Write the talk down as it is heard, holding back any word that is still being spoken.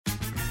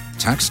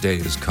Tax day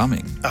is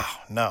coming. Oh,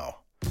 no.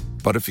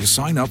 But if you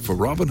sign up for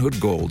Robinhood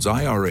Gold's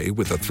IRA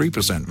with a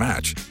 3%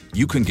 match,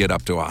 you can get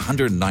up to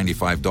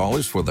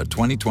 $195 for the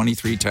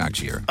 2023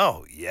 tax year.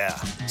 Oh, yeah.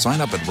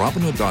 Sign up at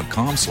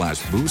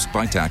Robinhood.com/boost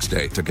by tax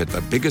day to get the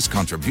biggest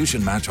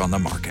contribution match on the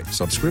market.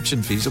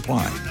 Subscription fees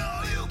apply.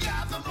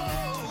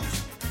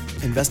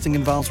 Investing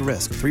involves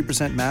risk.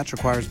 3% match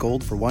requires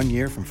gold for 1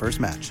 year from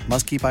first match.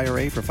 Must keep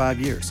IRA for 5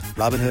 years.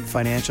 Robinhood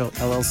Financial,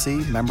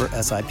 LLC, member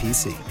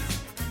SIPC.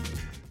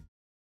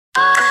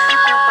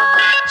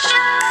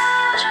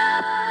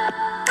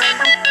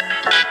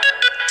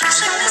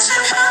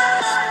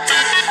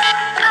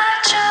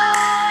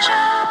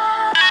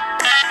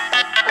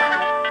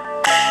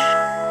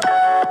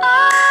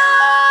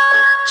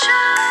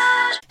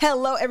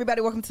 Hello,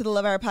 everybody. Welcome to the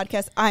Love Hour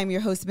podcast. I'm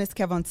your host, Miss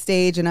Kev on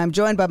Stage, and I'm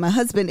joined by my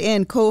husband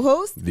and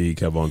co-host, The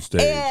Kev on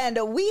Stage. And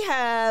we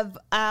have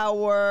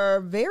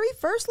our very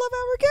first Love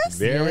Hour guest.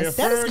 Very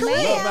first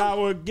Love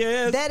Hour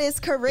guest. That is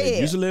correct.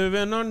 They used to live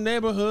in our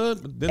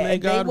neighborhood, but then they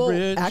got will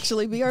rich.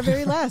 Actually be our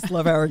very last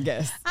Love Hour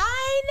guest.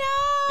 I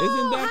know.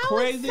 Isn't that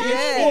crazy?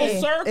 Yes.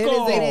 It's full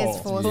circle. It is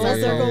full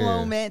circle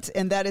moment,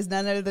 and that is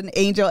none other than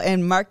Angel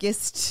and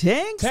Marcus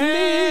Tanksley.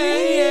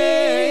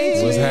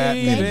 What's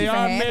happening? Thank They you for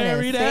are having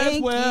married us.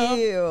 as well. Thank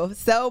you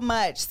so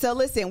much. So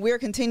listen, we're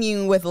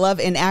continuing with Love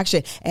in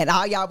Action, and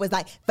all y'all was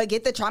like,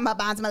 forget the trauma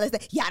bonds, Melissa.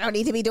 Y'all don't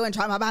need to be doing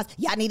trauma bonds.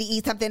 Y'all need to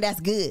eat something that's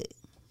good.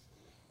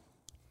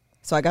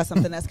 So I got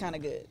something that's kind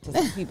of good to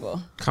some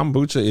people.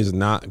 Kombucha is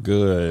not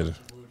good.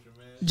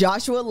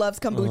 Joshua loves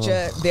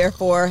kombucha,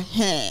 therefore,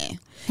 I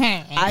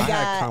I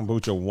had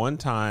kombucha one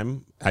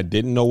time. I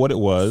didn't know what it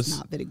was.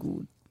 not very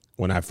good.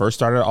 When I first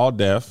started All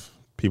Deaf,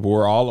 people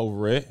were all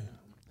over it.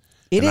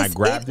 It And is. I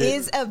grabbed It it.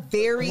 is a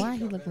very. Why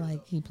he look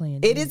like he playing?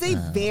 It is a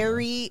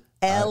very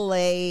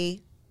LA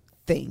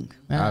thing.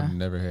 I've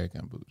never had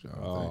kombucha.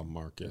 Oh,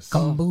 Marcus.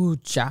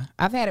 kombucha.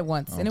 I've had it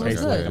once and it was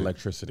Tastes like good.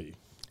 electricity.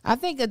 I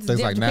think it's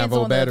Tastes like depends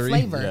Navo on battery. the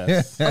flavor.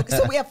 Yes. Okay,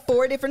 so we have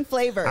 4 different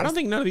flavors. I don't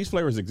think none of these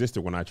flavors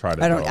existed when I tried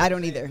it. I don't. though. I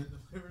don't either.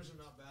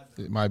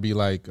 It might be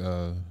like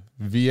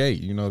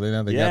V8. You know, they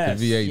got Yes.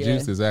 the V8 Yeah.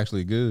 juice is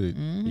actually good.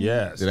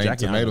 Yes. It ain't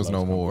Jackie tomatoes Aina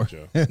no loves more.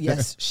 kombucha.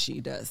 Yes, she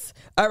does.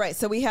 All right,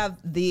 so we have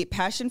the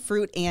passion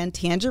fruit and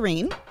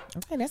tangerine.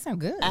 Okay, that sounds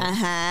good.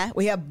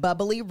 We have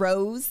bubbly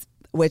rose,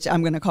 which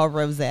I'm going to call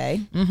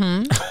rosé.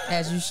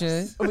 As you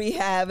should. We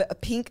have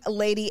pink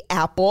lady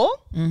apple.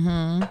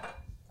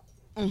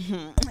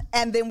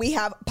 And then we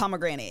have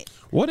pomegranate.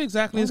 What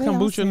exactly is They all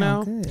kombucha sound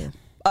now? good.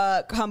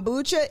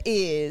 Kombucha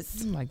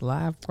is Like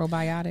live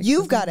probiotics.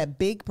 you've got a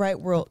big bright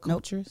world.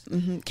 cultures.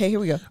 Okay, here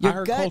we go. Your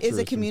heard gut is cultures a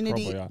and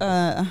community.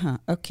 probiotics.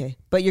 Okay,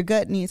 but your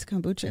gut needs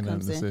kombucha Ain't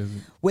comes nothing that in says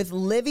it. with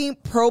living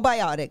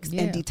probiotics and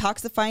Yeah.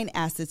 detoxifying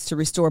acids to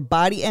restore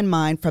body and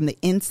mind from the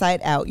inside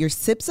out. You're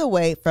sips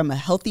away from a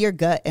healthier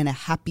gut and a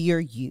happier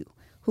you.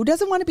 Who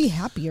doesn't want to be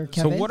happier,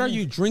 So Kevin? what are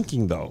you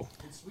drinking though?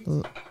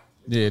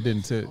 Yeah, it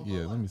didn't tell.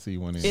 Yeah, let me see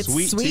one. It's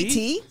Sweet sweet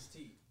tea?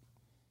 tea.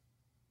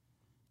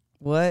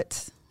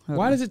 What?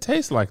 Why does it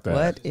taste like that?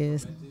 What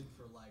is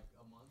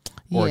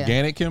Yeah.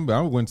 Organic kombucha.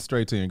 I went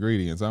straight to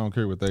ingredients. I don't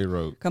care what they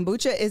wrote.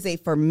 kombucha? Is a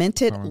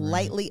fermented,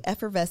 lightly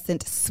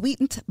effervescent,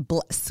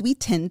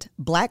 sweetened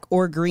black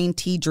or green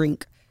tea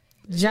drink.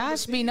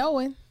 Josh be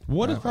knowing.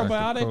 What is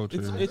Agriculture.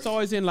 probiotic? It's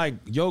always in like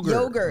yogurt.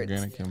 Yogurt.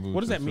 Organic kombucha. What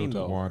does that mean,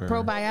 filtered though? Water,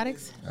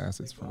 Probiotics.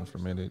 acids from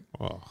fermented.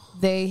 Oh.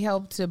 They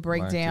help to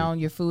break Lactic. down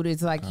your food.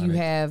 It's like you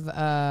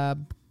have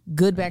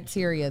good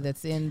bacteria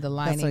that's in the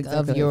lining exactly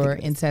of what I your think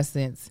it is.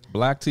 intestines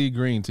Black tea,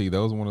 green tea.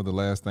 Those are one of the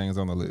last things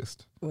on the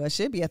list. Well, it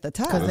should be at the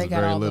top. because they got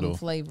very all little. them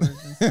flavors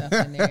and stuff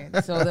in there,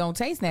 so they don't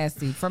taste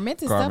nasty.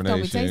 Fermented stuff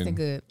don't be tasting Carbonation.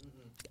 good.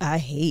 I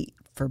hate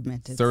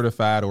fermented.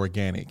 Certified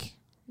organic.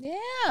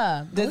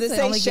 Yeah. Does it Listen,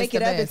 say only shake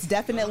gets it the up? best. It's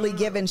definitely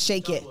given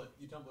shake it.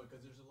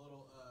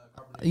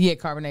 Yeah,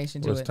 carbonation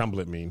What to does it.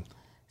 tumblet mean?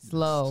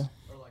 Slow.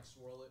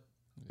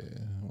 Yeah,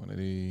 one of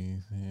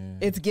these.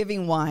 Yeah. It's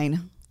giving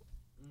wine.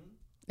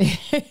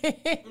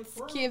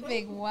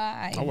 Giving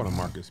wine. I want a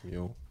Marcus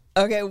mule.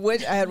 Okay,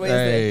 which I had what is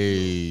it?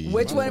 Hey.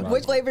 Which one?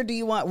 Which flavor do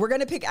you want? We're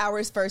gonna pick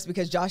ours first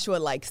because Joshua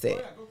likes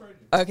it.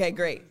 Okay,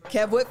 great.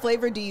 Kev, what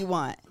flavor do you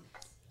want?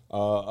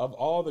 Of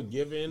all the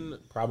given,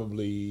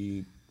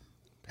 probably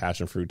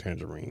passion fruit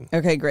tangerine.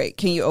 Okay, great.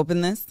 Can you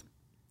open this?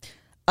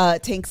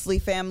 Tanksley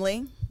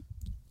family.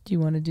 Do you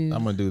want to do?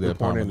 I'm gonna do that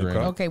pouring it in the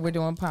pomegranate. cup. Okay, we're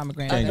doing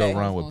pomegranate. Can't Okay. go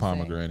wrong with I was gonna say.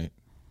 pomegranate.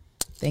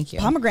 Thank you.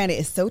 Pomegranate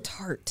is so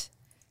tart.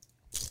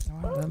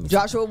 Let me see.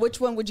 Joshua, which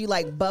one would you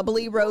like?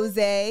 Bubbly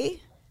rosé?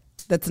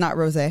 That's not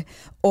rosé.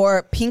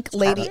 Or pink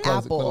lady Close it,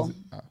 apple?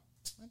 close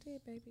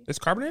it. It's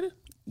carbonated? It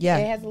Yeah,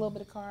 has a little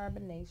bit of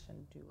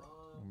carbonation to it.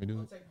 Let me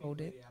do it.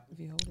 Hold it. If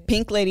you hold it.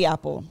 pink lady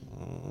apple.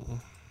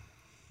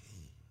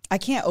 I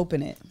can't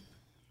open it.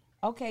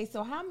 Okay,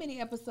 so how many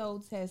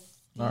episodes has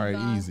All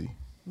right, easy.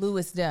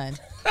 Lewis done?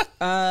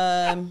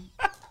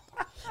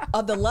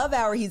 Of the Love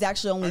Hour, he's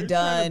actually only Trying to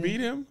done beat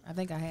him? I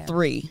think I have.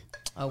 3.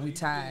 Oh, we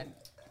tied.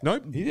 No,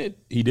 he did.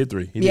 He did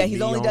 3. He did He's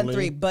Me only done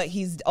 3, but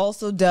he's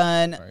also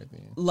done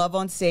Love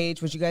on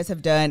Stage, which you guys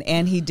have done,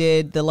 and he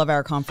did the Love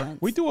Hour Conference.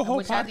 We do a whole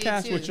Which I did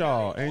podcast too. with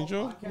y'all,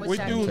 Angel. Which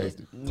I do.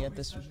 did. Yeah,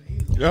 this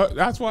one.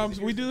 That's why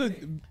we do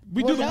the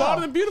no.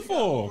 Bald and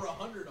Beautiful.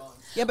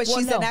 Yeah, but Well,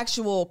 she's no. an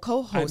actual I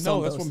co-host. know.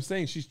 on That's those. what I'm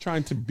saying. She's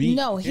trying to beat.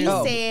 No, he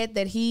him. said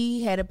that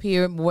he had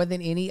appeared more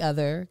than any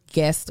other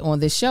guest on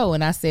this show,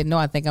 and I said, no,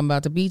 I think I'm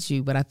about to beat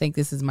you, but I think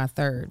this is my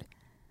third.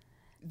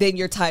 Then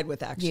you're tied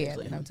with actually. Yeah,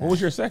 then I'm What tired.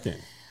 was your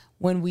second?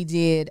 When we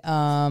did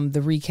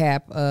the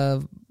recap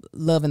of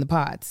Love in the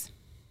Pods.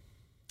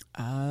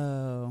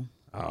 Oh,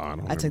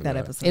 I took that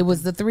episode. It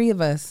was the 3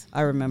 of us.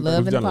 I remember.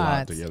 Love We've in the done a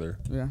lot Pods. together.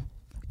 Yeah.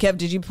 Kev,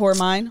 did you pour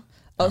mine?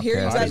 Oh, here you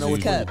Okay. I guys didn't know the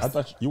what you wanted. cups. I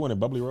thought you wanted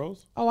bubbly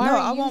rose. Oh, No, I I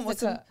already want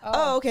used one. the cup.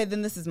 Oh, okay.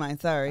 Then this is mine.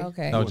 Sorry.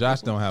 Okay. No,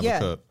 Josh don't have Yeah.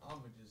 a cup.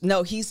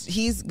 No,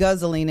 he's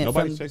guzzling it.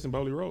 Nobody's From, chasing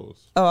bubbly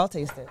rose. oh, I'll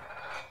taste it.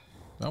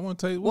 I want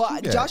to tell you what Well,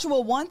 you got. Joshua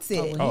wants it.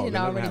 Well, he Oh, didn't then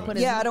let already him put have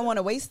it. Yeah, I don't want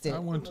to waste it. I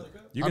want to.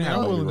 You I can mean, have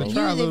I'm bubbly willing to rose.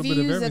 try a little If you bit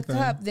of use a everything.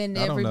 cup, then I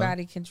don't know.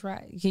 everybody can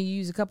try. Can you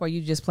use a cup, or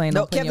you just planning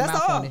No, on putting Kev, your that's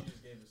mouth all. on it?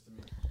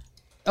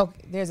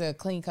 Okay, there's a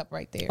clean cup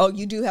right there. Oh,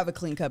 you do have a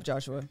clean cup,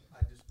 Joshua.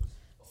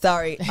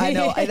 Sorry, I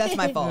know. That's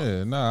my fault.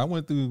 Yeah, I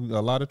went through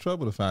a lot of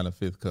trouble to find a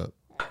 5th cup.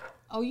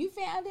 Oh, you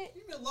found it?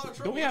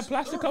 Don't we have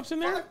plastic cups in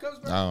there?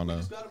 I don't know.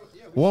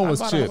 One was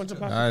bought a chipped. bunch of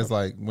plastic I was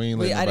like, we ain't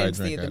letting I nobody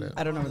didn't see drink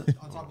out of them. it.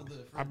 I don't know.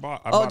 I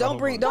bought. Oh, don't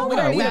breathe. Don't. We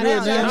No, don't we need did,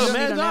 it yeah. now. No, We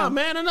man, don't no, know.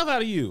 man, enough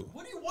out of you.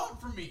 What do you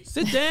want from me?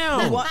 Sit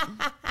down.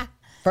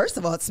 First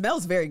of all, it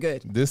smells very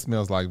good. This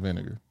smells like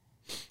vinegar.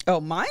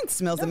 Oh, mine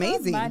smells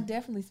amazing. Mine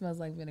definitely smells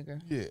like vinegar.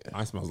 Yeah.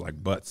 Mine smells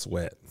like butt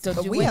sweat. So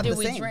But do we we, have do the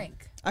we same.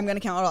 drink? I'm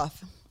gonna count it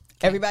off.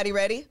 Everybody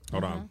ready?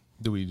 Hold on.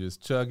 Do we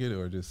just chug it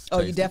or just? Oh,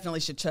 you taste it? definitely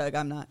should chug.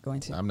 I'm not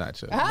going to. I'm not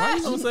chugging. Why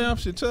you gonna say I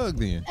should chug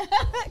then?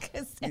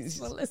 'Cause that's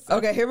Melissa.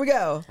 Okay, here we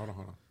go. Hold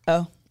on.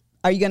 Oh,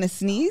 are you gonna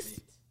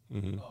sneeze?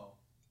 The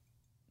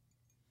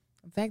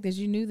fact that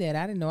you knew that,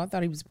 I didn't know. I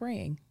thought he was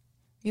praying.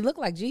 He looked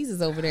like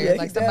Jesus over there, Yeah,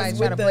 like he somebody does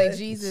trying to with play the-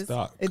 Jesus.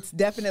 Stop. It's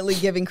definitely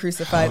giving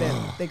crucified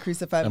him. They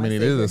crucified I my mean,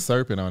 it Savior. is a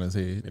serpent on his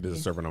head. It is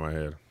a serpent on my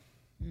head.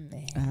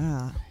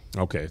 Ah,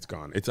 Okay, it's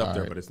gone. It's up All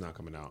there, right. but it's not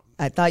coming out.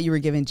 I thought you were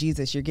giving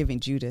Jesus. You're giving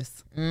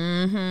Judas.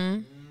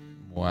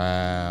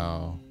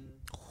 Wow.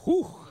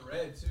 Whew.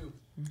 Red too.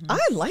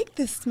 I like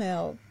this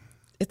smell.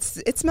 It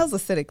smells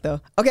acidic though.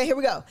 Okay, here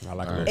we go. I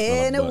like it.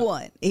 And a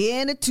 1,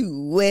 and a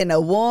 2, and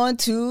a 1,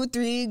 2,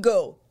 3,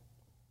 go.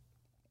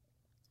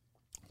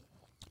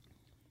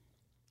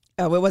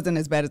 Oh, it wasn't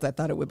as bad as I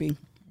thought it would be.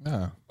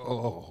 Yeah.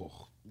 Oh,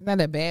 Not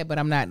that bad, but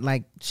I'm not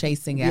like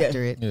chasing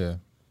after it. Yeah.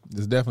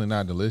 It's definitely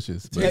not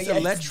delicious, but, It's It's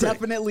electric.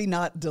 definitely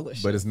not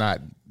delicious. but it's not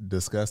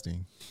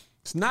disgusting.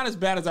 it's not as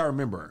bad as I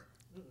remember.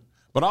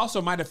 But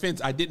also, my defense,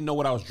 I didn't know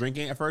what I was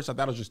drinking at first. I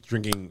thought I was just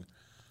drinking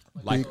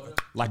like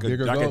a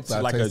Bigger gulps,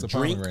 I like a taste the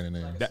drink. pomegranate in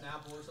there. that-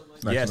 Apple or something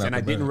like Like yes, and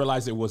I Snapple didn't Bud.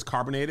 realize it was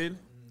carbonated.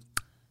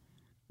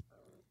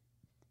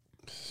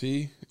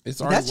 See, it's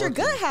already That's your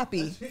working. gut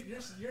happy. She said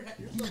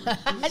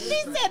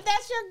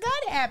that's your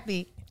gut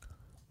happy.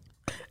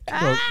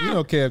 You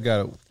know, Kev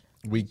got a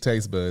weak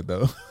taste bud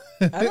though.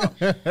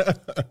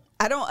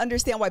 I don't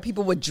understand why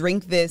people would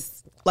drink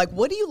this. Like,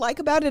 what do you like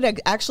about it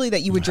actually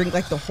that you would drink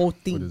like the whole What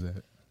is thing?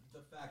 that?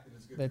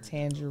 The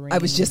tangerine. I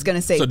was just going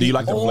to say So do you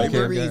like the only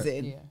flavor?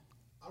 reason. Yeah.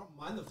 I don't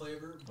mind the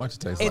flavor. Why don't you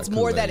taste It's like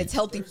more that Kool-Aid? it's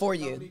healthy for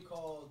There's a you. company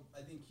called,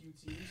 I think,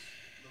 QT's,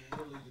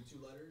 literally the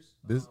 2 letters.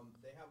 This-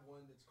 They have one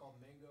that's called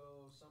mango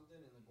something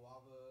and the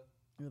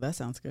guava, Ooh, that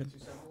sounds good. 2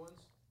 separate ones.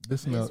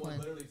 This smells One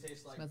literally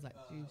tastes like, Smells like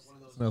juice. one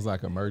of those. smells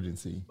like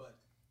emergency. But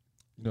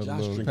You know, Josh the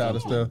little drinks powder all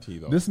the stuff. tea,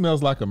 though. This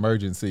smells like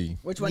emergency.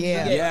 Which one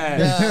Yeah. did you get?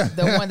 Yes.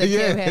 The one that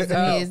Yeah. Kev has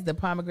in his, the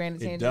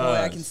pomegranate It tangerine. does.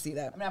 Oh, I can see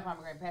that. I'm not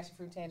pomegranate, passion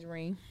fruit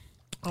tangerine.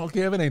 Oh,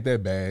 Kev, it ain't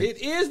that bad.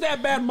 It is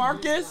that bad,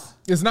 Marcus.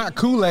 It's not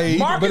Kool-Aid,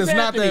 Marcus but it's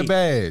not Anthony. that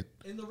bad.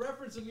 and the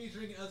reference of me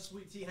drinking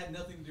unsweet tea had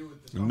nothing to do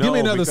with this. No, Give me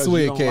another because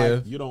swig, you don't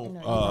Kev. you don't No,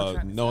 you're not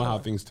trying to know sell how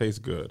it. things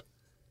taste good.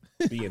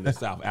 Be in the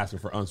South asking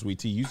for unsweet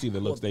tea. You see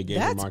the looks they gave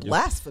that's you, Marcus.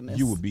 blasphemous.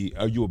 You would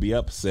be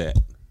upset.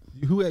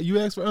 You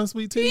asked for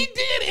unsweet tea? He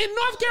did in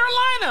North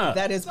Carolina.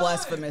 That is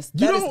blasphemous.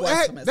 You That is don't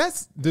blasphemous. act.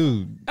 That's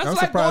dude. That's I'm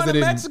like surprised going they to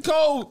didn't.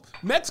 Mexico,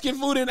 Mexican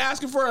food, and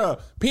asking for a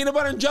peanut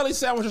butter and jelly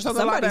sandwich or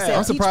something Somebody like said that.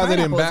 I'm surprised they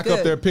didn't Peach back pineapple is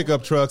up their good.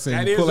 pickup trucks and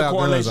That is pull a out guns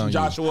correlation, on you.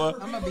 Joshua.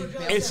 I'm gonna be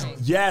It's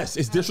yes,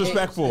 it's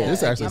disrespectful.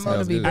 This actually I'm gonna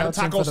smells be good. At a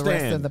belching taco for the rest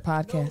stand. of the You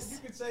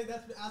podcast. could say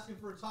that's asking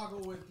for a taco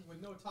with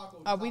no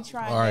taco. Are we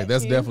trying? All right,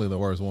 that's definitely the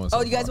worst one. So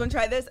Oh, you guys far. want to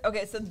try this?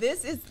 Okay, so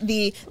this is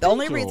the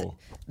only Rachel. reason.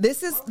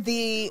 This is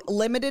the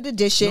limited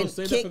edition No, save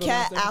that for Kit the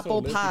Kat last apple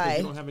episode, Liz, because pie.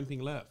 You don't have anything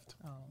left.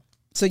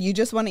 So you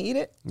just want to eat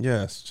it?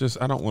 Yes,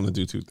 just I don't want to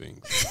do two things.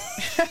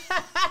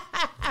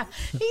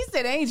 He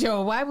said,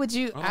 "Angel, why would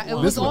you?" It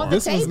was This on one, the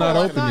this table. one's not I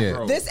open thought-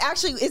 yet. This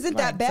actually isn't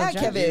that Right, bad, so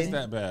Josh- It's Kevin.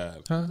 that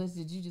bad. Liz,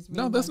 did you just?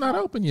 No, read that's my not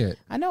thought? open yet.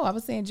 I know. I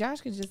was saying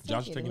Josh could just.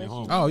 Josh take taking it unless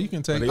home. you- Oh, you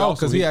can take. But they Oh,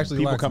 also- because he actually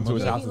people likes come to them.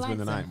 his Okay. house He and spend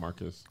the likes night, them.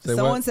 Marcus. Say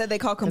Someone what? said they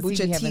call 'Cause he be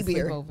kombucha tea having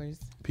beer. sleepovers.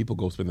 People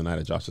go spend the night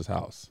at Josh's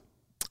house.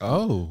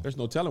 Oh, There's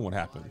no telling what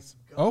happens.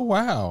 oh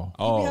wow.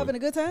 You Oh, be having a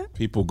good time?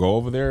 people go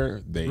over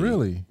there. They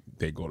Really?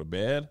 They go to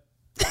bed.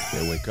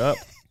 They wake up.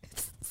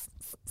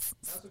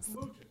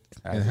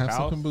 And have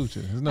some kombucha.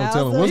 There's no Have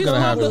telling some what's gonna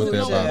happen doesn't with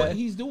know that. what body.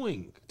 he's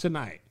doing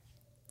tonight.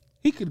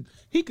 He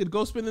could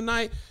go spend the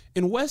night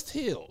in West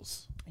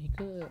Hills. He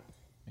could.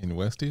 In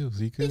West Hills,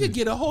 he He could. could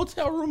get a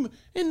hotel room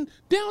in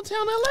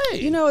downtown LA.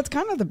 You know, it's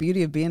kind of the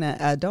beauty of being an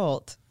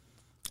adult.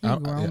 You I-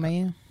 grown yeah.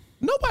 man.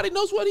 Nobody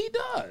knows what he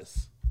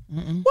does.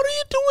 What are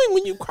you doing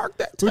when you park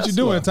that Tesla? What you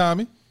doing,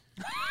 Tommy?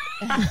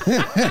 Not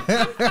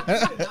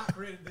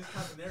created this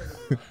type of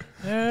narrative.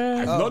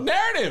 There's no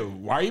narrative.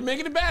 Why are you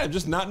making it bad?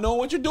 Just not knowing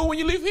what you're doing when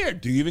you leave here.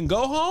 Do you even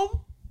go home?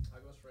 I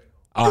go straight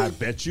home. I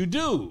bet you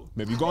do.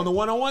 Maybe you go on the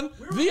one-on-one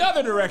the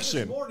other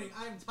direction. This morning,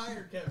 I'm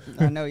tired, Kevin.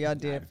 I know y'all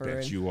did for Bet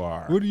real. you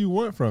are. What do you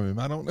want from him?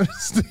 I don't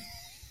understand.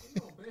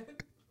 No, man.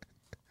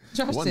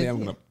 Josh One said, day I'm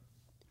gonna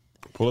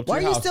pull up to Why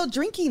are your you house. still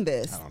drinking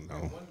this? I don't know.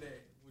 One day,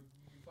 would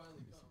you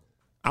finally come?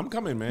 I'm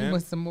coming, man.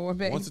 with some more,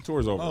 baby. Once the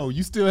tour's over. Oh,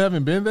 you still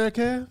haven't been there,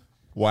 Kev?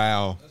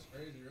 Wow. That's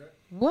crazy, right?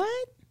 What?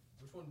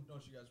 Which one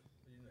don't you guys?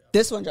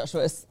 This one,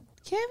 Joshua.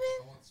 Kevin?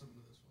 I want some of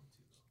this one,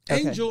 too.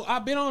 okay. Angel,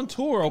 I've been on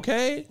tour,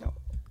 okay?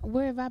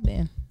 Where have I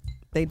been?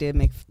 They did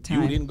make You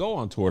time. didn't go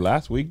on tour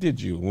last week,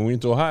 did you? When we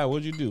went to Ohio,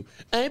 what'd you do?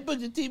 I put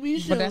the TV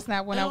show. But that's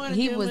not when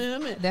he was.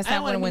 That's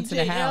not when I went to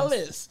the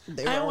house.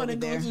 They were I want to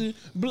already go there. to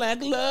Black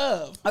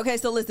Love. Okay,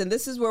 so listen,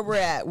 this is where we're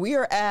at. We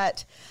are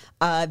at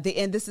the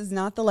end. This is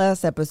not the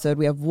last episode.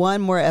 We have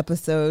one more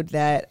episode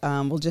that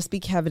will just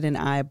be Kevin and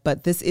I,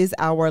 but this is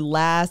our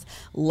last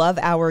Love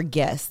Hour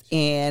guest.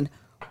 And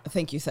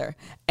thank you, sir.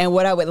 And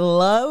what I would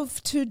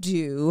love to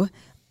do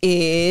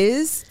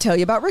is tell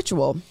you about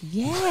Ritual.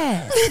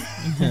 Yes.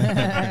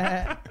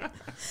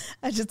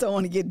 I just don't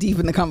want to get deep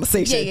in the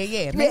conversation.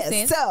 Yeah. Makes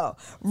sense. So,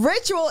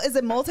 Ritual is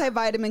a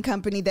multivitamin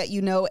company that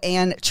you know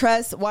and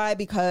trust. Why?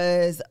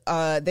 Because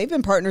they've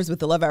been partners with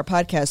the Love Hour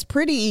podcast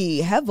pretty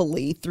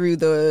heavily through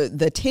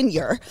the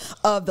tenure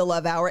of the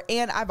Love Hour.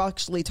 And I've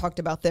actually talked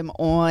about them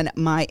on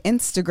my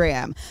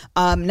Instagram.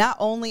 Not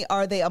only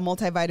are they a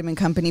multivitamin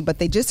company, but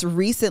they just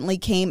recently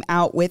came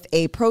out with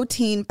a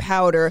protein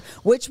powder,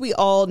 which we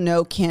all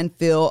know can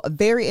feel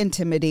very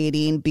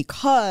intimidating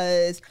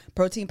because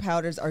protein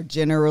powders are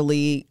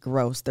generally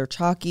gross. They're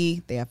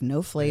chalky. They have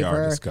no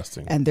flavor.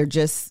 disgusting. And they're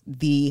just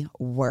the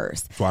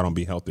worst. So I don't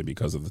be healthy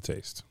because of the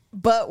taste.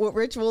 But what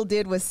Ritual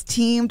did was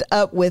teamed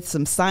up with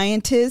some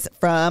scientists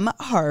from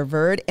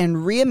Harvard and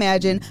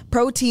reimagined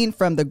protein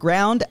from the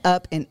ground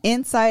up and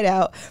inside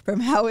out,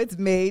 from how it's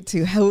made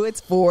to who it's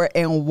for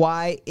and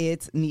why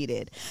it's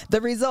needed.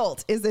 The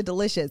result is a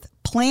delicious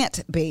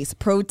plant-based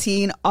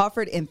protein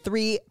offered in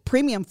 3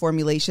 premium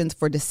formulations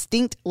for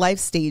distinct life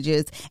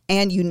stages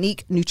and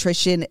unique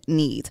nutrition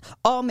needs,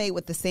 all made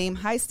with the same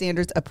high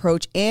standards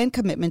approach and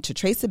commitment to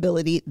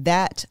traceability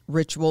that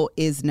Ritual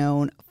is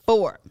known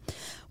for.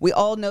 We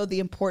all know the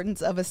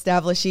importance of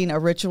establishing a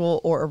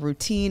ritual or a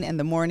routine in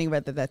the morning,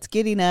 whether that's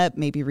getting up,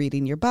 maybe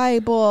reading your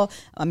Bible,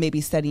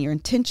 maybe setting your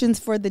intentions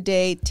for the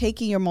day,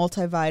 taking your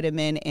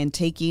multivitamin and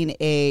taking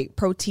a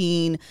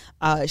protein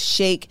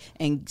shake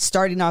and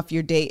starting off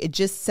your day. It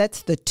just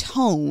sets the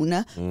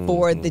tone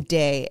for the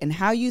day, and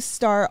how you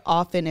start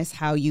often is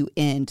how you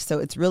end. So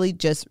it's really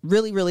just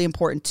really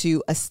important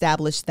to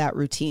establish that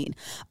routine.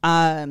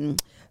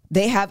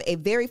 They have a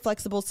very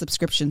flexible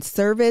subscription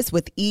service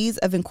with ease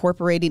of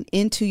incorporating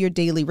into your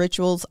daily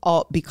rituals,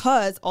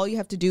 because all you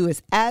have to do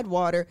is add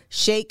water,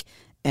 shake,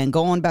 and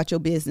go on about your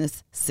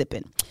business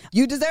sipping.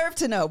 You deserve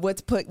to know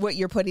what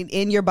you're putting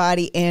in your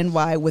body and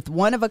why. With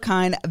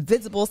one-of-a-kind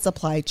visible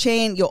supply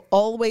chain, you'll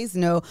always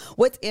know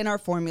what's in our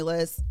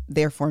formulas,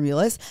 their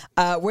formulas,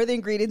 where the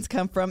ingredients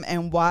come from,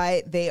 and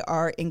why they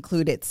are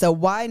included. So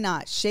why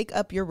not shake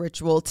up your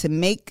ritual to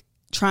make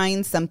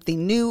trying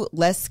something new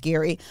less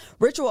scary?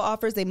 Ritual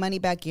offers a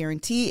money-back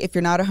guarantee if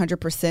you're not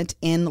 100%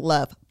 in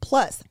love.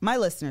 Plus, my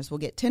listeners will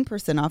get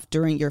 10% off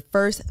during your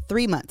first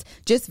 3 months.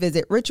 Just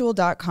visit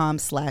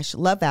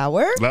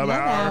ritual.com/lovehour Love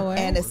Hour.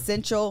 and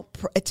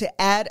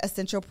to add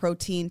essential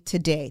protein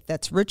today.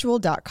 That's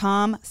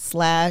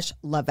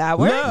ritual.com/lovehour.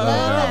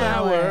 Love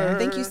Hour.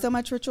 Thank you so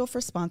much, Ritual,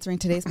 for sponsoring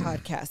today's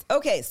podcast.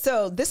 Okay,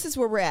 so this is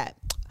where we're at.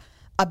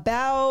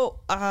 About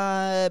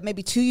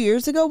maybe 2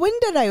 years ago, when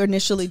did I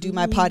initially do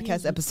my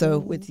podcast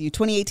episode with you?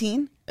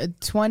 2018?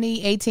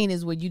 2018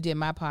 is when you did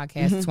my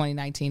podcast.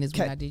 2019 is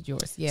when I did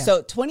yours. Yeah.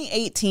 So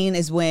 2018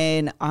 is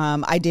when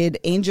I did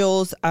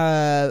Angel's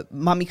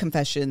Mommy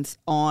Confessions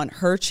on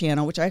her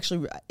channel, which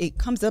it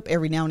comes up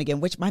every now and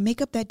again, which my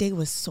makeup that day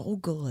was so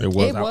good. It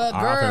was,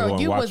 girl.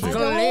 You was good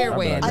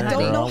everywhere. I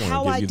don't know wanna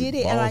how give I you the did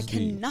it, and I balls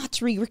deep.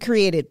 cannot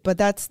recreate it, but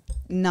that's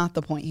not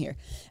the point here.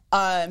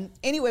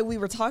 Anyway, we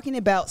were talking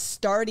about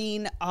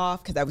starting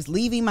off because I was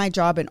leaving my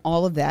job and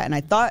all of that. And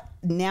I thought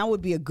now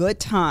would be a good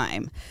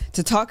time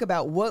to talk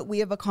about what we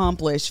have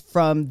accomplished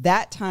from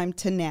that time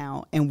to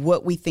now and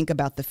what we think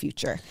about the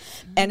future.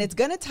 And it's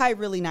going to tie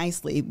really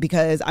nicely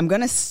because I'm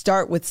going to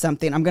start with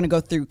something. I'm going to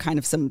go through kind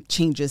of some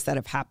changes that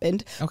have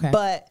happened. Okay.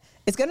 But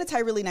it's going to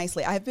tie really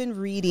nicely. I've been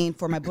reading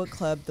for my book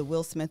club, the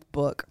Will Smith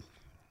book.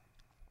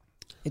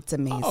 It's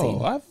amazing.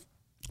 Oh,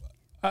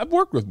 I've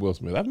worked with Will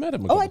Smith. I've met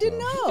him. I didn't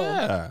know.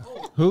 Yeah.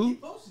 Who?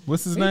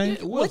 What's his name?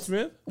 Will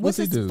Smith. What's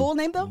he his do? full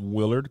name though?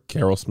 Willard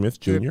Carroll Smith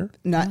Jr.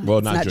 Not Well,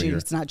 it's not Jr.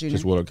 It's not Junior.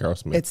 Just Willard Carroll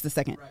Smith. It's the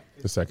second.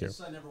 the second. His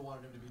son never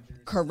wanted him to be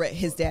junior. Correct.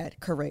 His dad.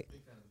 Correct.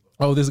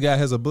 Oh, this guy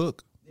has a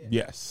book.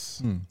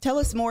 Yes. Tell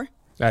us more.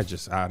 I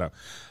just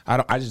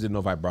didn't know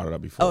if I brought it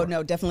up before. Oh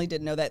no, definitely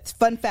didn't know that.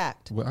 Fun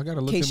fact. Well, I gotta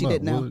in look case him you up.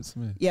 didn't know. Willard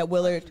Smith. Yeah,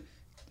 Willard.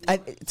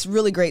 It's a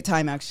really great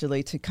time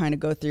actually to kind of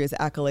go through his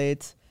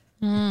accolades.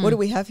 What do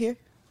we have here?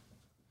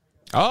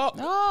 Oh,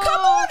 Come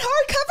on,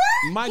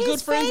 hardcover. my His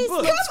good friend's face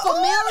book. looks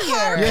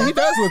familiar. Yeah, he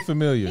does look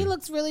familiar. He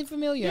looks really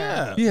familiar.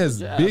 Yeah. He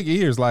has big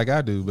ears like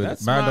I do, but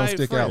That's mine don't my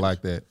stick out friend.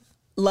 like that.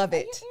 Love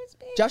it.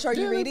 Josh, are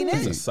you reading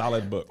It's a it?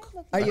 solid book.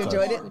 Are you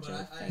enjoying it?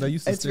 They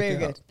used to It's stick very out.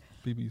 good.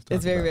 People used to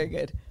It's talk very, about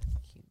very it. good.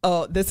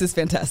 Oh, this is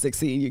fantastic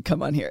seeing you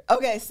come on here.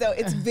 Okay, so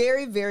it's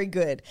very, very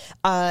good.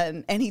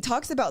 And he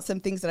talks about some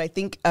things that I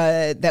think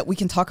that we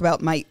can talk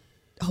about might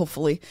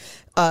hopefully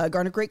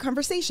garner great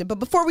conversation. But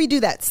before we do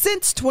that,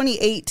 since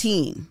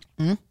 2018,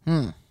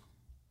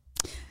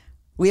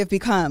 we have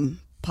become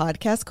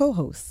podcast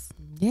co-hosts,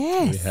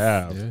 Yes. We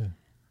have. Yeah.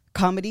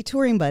 comedy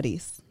touring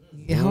buddies,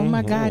 Oh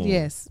my God,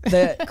 yes.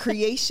 the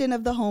creation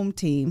of the home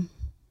team,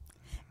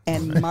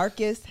 and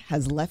Marcus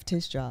has left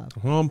his job.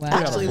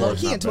 Actually, low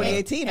key in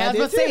 2018, I I was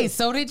did about to say, too.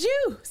 so did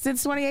you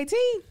since 2018.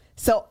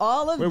 So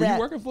all of Wait, were that, you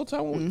working full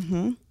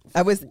time?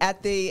 I was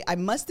I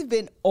must have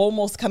been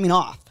almost coming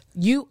off.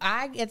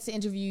 I get to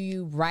interview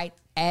you right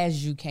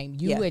as you came.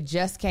 You Yeah. had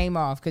just came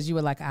off because you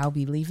were like, I'll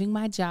be leaving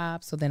my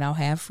job, so then I'll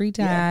have free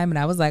time. And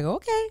I was like,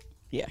 okay.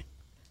 Yeah.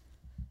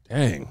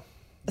 Dang.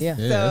 Yeah.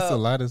 Yeah, that's a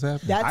lot that's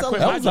happened. That's I a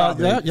quit lot. my job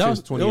that was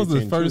since the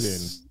 2018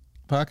 first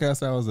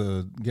podcast I was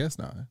a guest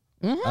on.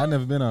 I've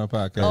never been on a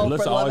podcast. Oh,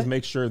 Melissa for always Lovin'?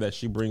 makes sure that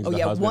she brings Oh, the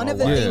yeah, husband one or of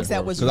the wife things that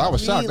over. was Because I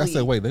was shocked. I really-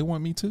 said, wait, they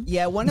want me too?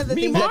 Yeah, one of the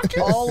things that's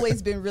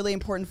always been really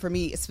important for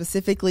me,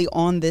 specifically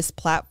on this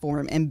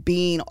platform and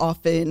being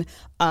often,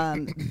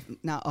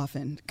 not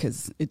often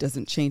because it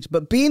doesn't change,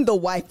 but being the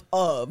wife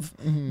of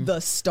the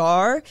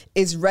star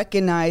is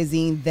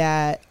recognizing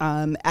that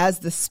as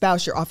the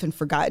spouse, you're often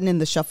forgotten in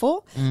the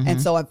shuffle. And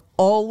so I've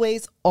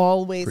always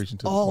Preaching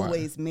to the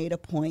always made a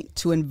point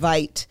to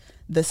invite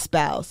the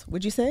spouse.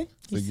 Would you say?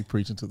 So you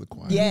preaching to the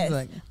choir. Yes,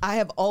 like- I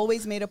have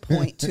always made a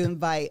point to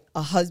invite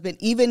a husband,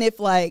 even if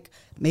like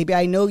maybe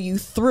I know you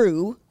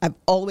through. I've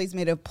always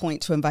made a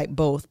point to invite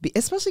both,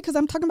 especially because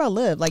I'm talking about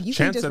love. Like you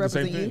can't Chance just said the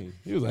same represent you. thing.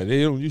 He was like,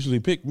 they don't usually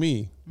pick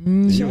me. He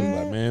was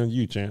like, man,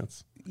 you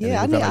Chance. And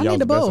Yeah, I then need we felt like y'all the was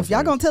the best both. of Y'all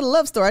friends. gonna tell the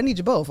love story. I need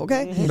you both.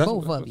 Okay.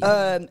 Both of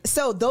you.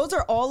 So those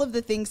are all of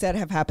the things that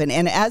have happened.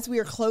 And as we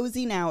are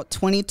closing out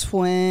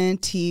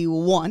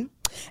 2021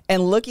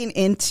 and looking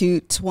into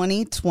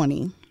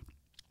 2020,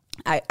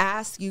 I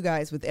ask you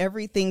guys, with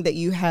everything that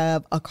you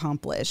have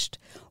accomplished,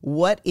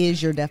 what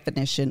is your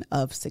definition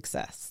of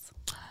success?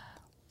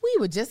 We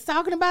were just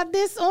talking about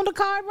this on the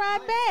car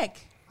ride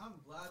back. I'm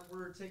glad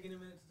we're taking a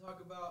minute to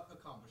talk about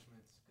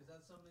accomplishments because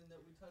that's something that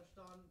we touched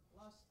on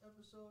last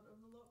episode of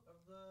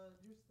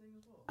the youth thing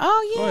as well.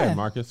 Oh, Go yeah. ahead,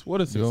 Marcus. What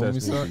does You want me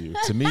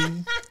success to mean start? to you? To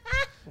me,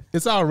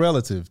 it's all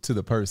relative to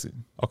the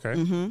person.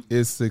 Okay.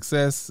 It's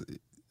success,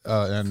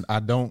 and I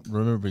don't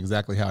remember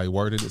exactly how he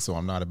worded it, so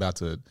I'm not about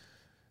to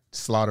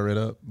slaughter it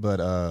up.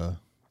 But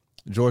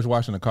George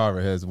Washington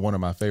Carver has one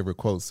of my favorite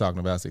quotes talking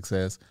about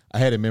success. I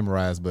had it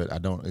memorized, but I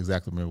don't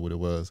exactly remember what it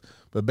was.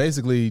 But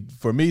basically,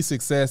 for me,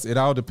 success, it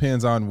all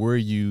depends on where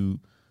you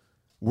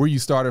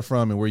started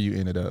from and where you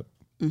ended up.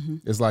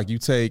 It's like you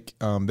take,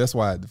 that's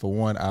why, for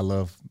one, I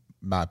love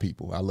my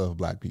people. I love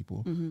black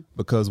people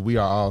because we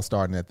are all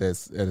starting at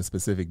a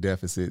specific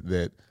deficit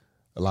that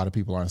a lot of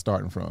people aren't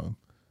starting from.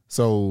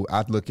 So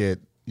I look at,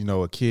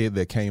 a kid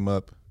that came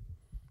up,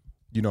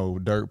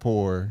 dirt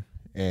poor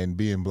and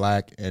being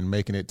black and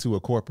making it to a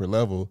corporate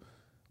level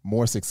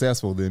more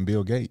successful than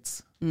Bill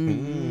Gates.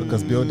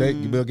 Because Bill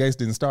Gates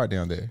didn't start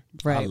down there.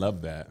 I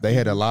love that. They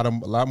had a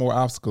lot more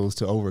obstacles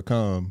to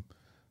overcome.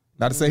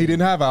 Not to say he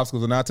didn't have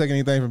obstacles, and not taking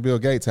anything from Bill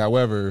Gates.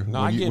 However,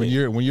 I get when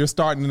it. you're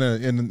starting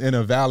in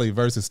a valley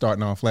versus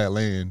starting on flat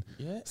land,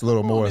 it's a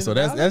little more. So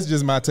that's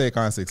just my take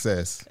on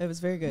success. It was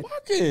very good.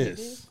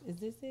 Marcus. Is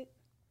this it?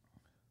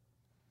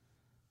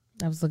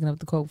 I was looking up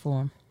the quote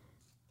for him.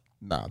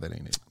 Nah, that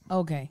ain't it.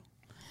 Okay.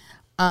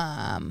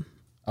 I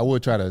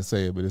would try to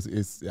say it, but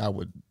it's I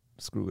would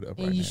screw it up.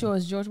 And right you now. sure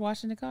it's George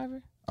Washington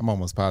Carver? I'm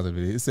almost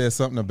positive it says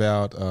something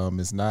about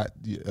it's not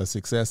a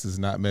success is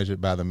not measured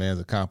by the man's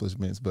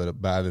accomplishments,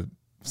 but by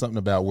something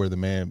about where the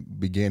man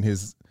began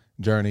his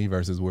journey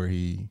versus where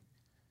he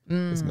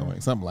is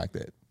going. Something like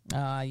that.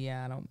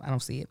 Yeah, I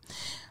don't see it.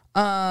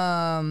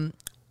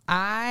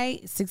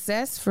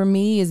 Success for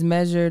me is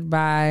measured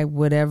by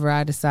whatever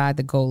I decide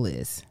the goal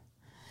is.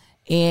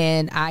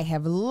 And I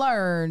have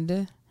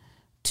learned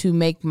to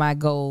make my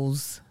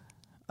goals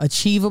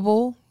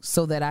achievable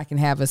so that I can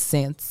have a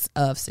sense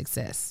of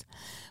success.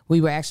 We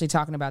were actually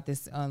talking about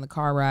this on the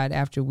car ride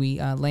after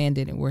we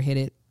landed and we're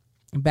headed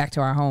back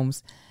to our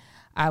homes.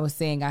 I was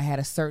saying I had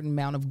a certain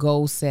amount of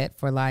goals set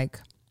for like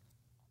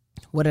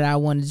what did I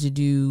wanted to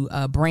do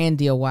brand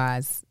deal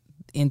wise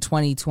in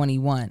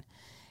 2021.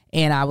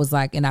 And I was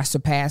like, and I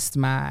surpassed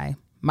my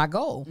my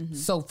goal.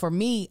 So for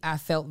me, I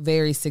felt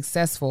very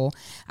successful.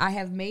 I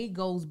have made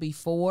goals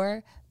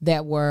before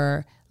that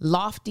were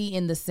lofty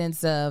in the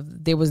sense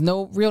of there was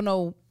no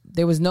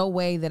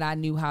way that I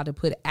knew how to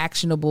put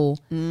actionable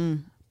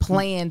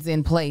plans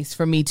in place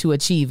for me to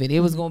achieve it.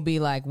 It was going to be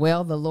like,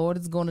 well, the Lord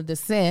is going to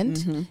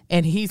descend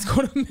and he's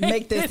going to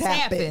make this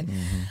happen.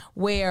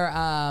 Where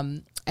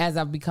as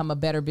I've become a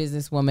better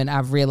businesswoman,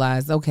 I've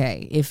realized,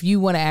 okay, if you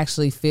want to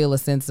actually feel a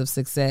sense of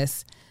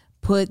success,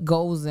 put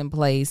goals in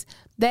place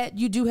that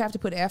you do have to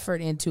put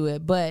effort into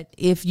it. But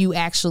if you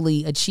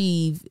actually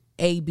achieve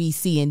A, B,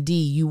 C, and D,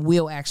 you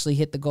will actually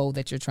hit the goal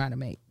that you're trying to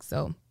make.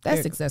 So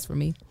that's success for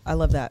me. I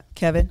love that.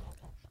 Kevin?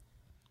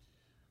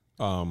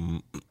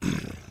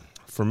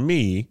 For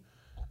me,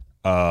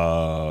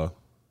 I've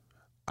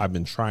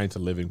been trying to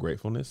live in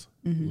gratefulness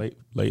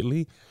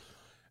lately,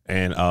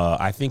 and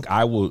I think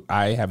I would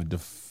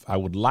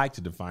like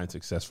to define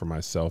success for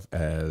myself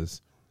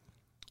as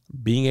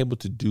being able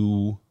to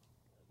do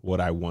what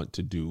I want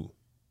to do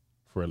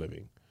for a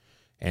living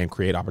and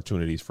create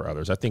opportunities for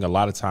others. I think a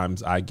lot of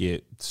times I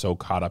get so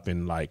caught up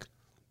in like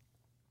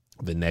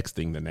the next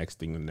thing that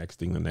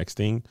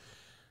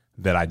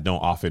I don't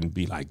often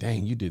be like,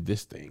 dang, you did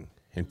this thing,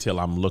 until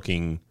I'm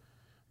looking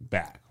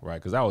back,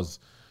 right? Because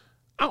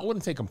I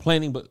wouldn't say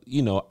complaining, but,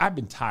 I've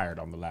been tired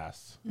on the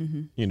last,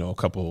 a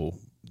couple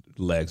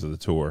legs of the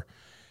tour.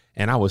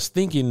 And I was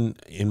thinking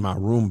in my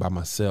room by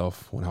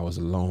myself when I was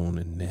alone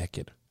and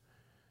naked,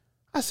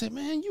 I said,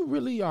 man, you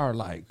really are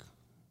like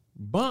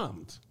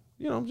bummed.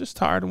 I'm just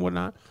tired and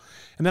whatnot.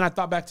 And then I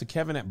thought back to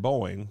Kevin at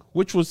Boeing,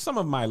 which was some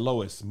of my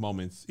lowest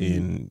moments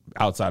in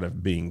outside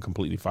of being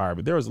completely fired.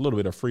 But there was a little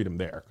bit of freedom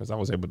there because I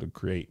was able to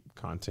create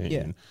content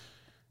and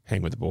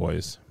hang with the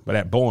boys. But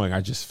at Boeing,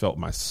 I just felt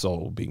my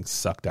soul being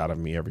sucked out of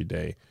me every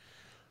day.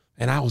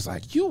 And I was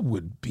like, you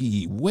would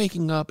be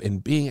waking up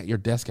and being at your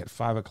desk at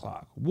 5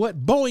 o'clock.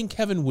 What Boeing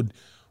Kevin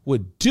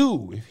would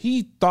do if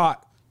he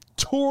thought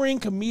touring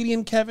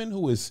comedian Kevin,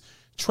 who is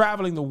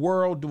traveling the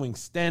world doing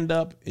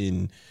stand-up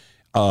and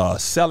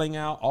selling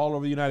out all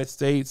over the United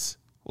States,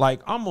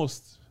 like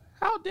almost,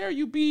 how dare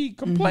you be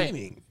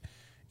complaining?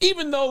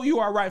 Even though you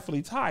are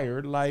rightfully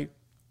tired, like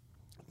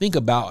think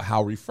about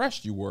how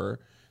refreshed you were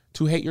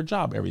to hate your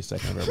job every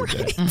second of every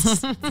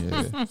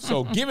day.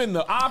 So given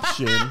the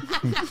option,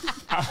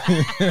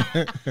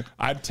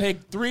 I'd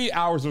take 3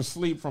 hours of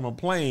sleep from a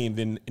plane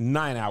than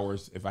 9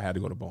 hours if I had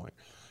to go to Boeing.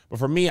 But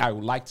for me, I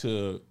would like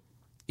to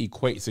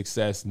equate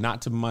success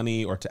not to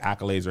money or to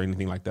accolades or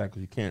anything like that,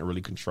 because you can't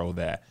really control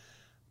that,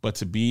 but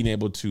to being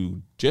able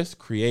to just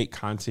create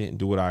content and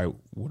do what I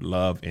would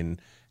love and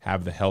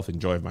have the health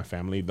and joy of my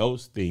family.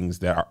 Those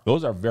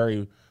are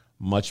very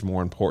much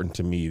more important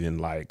to me than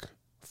like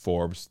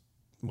Forbes.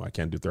 Well, I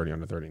can't do 30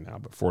 under 30 now,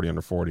 but 40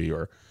 under 40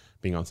 or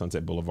being on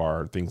Sunset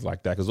Boulevard, things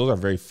like that, because those are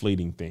very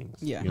fleeting things.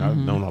 Yeah. I've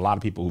known a lot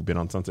of people who've been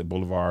on Sunset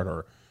Boulevard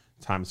or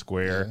Times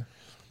Square,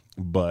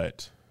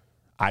 but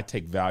I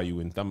take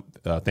value in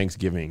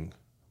Thanksgiving.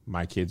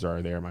 My kids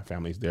are there, my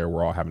family's there,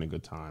 we're all having a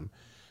good time.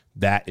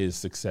 That is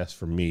success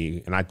for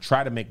me. And I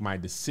try to make my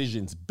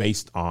decisions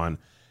based on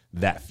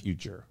that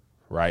future,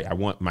 right? I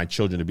want my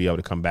children to be able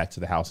to come back to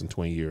the house in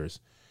 20 years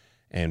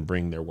and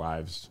bring their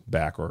wives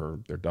back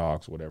or their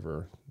dogs,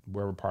 whatever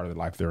part of the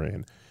life they're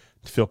in,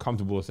 to feel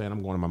comfortable saying,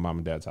 I'm going to my mom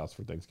and dad's house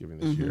for Thanksgiving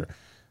this year.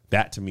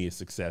 That to me is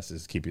success,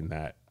 is keeping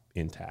that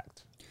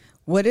intact.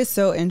 What is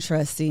so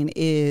interesting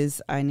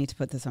is, I need to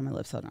put this on my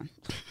lips, hold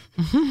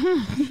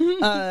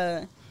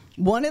on.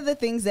 One of the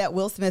things that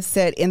Will Smith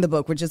said in the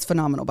book, which is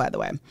phenomenal, by the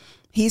way,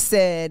 he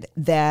said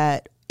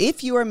that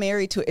if you are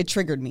married to, it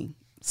triggered me.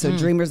 So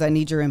dreamers, I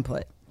need your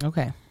input.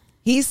 Okay.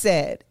 He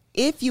said,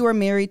 if you are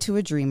married to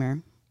a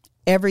dreamer,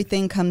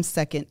 everything comes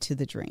second to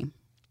the dream.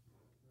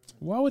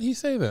 Why would he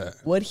say that?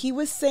 What he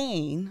was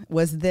saying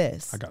was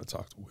this. I got to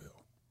talk to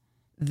Will.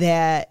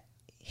 That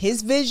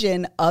his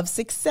vision of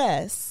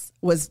success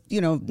was,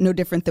 no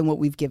different than what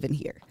we've given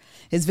here.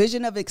 His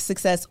vision of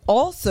success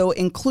also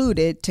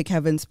included, to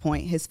Kevin's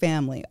point, his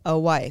family, a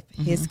wife,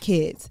 his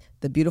kids,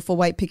 the beautiful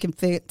white picket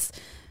fence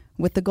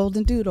with the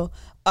golden doodle,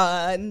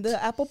 and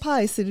the apple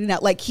pie sitting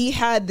out. Like, he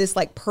had this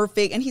like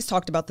perfect, and he's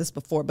talked about this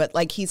before, but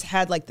like he's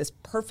had like this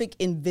perfect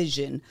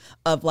envision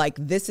of like,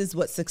 this is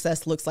what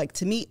success looks like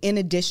to me, in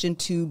addition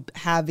to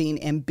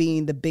having and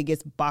being the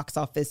biggest box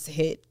office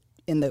hit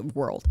in the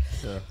world.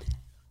 Yeah.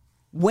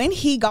 When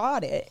he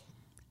got it,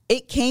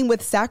 it came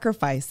with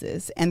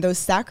sacrifices, and those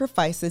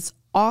sacrifices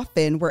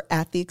often were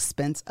at the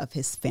expense of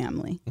his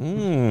family.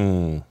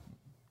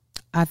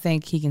 I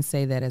think he can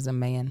say that as a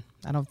man.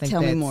 I don't think.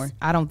 Tell me more.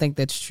 I don't think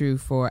that's true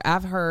for.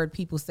 I've heard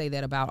people say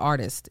that about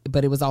artists,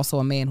 but it was also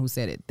a man who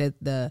said it.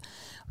 That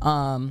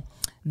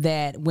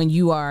that when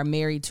you are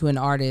married to an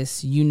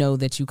artist, you know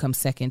that you come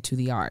second to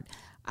the art.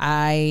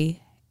 I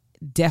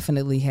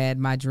definitely had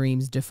my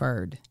dreams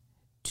deferred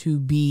to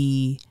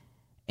be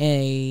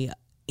a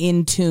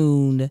in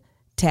tune,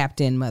 tapped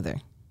in mother.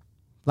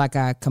 Like,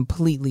 I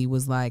completely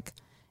was like,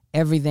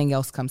 everything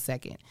else comes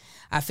second.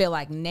 I feel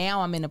like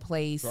now I'm in a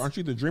place. So aren't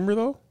you the dreamer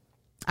though?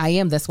 I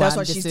am. That's why, That's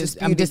why I'm, she's I'm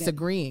disputing it.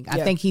 disagreeing. Yeah.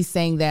 I think he's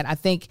saying that. I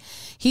think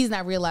he's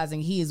not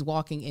realizing he is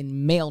walking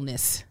in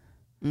maleness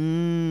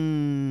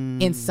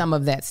in some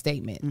of that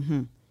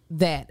statement.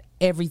 That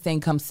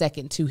everything comes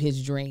second to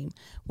his dream.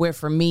 Where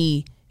for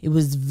me, it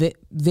was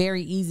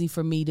very easy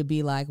for me to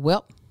be like,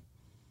 well,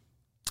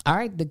 all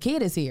right, the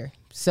kid is here.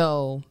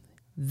 So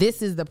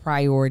this is the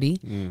priority.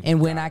 And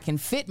when I can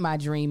fit my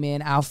dream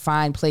in, I'll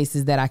find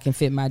places that I can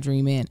fit my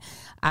dream in.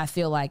 I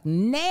feel like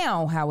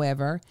now,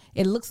 however,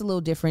 it looks a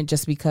little different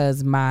just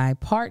because my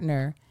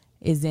partner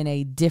is in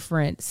a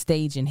different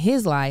stage in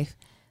his life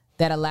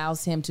that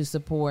allows him to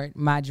support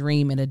my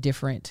dream in a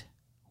different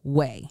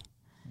way.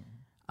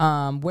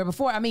 Where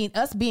before, I mean,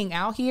 us being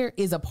out here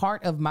is a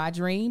part of my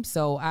dream.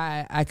 So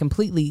I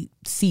completely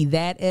see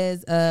that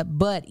as,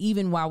 but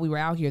even while we were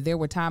out here, there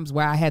were times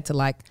where I had to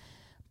like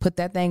put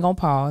that thing on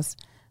pause,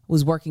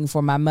 was working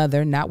for my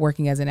mother, not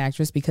working as an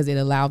actress because it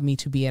allowed me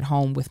to be at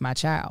home with my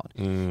child.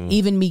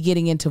 Even me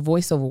getting into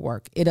voiceover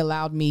work, it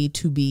allowed me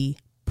to be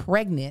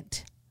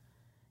pregnant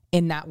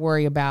and not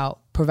worry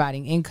about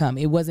providing income.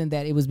 It wasn't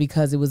that it was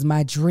because it was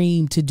my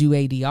dream to do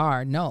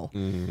ADR. No.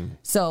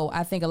 So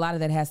I think a lot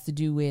of that has to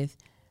do with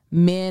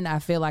men, I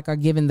feel like, are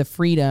given the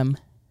freedom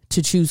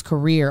to choose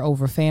career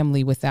over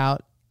family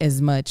without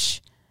as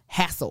much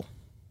hassle.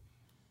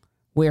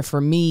 Where for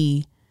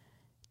me,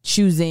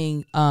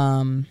 choosing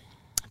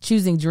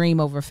dream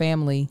over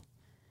family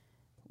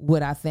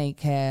would, I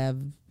think, have,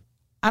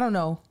 I don't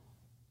know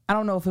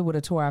if it would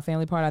have tore our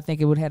family apart. I think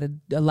it would have had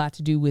a lot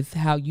to do with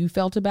how you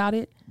felt about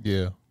it.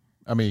 Yeah.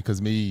 I mean, because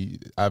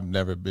I'm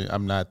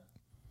not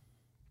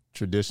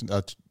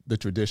the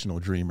traditional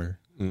dreamer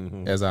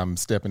as I'm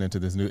stepping into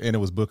this new, and it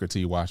was Booker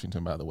T.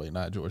 Washington, by the way,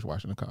 not George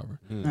Washington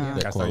Carver.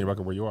 That's on your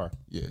record where you are.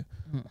 Yeah.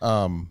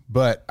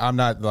 But I'm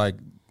not like,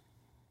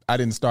 I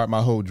didn't start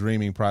my whole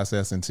dreaming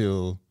process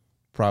until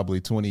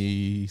probably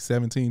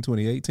 2017,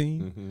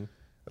 2018.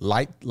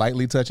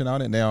 Lightly touching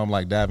on it. Now I'm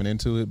like diving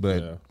into it,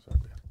 but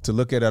to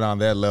look at it on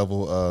that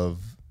level of,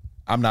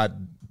 I'm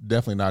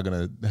definitely not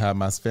going to have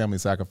my family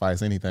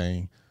sacrifice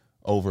anything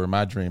over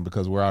my dream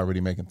because we're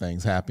already making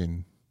things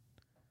happen.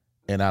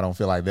 And I don't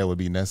feel like that would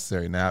be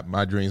necessary. Now,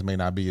 my dreams may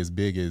not be as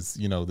big as,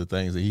 the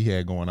things that he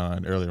had going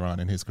on earlier on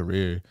in his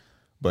career.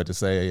 But to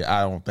say,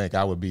 I don't think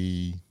I would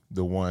be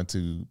the one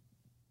to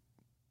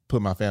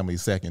put my family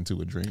second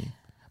to a dream.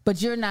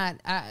 But you're not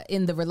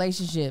in the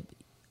relationship.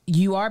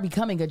 You are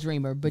becoming a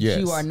dreamer, but Yes.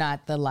 you are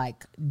not the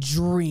like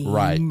dreamer.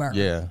 Right.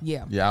 Yeah.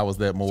 Yeah. I was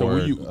that more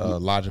were you-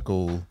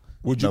 logical.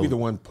 Would you be the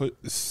one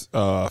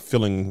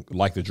feeling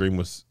like the dream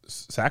was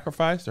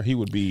sacrificed, or he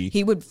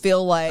would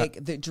feel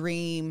like the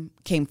dream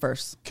came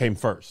first. came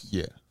first?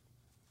 Yeah.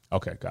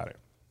 Okay, got it.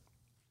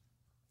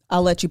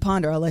 I'll let you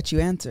ponder. I'll let you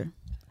answer.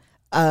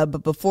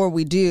 But before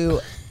we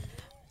do,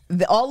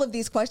 all of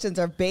these questions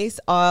are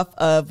based off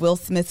of Will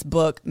Smith's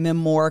book,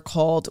 memoir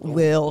called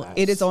Will. Nice.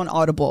 It is on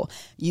Audible.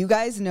 You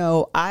guys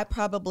know I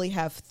probably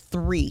have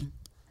 3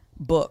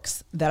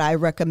 books that I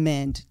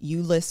recommend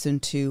you listen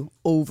to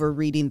over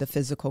reading the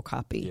physical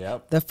copy.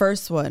 Yep. The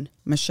first one,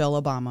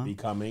 Michelle Obama.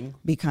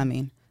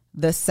 Becoming.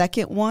 The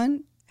second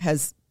one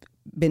has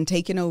been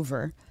taken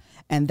over,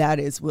 and that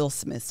is Will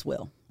Smith's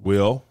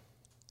Will.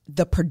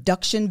 The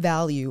production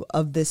value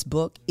of this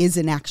book is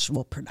an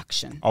actual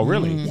production. Oh,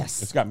 really?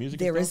 Yes. It's got music?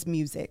 There and is stuff?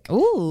 music.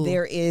 Ooh.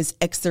 There is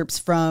excerpts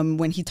from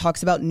when he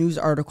talks about news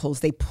articles.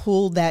 They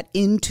pull that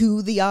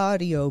into the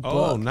audio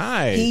book. Oh,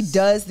 nice. He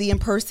does the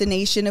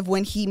impersonation of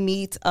when he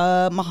meets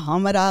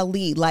Muhammad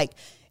Ali. Like,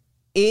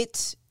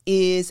 it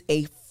is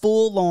a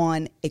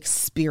full-on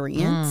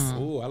experience.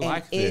 Ooh, I and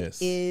like this.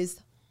 It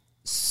is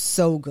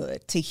so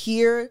good to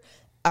hear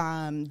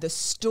the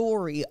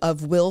story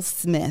of Will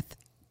Smith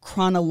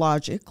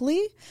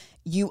chronologically.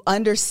 You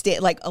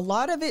understand, like, a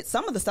lot of it,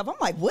 some of the stuff I'm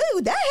like, whoa,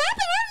 that happened,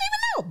 I didn't even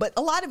know, but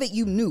a lot of it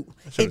you knew.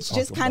 It's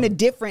just kind of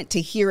different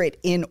to hear it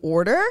in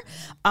order.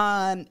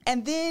 And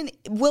then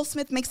Will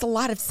Smith makes a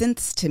lot of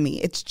sense to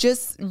me. It's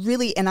just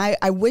really, and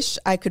I wish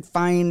I could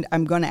find,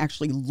 I'm going to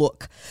actually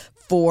look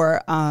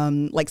for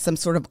like some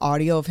sort of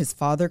audio of his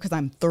father, because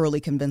I'm thoroughly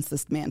convinced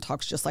this man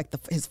talks just like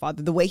his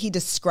father. The way he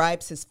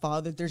describes his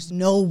father, there's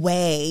no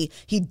way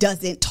he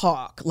doesn't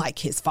talk like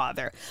his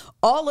father.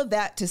 All of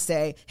that to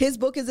say, his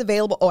book is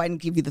available. Oh, I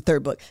didn't give you the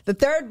third book. The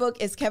third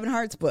book is Kevin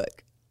Hart's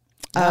book.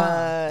 You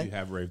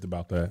have raved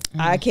about that.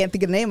 I can't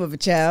think of the name of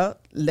it, child.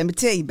 Let me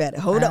tell you better.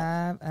 Hold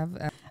on.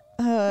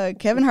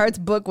 Kevin Hart's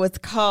book was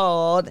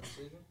called...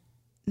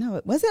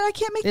 No, was it? I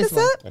can't make this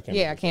one. up?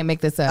 I can't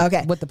make this up.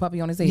 Okay. With the puppy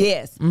on his head.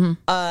 Yes.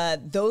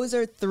 Those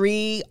are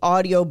 3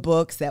 audio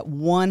books that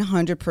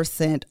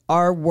 100%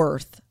 are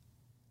worth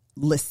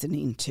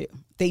listening to.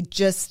 They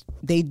just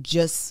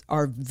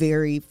are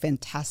very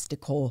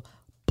fantastical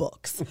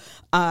books.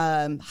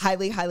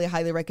 Highly, highly,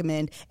 highly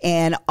recommend.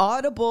 And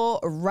Audible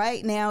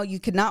right now, you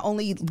can not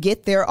only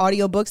get their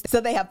audiobooks,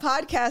 so they have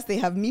podcasts, they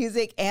have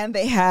music, and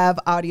they have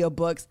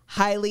audiobooks.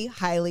 Highly,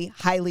 highly,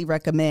 highly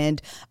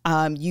recommend.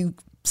 You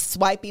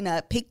swiping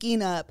up,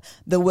 picking up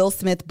the Will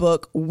Smith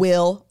book,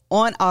 Will,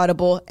 on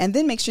Audible. And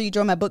then make sure you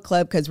join my book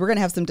club because we're going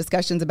to have some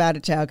discussions about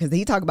it, child, because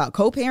he talk about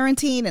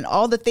co-parenting and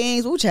all the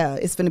things. Ooh, child,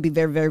 it's going to be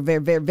very, very,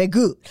 very, very, very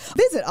good.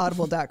 Visit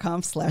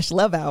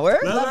audible.com/lovehour.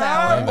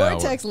 Or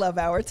text Love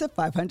Hour to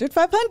 500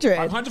 500.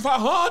 500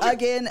 500.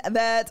 Again,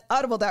 that's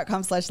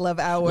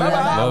audible.com/lovehour.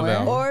 Love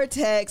Hour. Or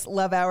text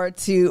Love Hour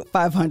to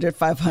 500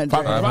 500.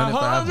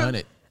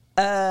 500.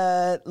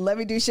 Let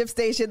me do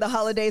ShipStation. The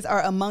holidays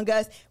are among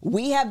us.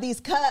 We have these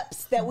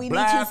cups that we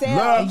Black need to sell.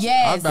 love. I was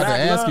Yes. about to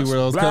ask you where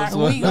those cups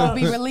were. We gonna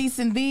be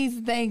releasing these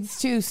things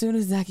too as soon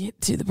as I get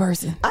to the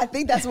person. I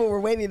think that's what we're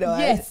waiting on.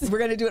 Yes. We're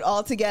going to do it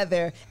all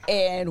together.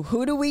 And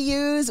who do we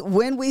use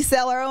when we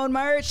sell our own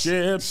merch?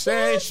 Ship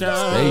Station.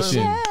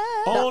 Station.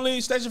 Only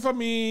station for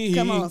me.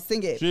 Come on,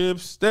 sing it. Ship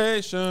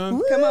Station.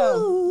 Come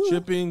on.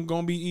 Shipping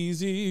gonna be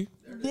easy.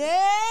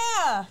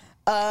 Yeah.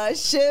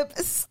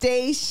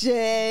 ShipStation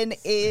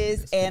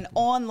is an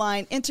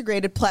online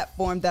integrated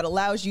platform that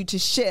allows you to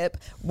ship,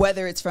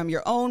 whether it's from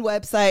your own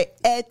website,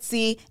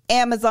 Etsy,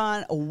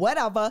 Amazon,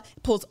 whatever.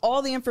 It pulls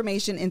all the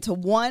information into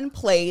one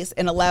place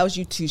and allows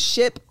you to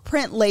ship,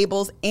 print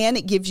labels, and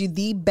it gives you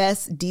the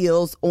best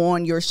deals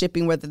on your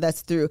shipping, whether that's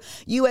through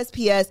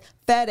USPS,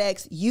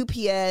 FedEx,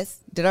 UPS,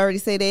 did I already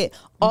say that?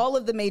 All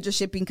of the major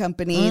shipping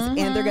companies,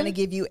 and they're going to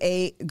give you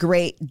a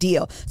great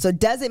deal. So it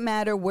doesn't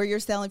matter where you're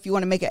selling. If you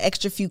want to make an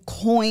extra few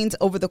coins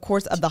over the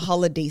course of the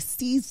holiday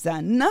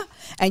season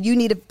and you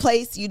need a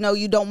place, you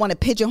don't want to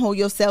pigeonhole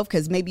yourself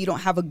because maybe you don't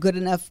have a good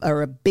enough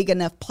or a big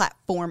enough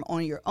platform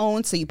on your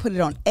own. So you put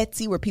it on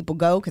Etsy where people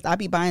go, because I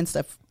be buying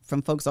stuff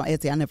from folks on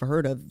Etsy I never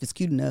heard of if it's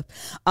cute enough.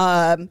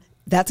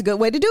 That's a good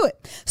way to do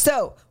it.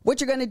 So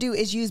what you're going to do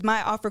is use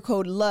my offer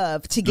code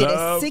LOVE to get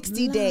a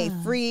 60-day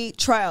free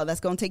trial. That's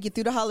going to take you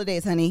through the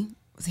holidays, honey.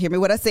 Hear me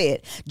what I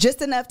said.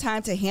 Just enough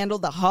time to handle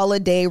the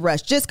holiday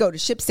rush. Just go to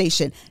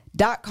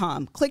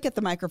ShipStation.com, click at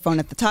the microphone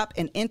at the top,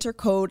 and enter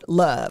code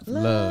LOVE.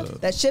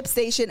 That's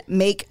ShipStation.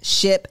 Make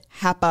ship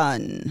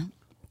happen.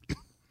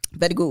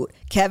 Very good.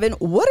 Kevin,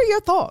 what are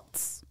your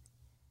thoughts?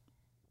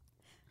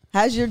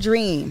 How's your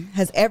dream?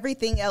 Has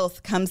everything else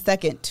come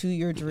second to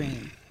your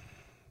dream?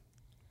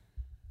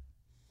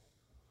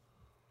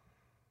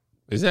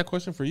 Is that a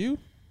question for you?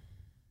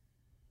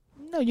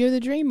 No, you're the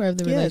dreamer of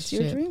the Yes,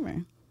 relationship. you're a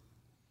dreamer.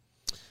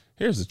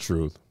 Here's the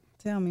truth.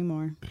 Tell me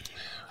more.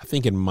 I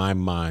think in my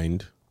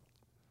mind,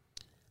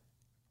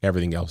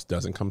 everything else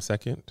doesn't come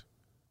second,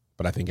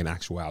 but I think in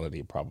actuality,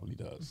 it probably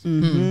does.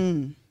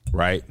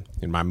 Right?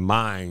 In my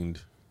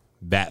mind,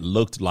 that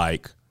looked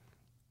like,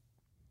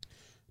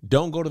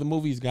 don't go to the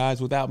movies,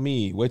 guys, without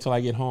me. Wait till I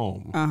get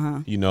home.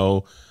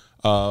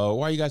 Why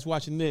are you guys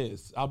watching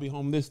this? I'll be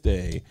home this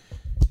day.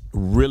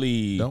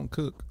 Really Don't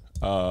cook.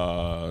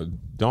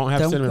 don't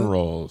have Don't cinnamon cook.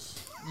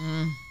 rolls.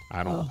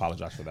 I don't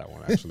apologize for that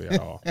one actually at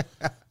all.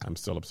 I'm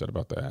still upset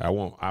about that.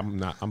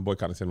 I'm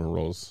boycotting cinnamon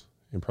rolls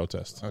in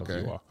protest of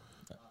Okay. you all.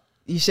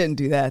 You shouldn't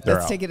do that. They're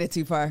That's out. taking it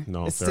too far.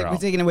 No, We're they're out.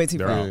 taking it way too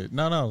They're far. out.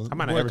 No. I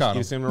might not ever boycott eat a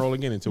 'em. cinnamon roll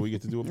again until we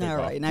get to do a All bake-off.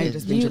 right, now you're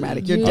just being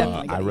dramatic. You're you-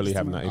 definitely. I gonna really eat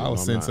have some not more. eaten. I'll I'm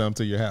send not. some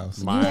to your house.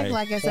 You My act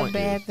like it's a point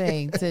bad is-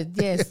 thing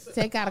to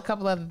take out a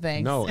couple other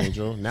things. No,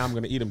 Angel. Now I'm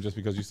going to eat them just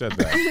because you said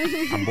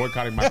that. I'm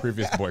boycotting my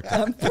previous boycott.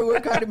 I'm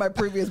boycotting my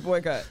previous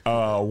boycott.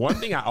 One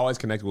thing I always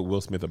connected with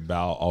Will Smith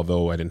about,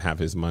 although I didn't have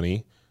his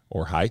money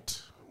or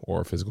height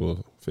or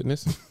physical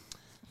fitness,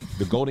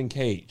 the golden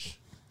cage.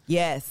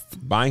 Yes.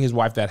 Buying his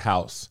wife that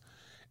house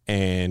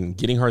and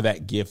getting her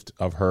that gift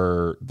of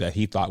her that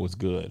he thought was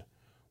good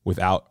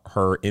without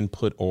her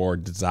input or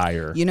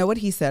desire. You know what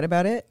he said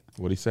about it?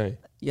 What'd he say?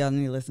 Y'all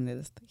need to listen to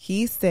this.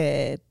 He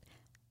said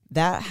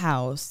that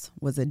house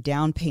was a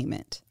down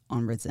payment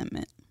on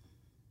resentment.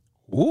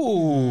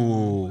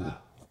 Ooh.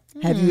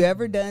 Have you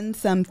ever done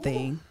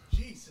something?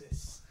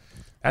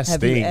 That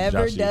Have stings, you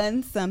ever Joshy.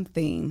 done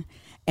something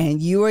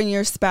and you and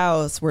your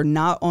spouse were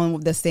not on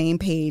the same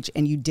page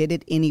and you did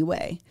it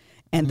anyway?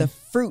 And the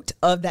fruit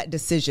of that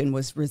decision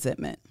was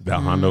resentment. The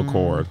Hondo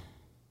Accord.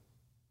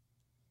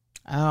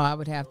 Oh, I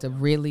would have to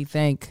really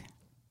think.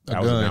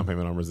 That was a gun. down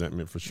payment on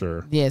resentment for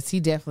sure. Yes, he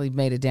definitely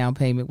made a down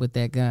payment with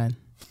that gun.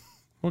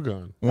 What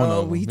gun? One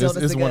Oh, of them. he told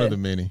us It's to one go. of the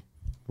many.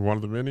 One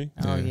of the many?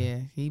 Oh yeah,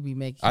 he be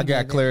making. I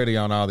got clarity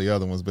on all the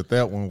other ones, but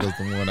that one was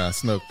the one I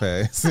snuck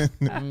past.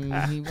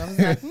 He was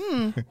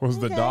like, Was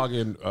the dog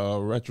in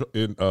retro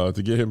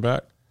to get him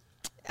back?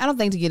 I don't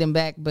think to get him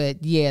back,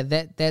 but yeah,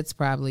 that's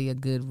probably a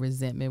good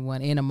resentment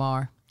one.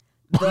 NMR,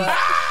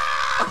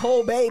 The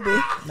whole baby.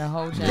 the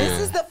whole time. This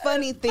is the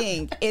funny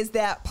thing is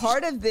that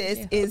part of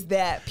this is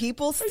that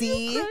people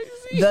see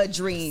the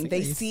dream.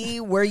 They see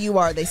where you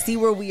are. They see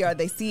where we are.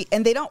 They see,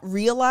 and they don't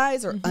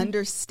realize or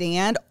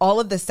understand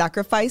all of the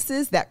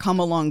sacrifices that come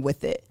along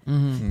with it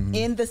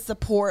in the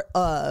support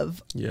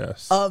of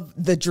Yes. of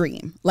the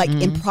dream, like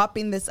in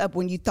propping this up.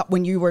 When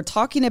you were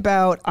talking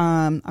about,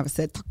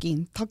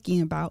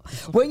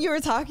 when you were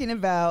talking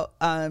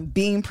about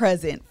being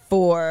present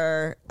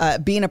for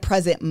being a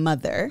present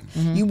mother,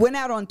 you went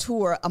out on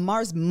tour.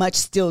 Amar's much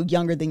still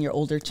younger than your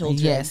older children.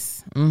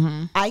 Yes.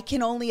 I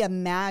can only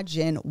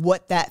imagine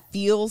what that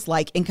feels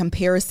like in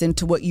comparison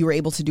to what you were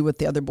able to do with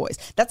the other boys.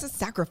 That's a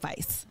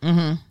sacrifice.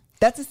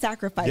 That's a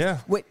sacrifice. Yeah.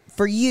 What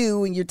for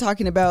you when you're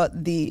talking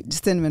about the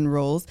cinnamon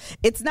rolls?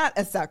 It's not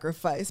a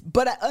sacrifice,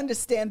 but I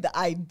understand the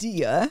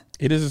idea.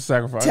 It is a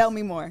sacrifice. Tell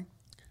me more.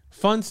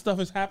 Fun stuff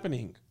is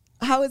happening.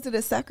 How is it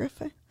a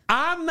sacrifice?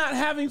 I'm not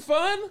having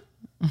fun.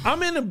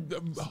 I'm in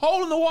a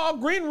hole in the wall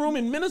green room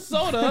in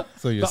Minnesota.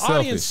 So you're the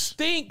audience selfish.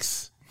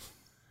 stinks.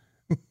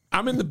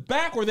 I'm in the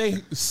back where they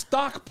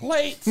stock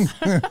plates.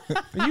 And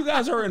you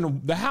guys are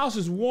the house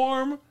is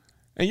warm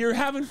and you're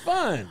having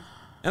fun.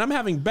 And I'm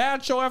having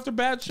bad show after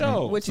bad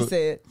show. What you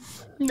said?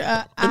 And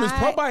this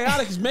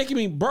probiotic is making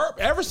me burp.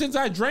 Ever since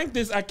I drank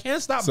this, I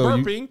can't stop So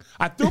you- burping.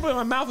 I threw up in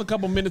my mouth a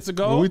couple minutes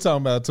ago. Well, we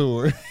talking about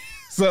tour.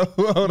 So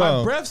hold my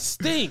on. breath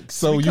stinks.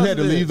 So you because had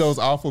to of leave this. those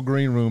awful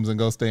green rooms and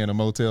go stay in a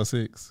Motel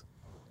 6?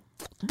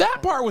 That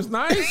part was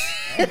nice,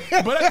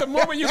 but at the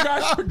moment you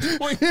guys were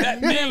doing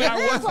that thing, I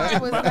wasn't part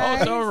in was my nice.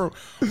 hotel room.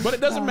 But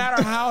it doesn't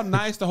matter how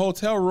nice the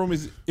hotel room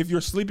is if you're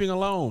sleeping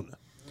alone.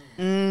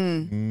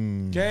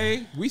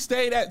 Okay, we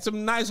stayed at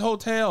some nice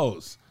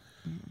hotels.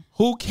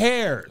 Who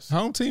cares?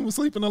 Home team was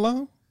sleeping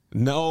alone?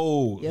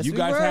 No, Yes, you we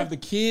guys were. have the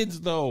kids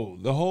though.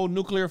 The whole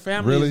nuclear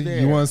family Really? is there.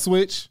 You want to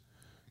switch?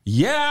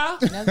 Yeah,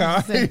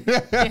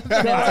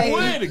 I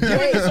would. Given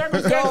the Go,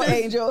 circumstances.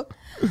 Angel.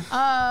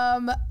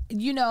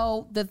 You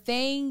know, the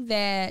thing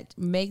that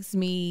makes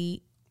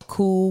me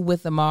cool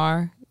with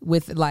Amar,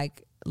 with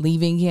like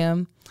leaving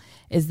him,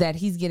 is that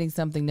he's getting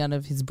something none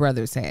of his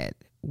brothers had,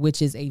 which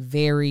is a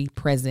very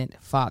present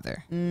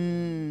father.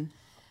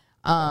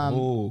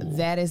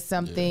 That is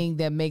something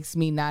that makes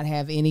me not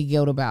have any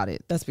guilt about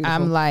it. That's beautiful.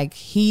 I'm like,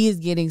 he is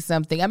getting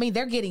something. I mean,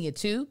 they're getting it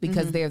too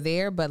because they're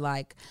there, but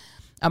like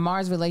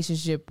Amar's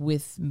relationship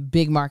with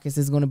Big Marcus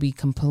is going to be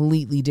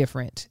completely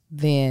different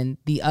than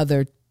the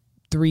other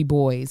three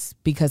boys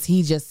because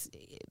his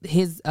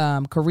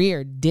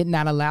career did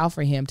not allow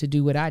for him to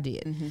do what I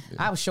did.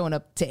 I was showing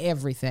up to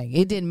everything.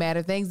 It didn't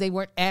matter. Things they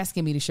weren't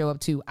asking me to show up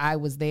to, I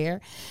was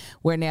there.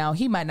 Where now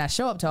he might not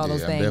show up to all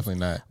those I'm things. definitely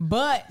not.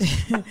 But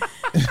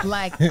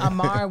like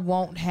Amar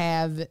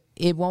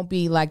it won't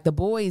be like the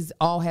boys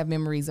all have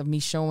memories of me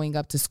showing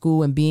up to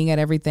school and being at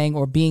everything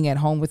or being at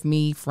home with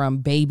me from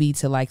baby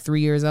to like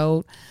 3 years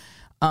old.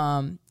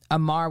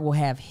 Amar will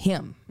have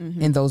him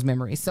in those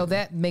memories. So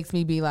that makes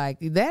me be like,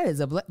 that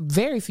is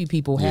very few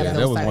people have Yeah, those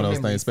that was type one of those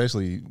memories. things,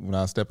 especially when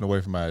I was stepping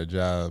away from my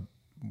job.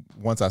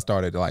 Once I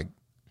started like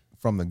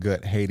from the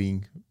gut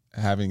hating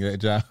having that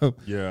job,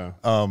 Yeah.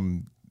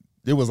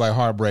 it was like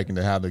heartbreaking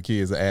to have the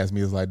kids ask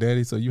me, it's like,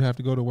 Daddy, so you have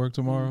to go to work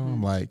tomorrow?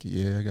 I'm like,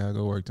 yeah, I gotta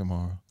go work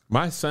tomorrow.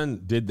 My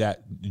son did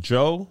that.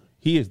 Joe,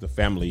 he is the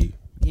family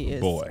He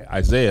is. boy.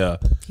 Isaiah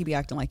He be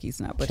acting like he's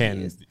not, but he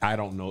can. is. I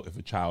don't know if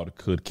a child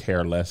could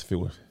care less if it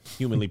was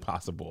humanly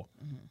possible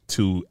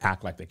to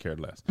act like they cared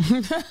less.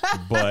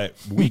 But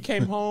we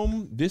came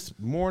home this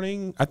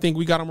morning. I think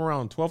we got him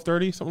around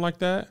 12:30, something like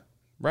that,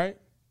 right?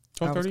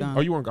 12:30. gone.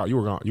 Oh, you weren't gone. You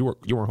were gone.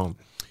 You weren't home.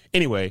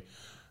 Anyway,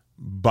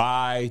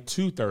 by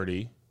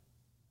 2:30,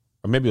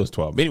 or maybe it was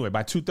 12. Anyway,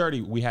 by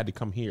 2:30, we had to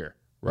come here,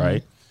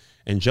 right?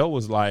 And Joe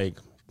was like,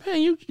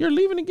 "Man, you're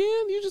leaving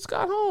again? You just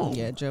got home."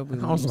 Yeah, Joe.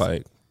 And I was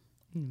like,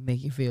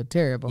 Make you feel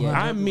terrible. Yeah.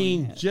 Huh? I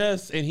mean,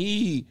 and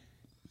he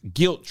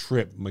guilt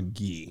tripped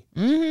McGee.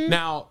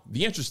 Now,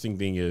 the interesting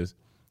thing is,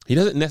 he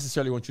doesn't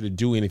necessarily want you to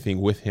do anything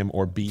with him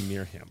or be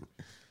near him.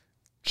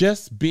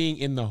 Just being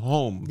in the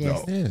home,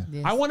 Yes. though. Yeah.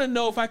 Yes. I want to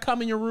know if I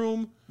come in your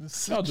room,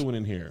 what y'all doing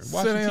in here? Sit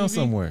Watching down TV?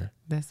 somewhere.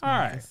 That's All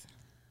right. nice.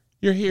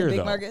 You're here, Big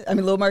though. Marcus. I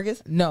mean, little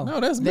Marcus. No, No,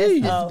 that's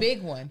me. the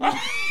big one.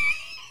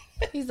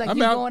 He's like, I'm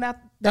you out- going out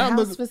the I'm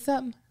house look- for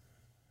something?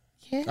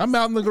 Yes. I'm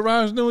out in the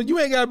garage doing, you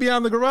ain't gotta be out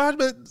in the garage,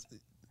 but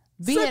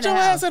Be sit in your the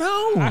ass house. at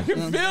home. I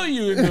can feel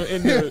you in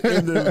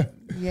the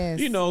Yes.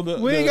 you know, the.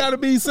 We ain't got to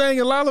be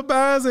singing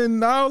lullabies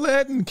and all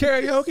that and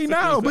karaoke.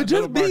 No, but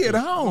just be at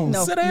home.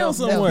 No, Sit down no,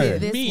 somewhere.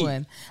 This Me.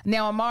 one.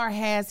 Now, Amar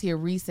has here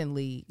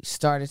recently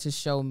started to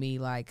show me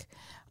like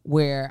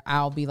where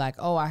I'll be like,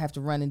 oh, I have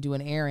to run and do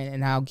an errand,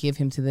 and I'll give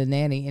him to the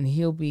nanny, and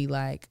he'll be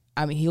like,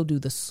 I mean, he'll do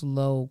the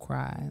slow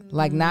cry,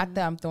 like not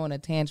that I'm throwing a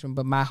tantrum,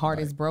 but my heart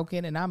is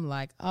broken, and I'm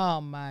like,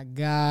 oh my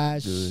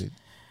gosh. Good.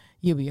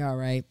 You'll be all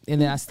right. And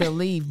then I still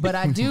leave. But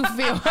I do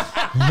feel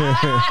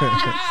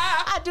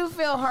I do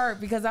feel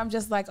hurt because I'm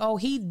just like, oh,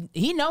 he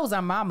knows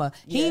I'm mama.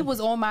 He was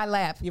on my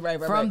lap You're right,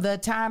 from right. the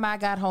time I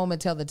got home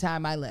until the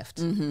time I left.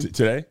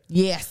 Today?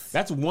 Yes.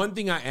 That's one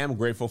thing I am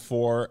grateful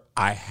for.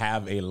 I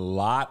have a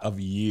lot of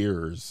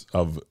years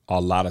of a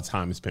lot of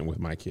time spent with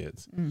my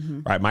kids.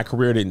 Right, my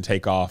career didn't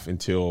take off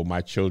until my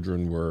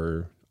children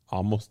were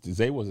almost.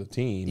 Zay was a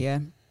teen, Yeah.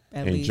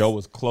 At and least. Joe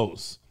was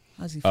close.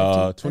 Was he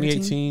 15,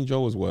 2018,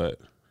 Joe was what?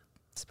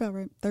 It's about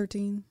right.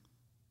 13.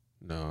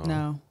 No,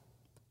 No.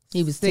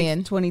 He was 6, 10. He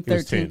was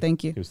 2013. 10.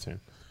 Thank you. He was 10.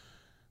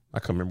 I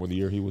can't remember the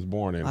year he was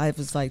born in. I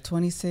was like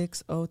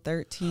 26,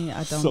 13. I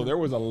don't So know. there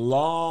was a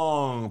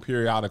long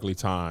periodically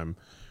time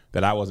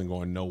that I wasn't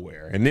going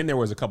nowhere. And then there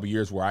was a couple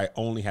years where I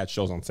only had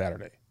shows on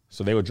Saturday.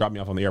 So they would drop me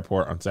off on the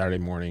airport on Saturday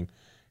morning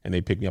and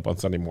they picked me up on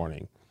Sunday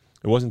morning.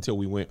 It wasn't until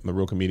we went on the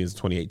Real Comedians in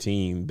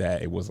 2018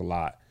 that it was a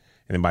lot.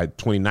 And then by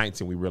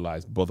 2019, we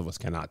realized both of us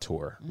cannot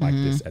tour like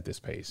this at this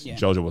pace.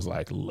 JoJo was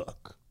like,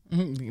 look,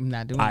 I'm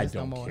not doing I this no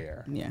don't more.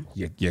 care. Yeah.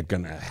 You're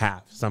going to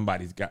have,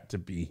 somebody's got to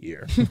be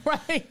here.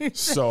 Right.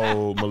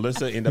 So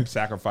Melissa ended up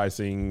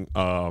sacrificing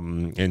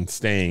and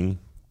staying,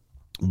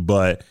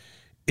 but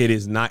it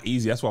is not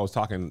easy. That's why I was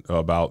talking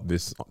about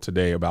this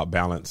today, about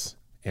balance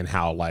and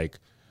how, like,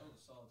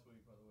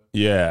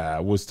 I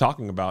was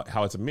talking about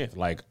how it's a myth.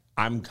 Like,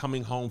 I'm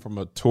coming home from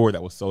a tour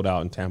that was sold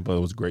out in Tampa. It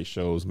was great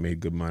shows, made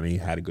good money,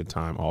 had a good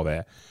time, all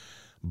that.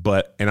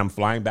 And I'm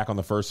flying back on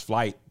the first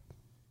flight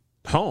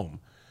home.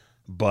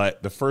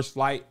 But the first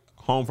flight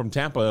home from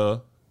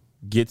Tampa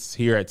gets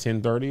here at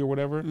 10:30 or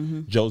whatever.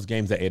 Joe's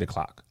game's at 8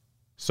 o'clock.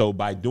 So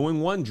by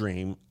doing One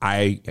Dream,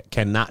 I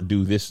cannot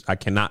do this. I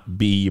cannot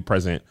be a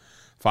present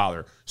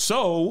father.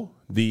 So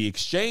the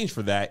exchange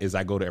for that is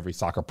I go to every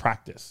soccer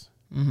practice.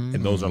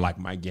 And those are like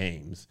my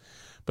games.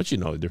 But you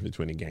know the difference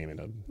between a game and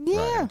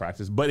a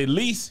practice. But at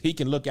least he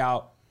can look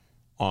out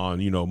on,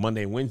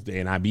 Monday and Wednesday,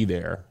 and I be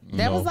there.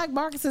 That was like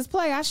Marcus's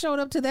play. I showed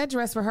up to that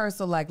dress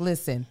rehearsal like,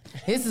 listen,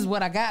 this is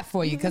what I got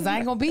for you because I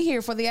ain't going to be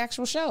here for the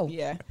actual show.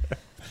 Yeah.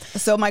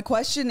 So my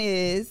question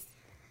is,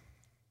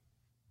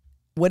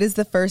 what is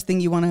the first thing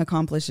you want to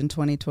accomplish in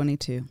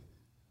 2022?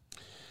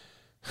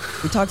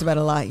 We talked about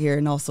a lot here,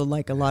 and also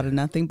like a lot of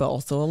nothing, but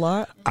also a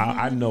lot.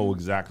 I know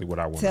exactly what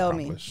I want Tell to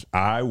me. accomplish.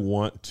 I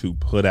want to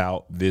put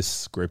out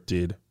this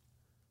scripted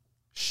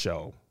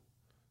show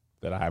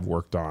that I have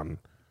worked on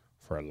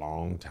for a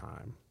long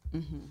time.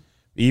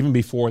 Even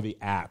before the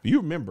app.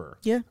 You remember?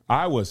 Yeah.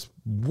 I was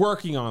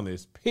working on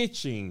this,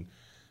 pitching.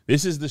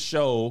 This is the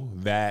show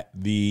that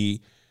the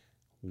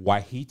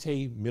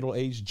Wahite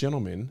middle-aged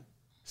gentleman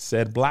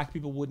said black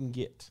people wouldn't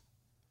get.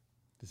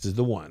 This is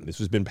the one. This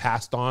has been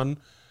passed on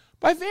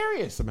by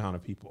various amount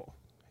of people,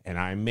 and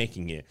I'm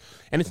making it.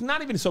 And it's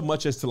not even so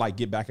much as to like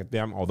get back at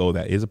them, although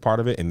that is a part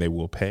of it, and they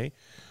will pay.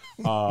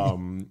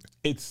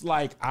 It's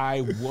like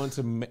I want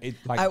to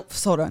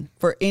Hold on.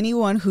 For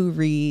anyone who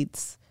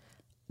reads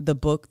the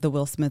book, the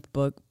Will Smith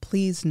book,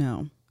 please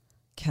know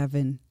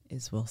Kevin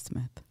is Will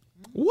Smith.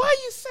 Why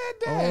you said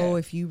that? Oh,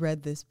 if you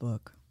read this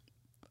book,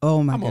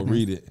 oh my I'm goodness. gonna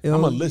read it. Oh,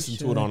 I'm gonna you listen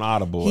to it should. on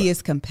Audible. He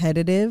is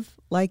competitive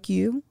like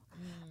you.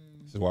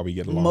 This is why we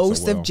get along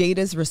Most so well. of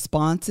Jada's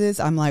responses,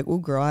 I'm like, oh,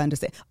 girl, I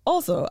understand.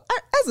 Also,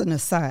 as an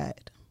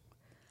aside,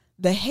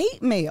 the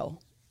hate mail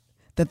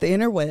that the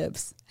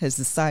interwebs has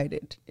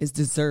decided is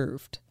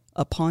deserved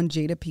upon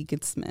Jada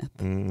Pinkett Smith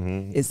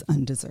is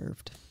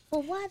undeserved.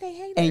 Well, why they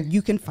hate her? And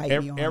you can fight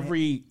me on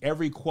it.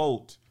 every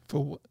quote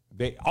For what?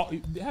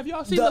 have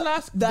y'all seen the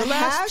last 2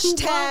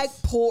 hashtag months?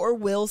 poor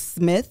Will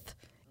Smith,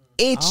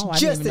 it's Oh, I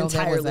didn't just even know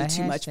that was entirely a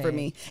too much for hashtag.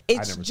 me. I It's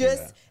never seen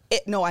just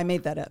that. no, I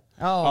made that up.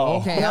 Oh,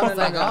 okay. I was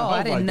like,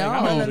 I didn't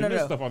know.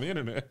 This stuff on the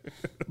internet.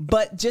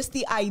 But just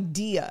the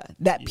idea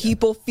that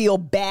people feel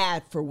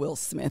bad for Will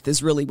Smith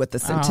is really what the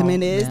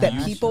sentiment is. yeah. That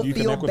You- people you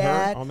feel connect with her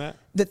bad. on that?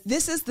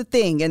 This is the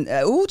thing. And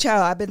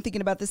child, I've been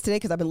thinking about this today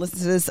because I've been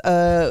listening to this.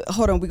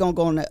 Hold on, we're gonna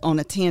go on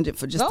a tangent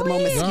for just Go a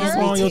moment. ahead, Excuse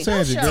girl. me. on your T.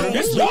 tangent, girl.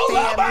 It's your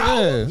love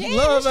hour. Yeah,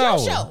 love Your hour.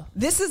 show.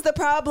 This is the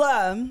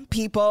problem,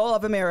 people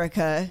of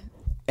America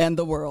and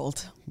the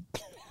world.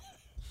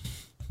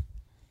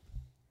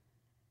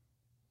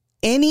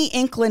 Any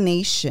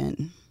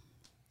inclination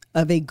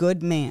of a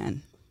good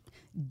man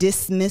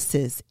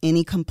dismisses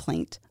any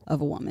complaint of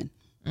a woman.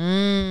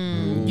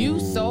 You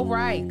so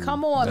right.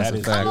 Come on. That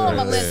is Come on,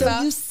 fact. Melissa.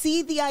 So you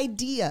see the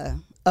idea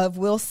of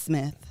Will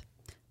Smith,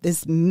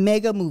 this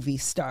mega movie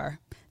star,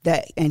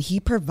 and he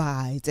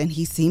provides, and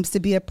he seems to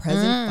be a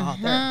present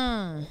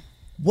father.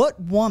 What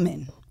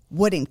woman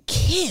wouldn't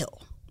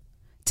kill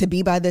to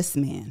be by this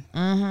man,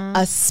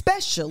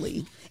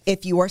 especially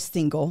if you are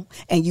single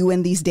and you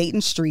in these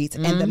dating streets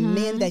and the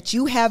men that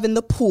you have in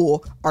the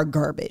pool are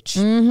garbage.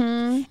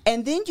 And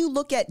then you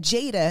look at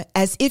Jada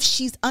as if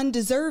she's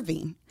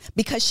undeserving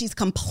because she's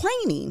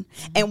complaining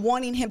and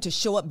wanting him to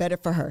show up better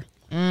for her.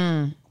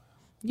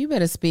 You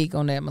better speak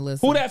on that,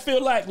 Melissa. Who that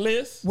feel like,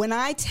 Liz? When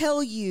I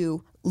tell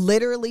you,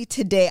 literally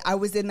today, I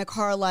was in the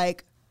car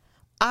like,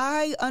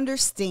 I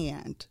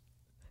understand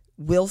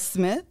Will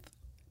Smith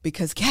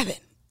because Kevin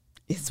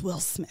is Will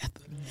Smith.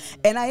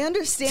 And I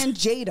understand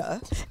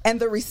Jada and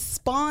the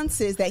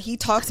responses that he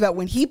talks about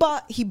when he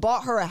bought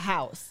her a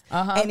house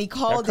and he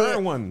called That it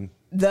current one.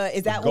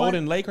 is that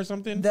Golden one? Lake or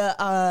something?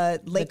 The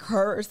Lake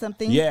Her or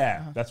something?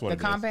 Yeah, that's what The it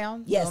is.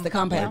 compound? Yes, the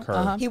compound. Lake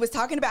Her. He was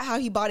talking about how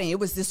he bought it. It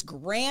was this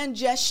grand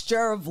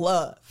gesture of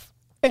love.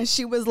 And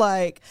she was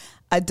like,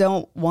 I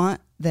don't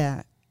want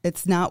that.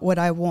 It's not what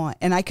I want.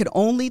 And I could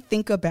only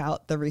think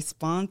about the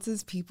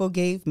responses people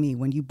gave me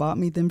when you bought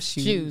me them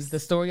shoes. The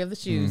story of the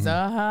shoes.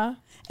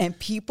 And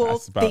people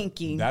That's about-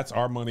 thinking. That's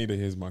our money to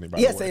his money, by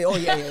Yes, the way. oh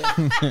yeah.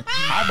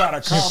 I bought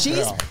a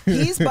compound.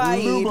 He's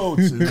buying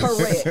Louboutins.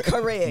 correct. I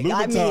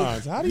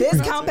Louboutins. How do mean, you this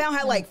pronounce compound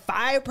had like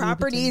 5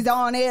 properties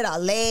on it, a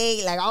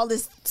lake, like all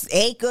this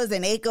acres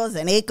and acres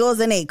and acres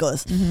and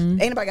acres. Ain't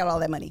nobody got all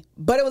that money,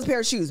 but it was a pair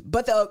of shoes.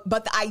 But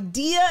the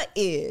idea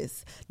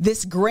is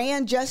this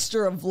grand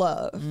gesture of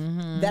love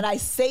that I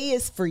say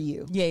is for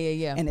you.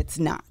 Yeah. And it's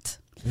not.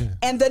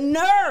 And the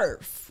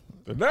nerve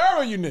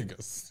of you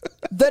niggas.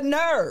 the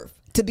nerve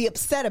to be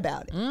upset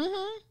about it.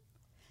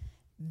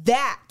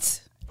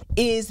 That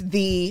is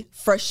the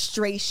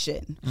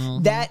frustration.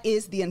 That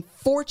is the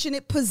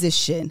unfortunate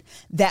position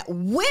that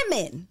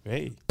women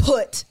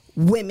put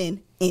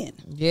women in.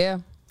 Yeah.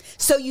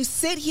 So you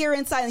sit here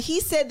in silence. He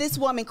said this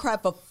woman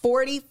cried for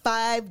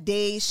 45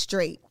 days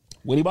straight.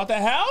 When he bought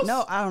that house?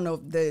 No, I don't know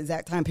the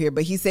exact time period,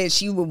 but he said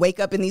she would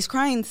wake up in these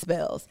crying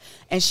spells,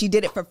 and she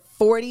did it for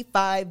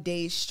 45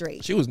 days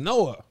straight. She was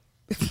Noah.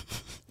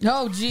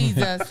 Oh,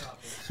 Jesus.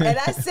 And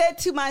I said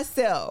to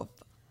myself,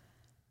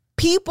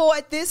 people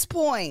at this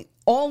point,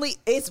 only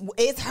it's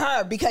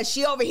her, because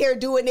she over here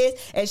doing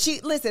this, and she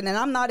listen. And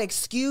I'm not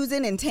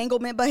excusing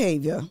entanglement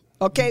behavior.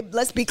 Okay,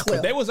 let's be clear.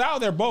 They was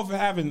out there both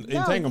having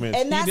entanglements.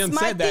 and that's He done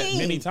my said thing.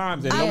 that many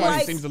times, and I'm nobody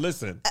like, seems to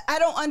listen. I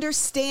don't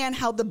understand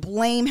how the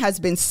blame has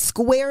been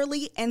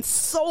squarely and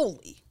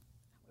solely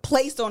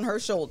placed on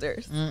her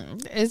shoulders.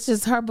 It's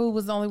just her boo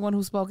was the only one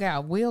who spoke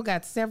out. Will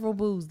got several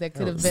boos that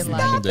could have been Stop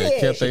like, That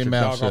kept their Your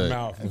mouth doggone shut.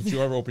 mouth. Don't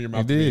you ever open your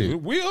mouth? He did. To me.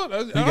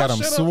 Will, He got them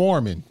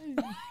swarming.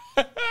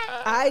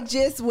 I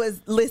just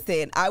was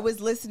I was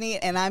listening,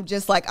 and I'm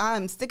just like,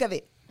 I'm sick of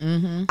it.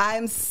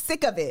 I'm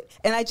sick of it.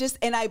 And I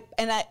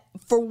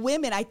for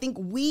women, I think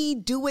we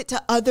do it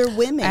to other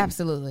women.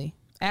 absolutely.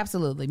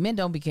 Absolutely. Men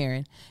don't be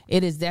caring.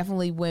 It is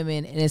definitely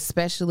women, and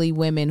especially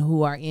women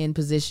who are in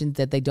positions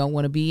that they don't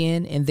want to be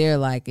in. And they're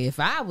like, if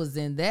I was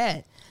in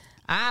that,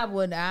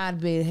 I'd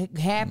be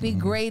happy,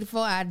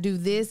 grateful. I'd do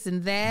this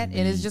and that.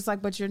 And it's just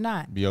like, but you're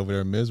not. Be over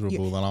there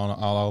miserable on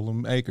all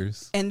them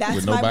acres. And that's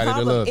with my nobody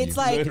problem. To love It's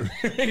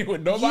you. like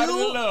with nobody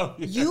to love.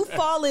 you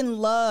fall in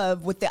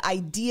love with the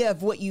idea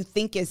of what you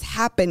think is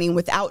happening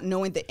without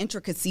knowing the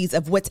intricacies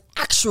of what's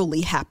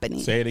actually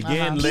happening. Say it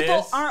again, Liz.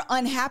 People aren't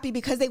unhappy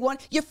because they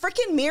want. You're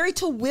freaking married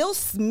to Will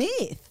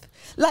Smith.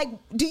 Like,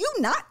 do you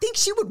not think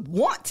she would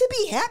want to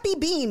be happy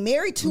being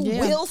married to Yeah.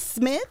 Will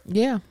Smith?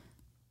 Yeah.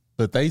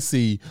 But they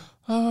see,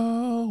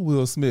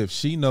 Will Smith.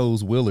 She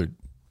knows Willard.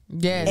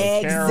 Yeah.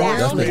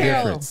 That's the Will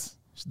Carroll. difference.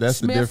 That's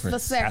Smith the difference. the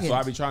second. That's why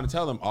I be trying to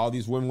tell them. All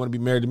these women want to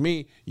be married to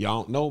me.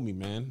 Y'all don't know me,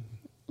 man.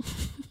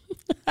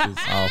 It's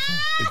Awful.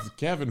 It's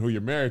Kevin who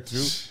you're married to,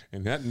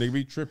 and that nigga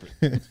be tripping.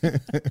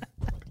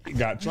 He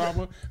got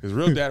trauma. His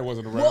real dad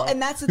wasn't around. Well,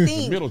 and that's the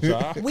thing. Middle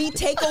child. We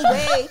take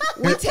away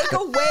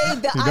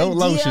the Don't idea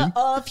lotion.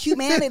 of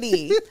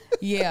humanity.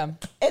 Yeah.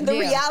 And the Yeah.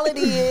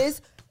 reality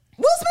is,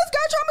 Will Smith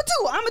got trauma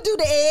too. I'm gonna do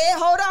the ad.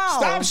 Hold on.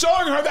 Stop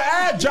showing her the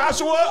ad,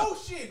 Joshua. Oh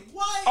shit!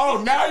 What?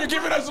 Oh, now you're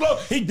giving us a little.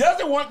 He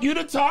doesn't want you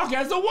to talk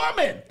as a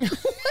woman.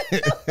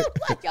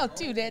 Why y'all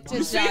do that to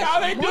You see Josh? how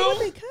they Why are do?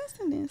 they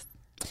cussing this?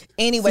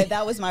 Anyway,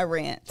 that was my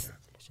rant.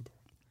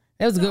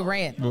 That was a good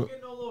rant.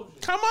 Get no lotion.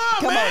 Come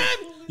on, man.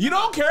 You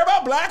don't care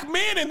about black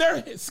men and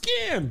their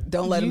skin.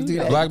 Don't let him do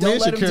that. Black Don't men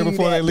let should him care do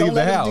before that. they leave Don't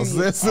the let him house. do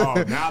that. That's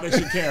Oh, now they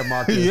should care,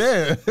 Marcus.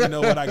 Yeah. You know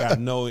what? I got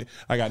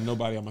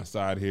nobody on my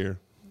side here.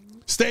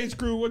 Stage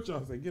crew, what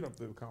y'all say? Get up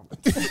to the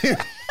comments.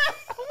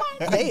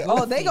 They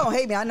gonna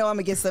hate me. I know I'm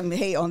gonna get some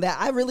hate on that.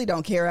 I really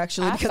don't care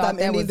actually I because thought I'm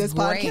that ending was this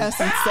great. podcast,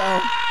 and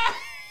so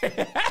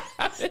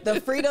the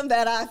freedom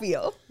that I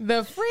feel.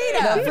 The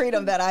freedom. The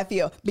freedom that I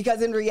feel,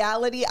 because in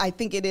reality, I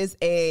think it is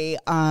a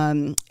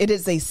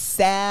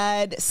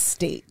sad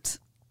state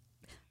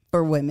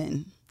for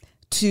women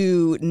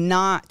to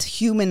not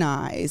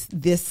humanize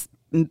this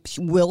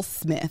Will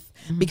Smith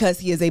because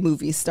he is a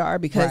movie star,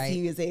 because Right.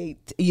 he is a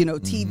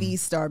TV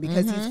star,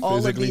 because he's all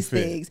Physically of these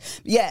fit. things.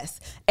 Yes,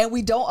 and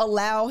we don't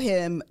allow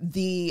him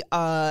the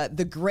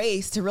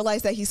grace to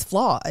realize that he's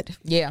flawed.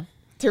 Yeah.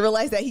 To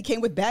realize that he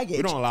came with baggage.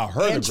 We don't allow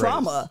her and the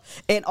trauma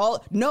and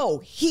all.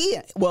 No,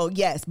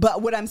 yes,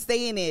 but what I'm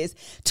saying is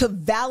to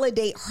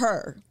validate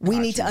her, we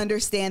need to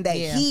understand that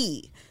Yeah.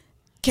 he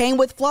came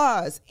with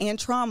flaws and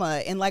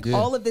trauma and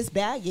all of this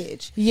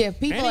baggage. Yeah,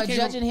 people And he are came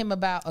judging him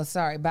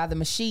by the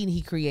machine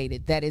he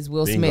created. That is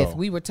Will Bingo. Smith.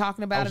 We were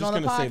talking I about was it on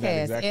just the gonna say that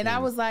podcast, exact and I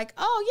thing. was like,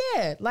 "Oh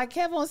yeah, like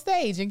Kevin on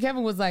stage," and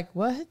Kevin was like,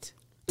 "What?"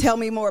 Tell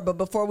me more, but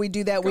before we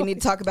do that, we need to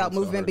talk about Don't tell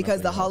her movement because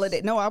the nothing else.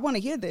 holiday. No, I want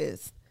to hear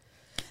this.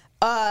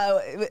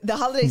 The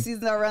holiday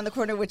seasons are around the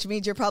corner, which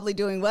means you're probably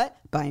doing what?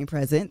 Buying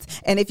presents.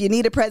 And if you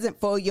need a present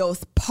for your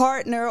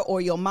partner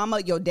or your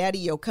mama, your daddy,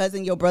 your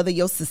cousin, your brother,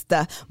 your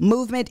sister,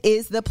 Movement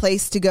is the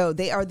place to go.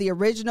 They are the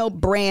original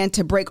brand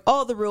to break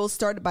all the rules,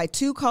 started by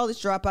two college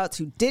dropouts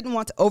who didn't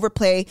want to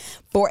overpay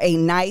for a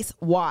nice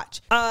watch.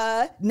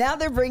 Now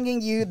they're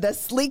bringing you the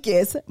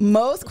sleekest,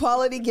 most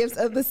quality gifts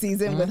of the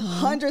season with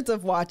hundreds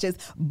of watches,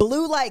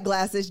 blue light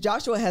glasses.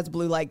 Joshua has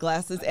blue light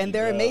glasses, and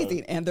they're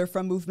amazing. And they're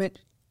from Movement.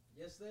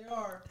 Yes, they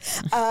are.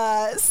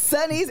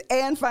 Sunnies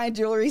and fine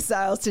jewelry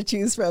styles to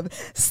choose from.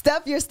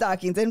 Stuff your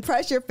stockings,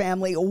 impress your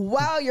family,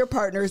 wow your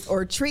partners,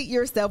 or treat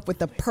yourself with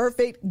the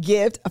perfect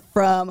gift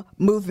from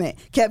Movement.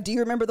 Kev, do you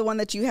remember the one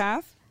that you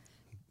have?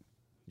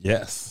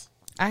 Yes.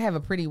 I have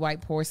a pretty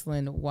white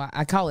porcelain watch.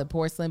 I call it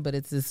porcelain, but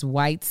it's this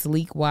white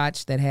sleek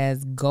watch that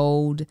has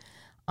gold.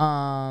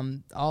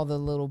 All the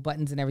little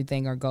buttons and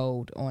everything are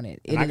gold on it.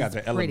 And I got is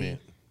the pretty.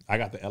 element. I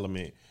got the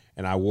element,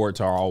 and I wore it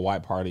to our all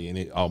white party, and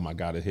it. Oh my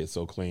God, it hit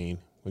so clean.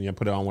 When you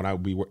put it on when I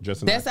would be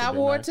dressing. That's I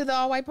wore it to the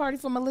all white party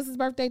for Melissa's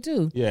birthday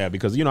too. Yeah,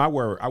 because I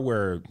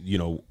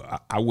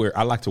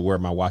like to wear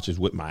my watches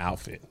with my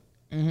outfit.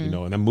 And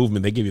the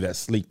movement, they give you that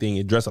sleek thing.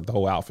 It dress up the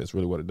whole outfit. It's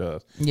really what it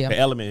does. Yeah. The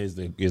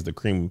element is the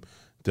creme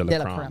de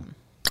la creme.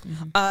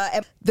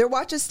 Their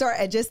watches start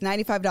at just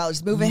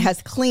 $95. Movement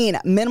has clean,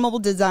 minimal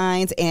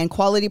designs and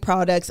quality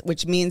products,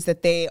 which means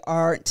that they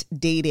aren't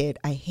dated.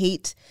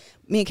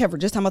 Me and Kev were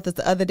just talking about this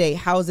the other day,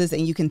 houses,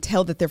 and you can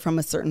tell that they're from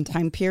a certain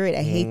time period.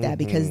 I hate that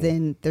because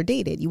then they're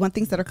dated. You want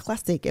things that are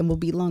classic and will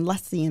be long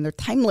lasting and they're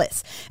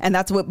timeless. And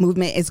that's what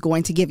Movement is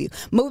going to give you.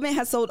 Movement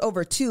has sold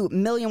over 2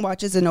 million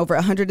watches in over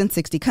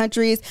 160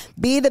 countries.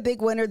 Be the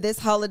big winner this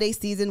holiday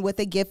season with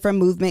a gift from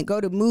Movement. Go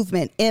to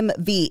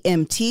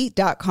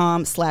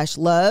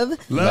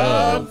movementmvmt.com/love.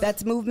 Love.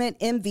 That's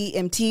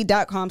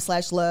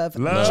movementmvmt.com/love.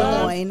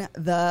 Join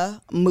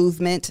the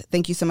movement.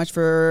 Thank you so much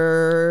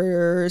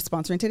for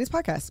sponsoring today's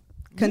podcast.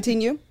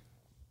 Continue.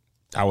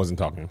 I wasn't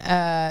talking.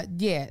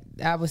 Yeah,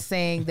 I was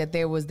saying that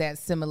there was that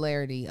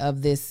similarity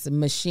of this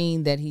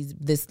machine that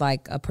this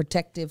like a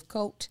protective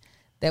coat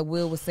that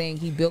Will was saying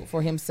he built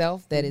for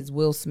himself. That is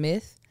Will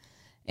Smith,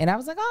 and I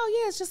was like,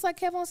 oh yeah, it's just like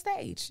Kev on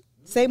stage.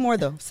 Say more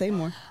though. Say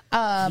more.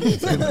 There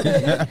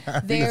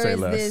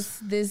is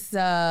this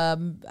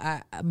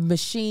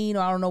machine,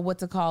 or I don't know what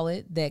to call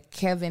it, that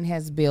Kevin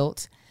has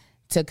built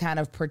to kind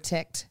of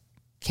protect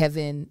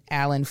Kevin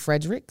Allen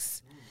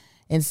Fredericks.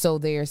 And so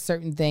there are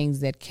certain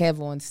things that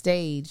Kev on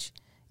stage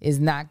is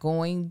not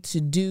going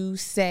to do,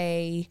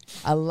 say,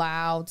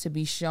 allow to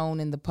be shown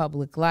in the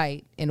public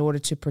light in order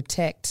to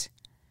protect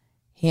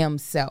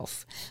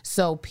himself.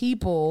 So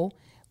people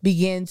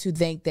begin to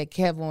think that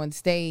Kev on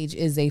stage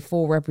is a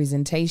full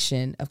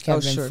representation of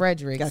Kevin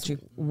Fredericks. Got you.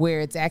 Where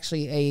it's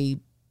actually a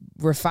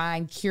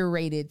refined,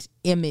 curated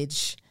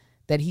image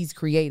that he's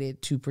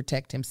created to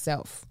protect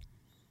himself.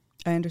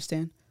 I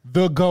understand.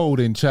 The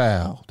golden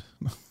child.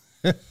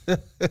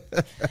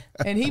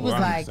 And he was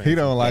like, he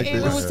don't like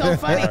it this. was so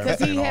funny because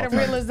he had a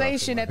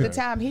realization at the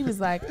time. He was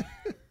like,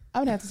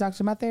 I'm gonna have to talk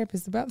to my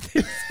therapist about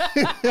this.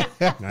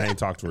 I ain't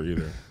talked to her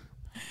either.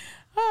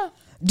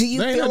 Do you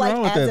There ain't feel nothing like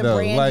wrong with as that, a though.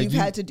 brand Like, you've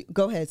had to do,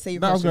 go ahead, say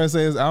your No, I was question. going to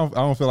say is I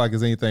don't feel like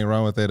there's anything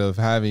wrong with that, of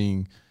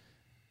having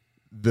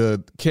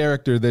the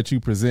character that you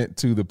present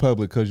to the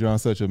public because you're on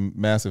such a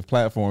massive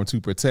platform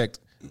to protect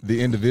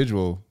the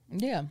individual.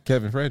 Yeah.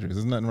 Kevin Fredericks.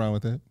 There's nothing wrong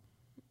with that.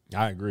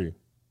 I agree.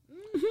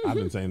 I've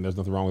been saying there's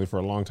nothing wrong with it for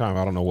a long time.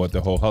 I don't know what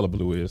the whole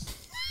hullabaloo is.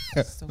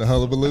 The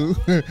hullabaloo.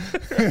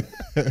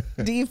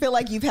 Do you feel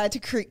like you've had to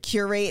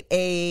curate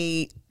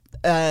the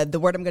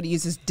word I'm going to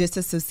use is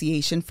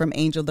disassociation from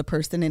Angel the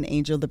person and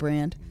Angel the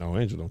brand? No,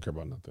 Angel don't care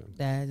about nothing.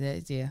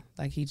 Yeah,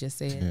 like he just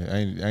said.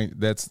 Yeah,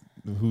 that's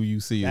who you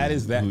see. That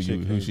is that who,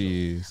 chick, who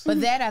she is.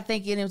 But that, I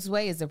think, in its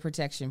way, is a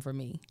protection for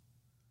me.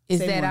 Is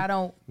Say that more. I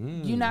don't,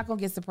 you're not going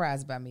to get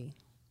surprised by me.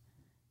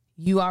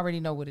 You already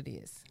know what it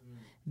is.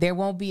 There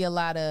won't be a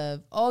lot of,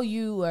 oh,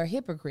 you are a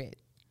hypocrite.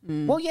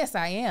 Well, yes,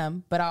 I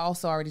am, but I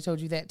also already told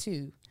you that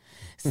too.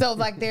 So,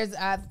 like,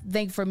 I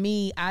think for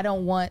me, I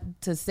don't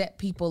want to set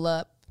people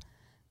up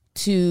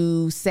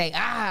to say,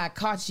 I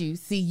caught you.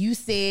 See, you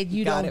said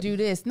you Got don't it. do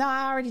this. No,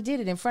 I already did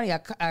it in front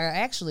of you. I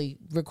actually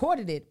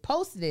recorded it,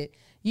 posted it.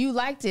 You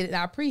liked it, and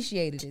I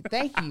appreciated it.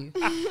 Thank you.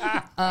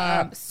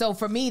 So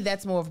for me,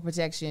 that's more of a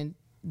protection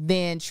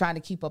than trying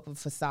to keep up a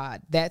facade.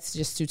 That's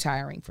just too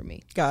tiring for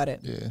me. Got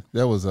it. Yeah,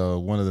 that was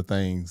one of the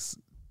things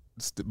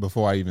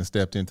before I even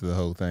stepped into the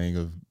whole thing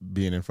of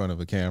being in front of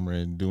a camera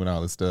and doing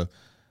all this stuff.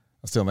 I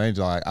was telling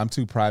Angel, like, I'm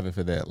too private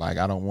for that. Like,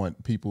 I don't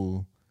want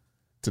people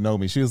to know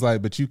me. She was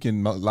like, but you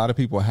can, a lot of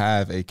people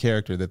have a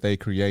character that they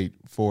create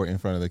for in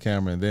front of the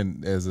camera. And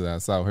then as I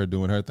saw her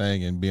doing her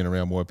thing and being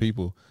around more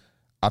people,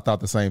 I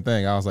thought the same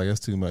thing. I was like, that's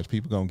too much.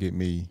 People going to get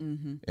me.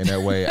 And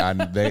that way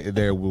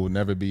there will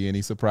never be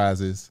any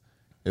surprises.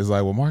 It's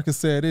like, well, Marcus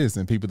said this,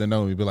 and people that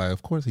know me be like,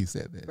 of course he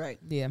said that. Right.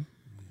 Yeah.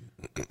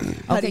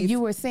 How Okay, do you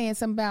were saying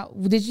something about,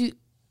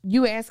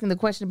 you were asking the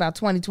question about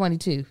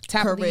 2022,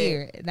 top of the Correct.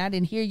 year, and I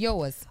didn't hear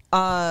yours.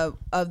 Of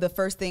the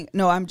first thing,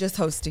 no, I'm just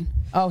hosting.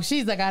 Oh,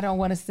 she's like, I don't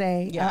want to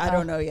say. Yeah, I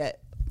don't know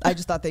yet. I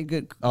just thought they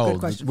good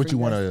question. what for you guys.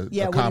 wanna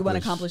Yeah, what do you want to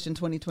accomplish? accomplish in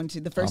 2022?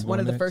 I'm One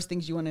of the going first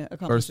things you want to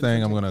accomplish. First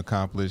thing I'm going to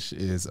accomplish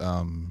is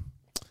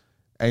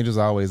Angels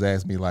always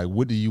ask me, like,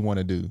 what do you want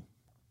to do?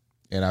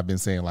 And I've been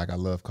saying, like, I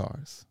love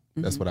cars.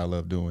 That's what I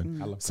love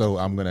doing. So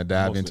I'm going to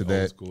dive Mostly into old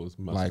that. school is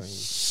Like,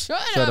 Mustang.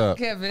 Shut up.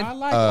 Kevin. I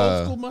like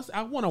old school Mustang.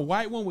 I want a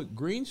white one with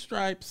green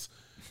stripes.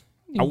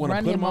 I want to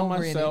run put him them on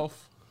over in it.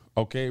 myself.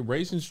 Okay,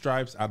 racing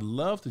stripes. I'd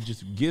love to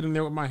just get in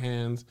there with my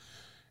hands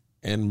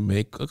and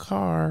make a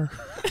car.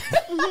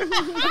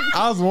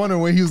 I was wondering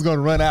when he was going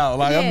to run out.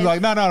 Like, Yes. I'm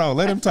like, no,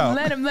 let him talk.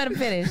 Let him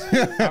finish.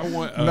 I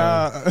want a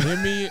Nah.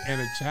 Hemi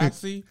and a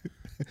chassis.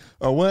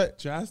 Or what?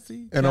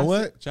 Chassis? And a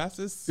what?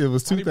 Chassis? It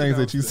was two How do you things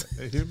that you pronounce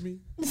that? A Hemi?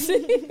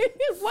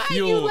 Why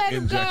you Fuel let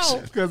him injection.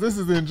 go? Because this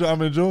is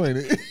I'm enjoying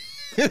it.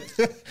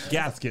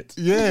 Gasket.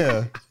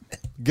 Yeah.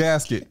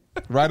 Gasket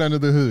right under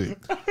the hood.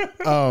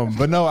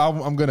 But no,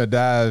 I'm going to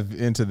dive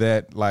into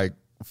that, like,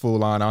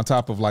 full on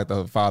top of like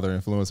the father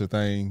influencer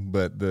thing,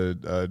 but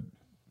the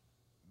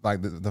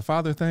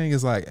father thing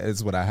is like,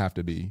 it's what I have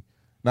to be.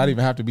 Not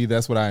even have to be,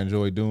 that's what I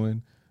enjoy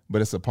doing,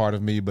 but it's a part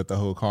of me. But the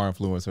whole car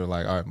influencer,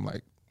 like, I'm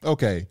like,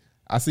 okay,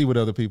 I see what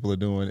other people are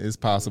doing. It's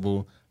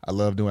possible. I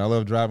love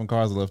driving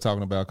cars. I love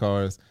talking about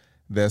cars.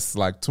 That's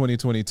like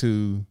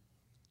 2022.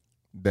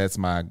 That's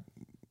my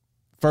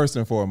first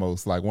and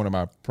foremost, like one of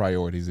my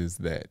priorities is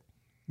that.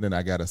 Then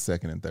I got a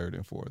second and third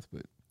and fourth,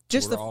 but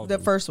just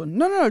the first one.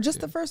 No, just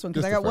the first one,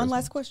 because I got one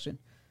last question.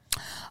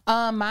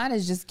 Mine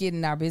is just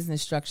getting our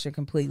business structure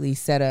completely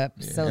set up,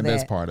 and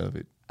that's part of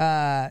it.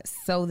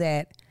 So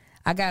that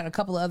I got a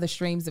couple of other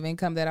streams of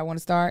income that I want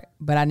to start,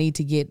 but I need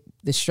to get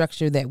the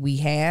structure that we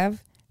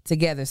have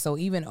together. So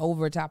even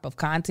over top of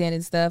content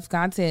and stuff,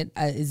 content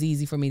is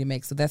easy for me to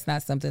make. So that's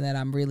not something that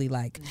I'm really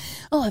like,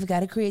 oh, I've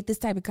got to create this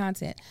type of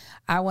content.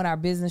 I want our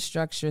business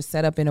structure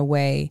set up in a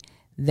way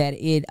that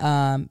it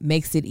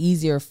makes it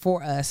easier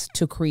for us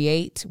to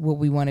create what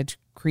we wanted to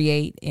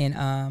create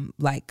and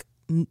like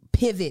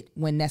pivot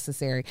when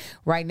necessary.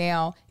 Right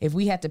now, if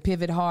we had to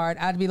pivot hard,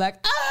 I'd be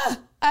like,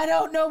 I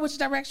don't know which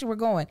direction we're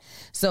going.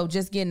 So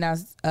just getting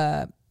us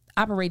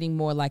operating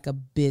more like a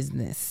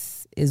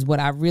business is what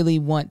I really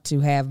want to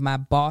have my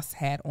boss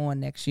hat on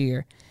next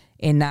year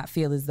and not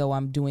feel as though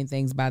I'm doing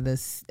things by the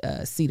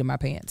seat of my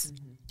pants.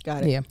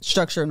 Got it. Yeah.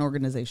 Structure and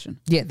organization.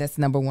 Yeah, that's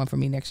number one for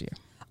me next year.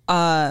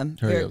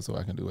 Hurry up so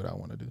I can do what I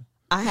want to do.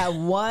 I have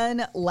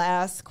one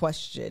last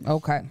question.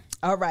 Okay.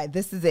 All right,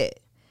 this is it.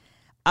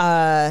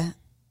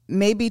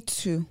 Maybe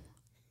two.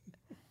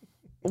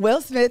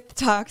 Will Smith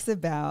talks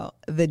about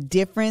the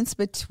difference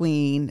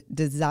between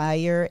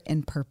desire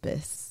and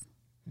purpose.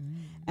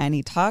 And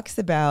he talks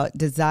about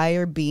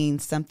desire being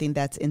something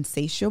that's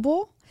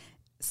insatiable,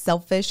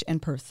 selfish,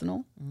 and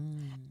personal.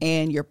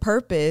 And your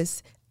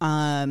purpose,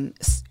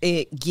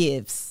 it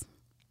gives.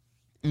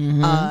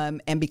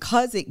 And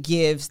because it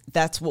gives,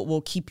 that's what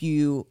will keep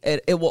you,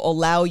 it will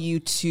allow you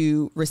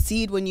to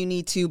recede when you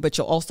need to, but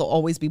you'll also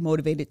always be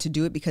motivated to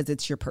do it because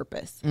it's your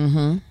purpose.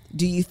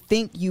 Do you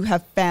think you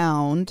have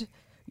found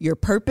your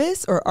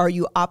purpose, or are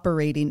you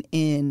operating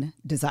in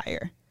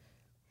desire?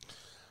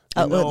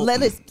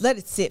 Let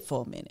it sit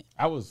for a minute.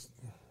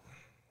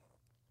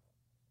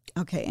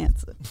 Okay,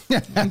 answer.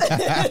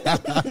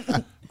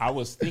 I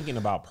was thinking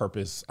about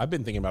purpose. I've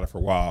been thinking about it for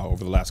a while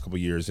over the last couple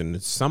of years, and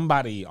it's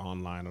somebody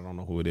online, I don't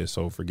know who it is,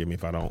 so forgive me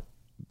if I don't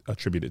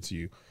attribute it to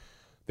you.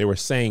 They were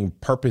saying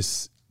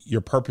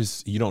your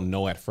purpose, you don't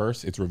know at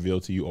first. It's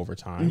revealed to you over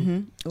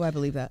time. Oh, I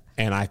believe that.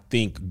 And I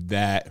think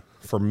that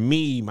for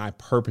me, my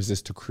purpose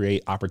is to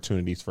create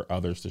opportunities for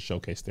others to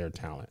showcase their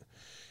talent.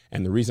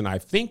 And the reason I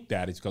think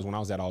that is because when I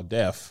was at All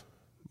Def,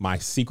 my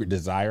secret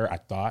desire, I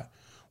thought,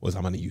 was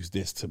I'm going to use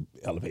this to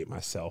elevate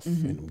myself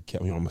and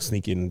I'm going to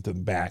sneak into the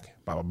back,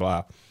 blah, blah,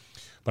 blah.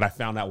 But I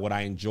found out what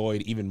I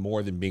enjoyed even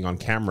more than being on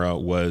camera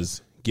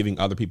was giving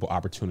other people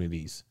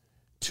opportunities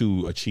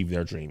to achieve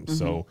their dreams.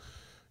 So,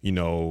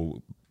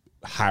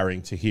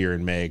 hiring Tahir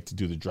and Meg to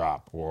do the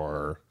drop,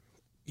 or,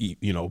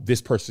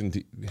 this person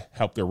to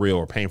help their reel,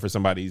 or paying for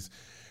somebody's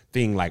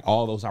thing, like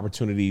all those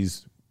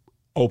opportunities,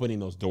 opening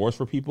those doors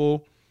for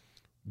people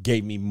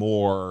gave me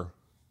more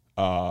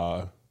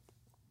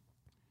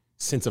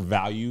sense of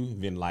value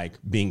than like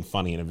being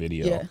funny in a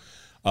video.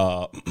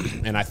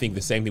 And I think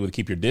the same thing with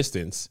Keep Your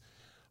Distance.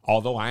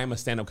 Although I am a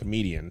stand-up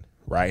comedian,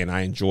 right, and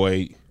I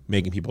enjoy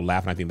making people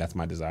laugh, and I think that's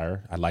my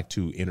desire. I like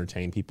to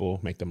entertain people,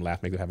 make them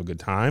laugh, make them have a good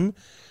time.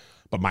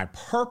 But my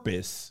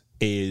purpose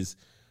is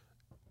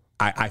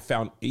I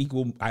found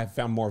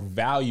more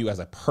value as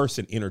a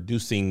person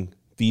introducing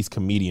these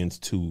comedians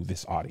to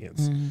this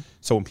audience.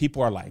 So when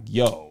people are like,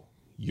 yo,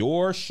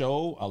 your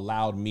show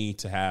allowed me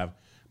to have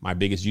my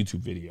biggest YouTube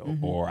video,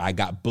 or I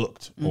got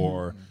booked,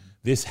 or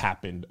this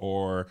happened,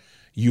 or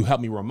you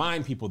helped me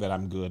remind people that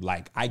I'm good.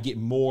 Like, I get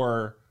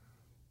more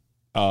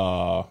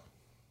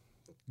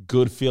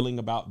good feeling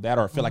about that,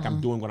 or feel like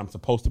I'm doing what I'm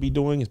supposed to be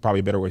doing, is probably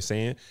a better way of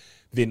saying it,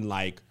 than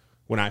like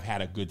when I've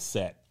had a good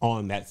set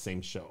on that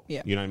same show.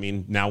 Yeah. You know what I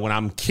mean? Now, when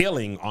I'm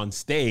killing on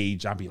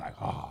stage, I'll be like,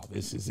 oh,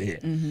 this is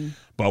it.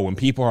 But when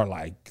people are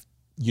like,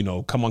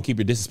 come on, keep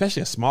your distance,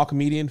 especially a small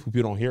comedian who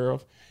people don't hear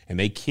of, and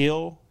they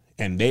kill,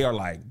 and they are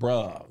like,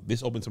 bruh,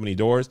 this opened so many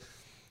doors.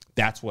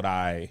 That's what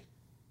I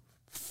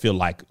feel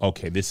like,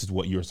 okay, this is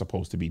what you're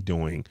supposed to be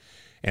doing.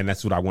 And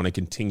that's what I want to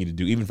continue to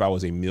do. Even if I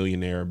was a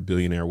millionaire,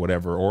 billionaire,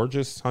 whatever, or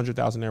just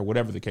 100,000-aire,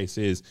 whatever the case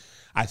is,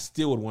 I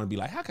still would want to be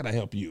like, how can I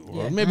help you?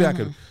 Or maybe I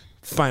could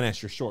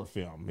finance your short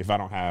film if I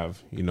don't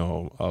have,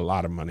 a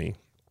lot of money.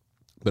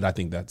 But I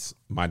think that's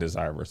my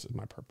desire versus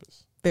my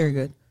purpose. Very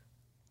good.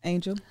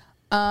 Angel?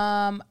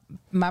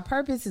 My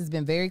purpose has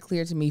been very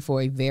clear to me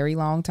for a very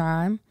long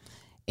time.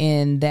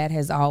 And that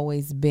has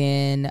always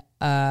been,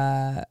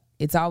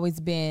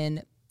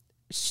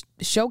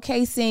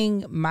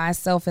 showcasing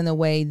myself in a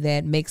way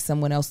that makes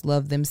someone else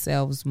love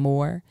themselves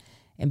more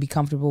and be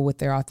comfortable with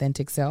their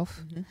authentic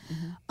self.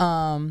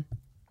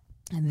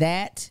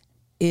 That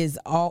is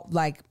all,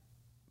 like,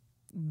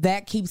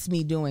 that keeps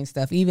me doing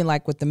stuff. Even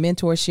like with the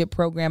mentorship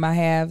program I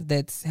have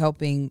that's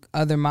helping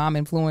other mom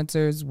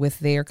influencers with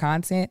their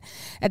content.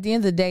 At the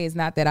end of the day, it's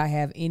not that I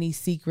have any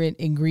secret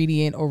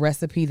ingredient or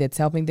recipe that's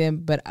helping them,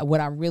 but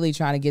what I'm really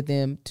trying to get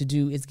them to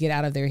do is get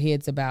out of their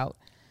heads about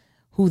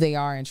who they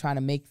are and trying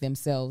to make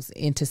themselves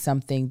into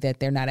something that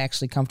they're not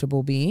actually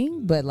comfortable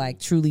being, but like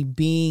truly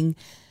being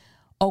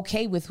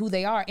okay with who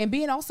they are and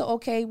being also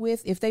okay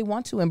with if they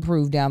want to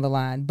improve down the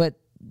line, but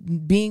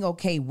being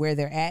okay where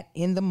they're at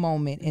in the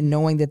moment and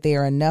knowing that they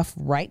are enough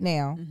right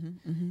now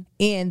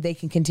and they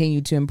can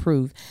continue to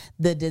improve.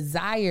 The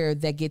desire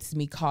that gets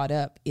me caught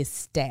up is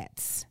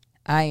stats.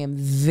 I am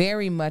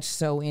very much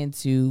so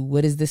into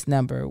what is this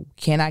number?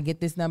 Can I get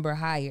this number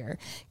higher?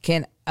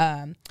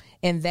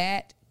 And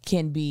that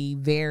can be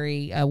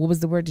very, what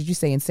was the word? Did you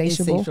say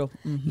insatiable? Insatiable.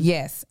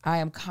 Yes. I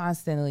am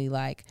constantly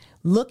like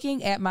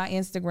looking at my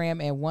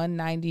Instagram at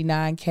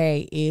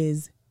 199K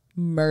is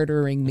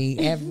murdering me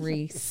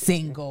every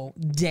single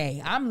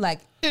day. I'm like,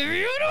 if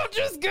you don't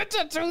just get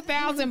to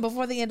 2,000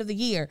 before the end of the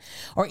year,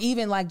 or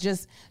even like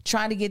just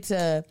trying to get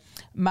to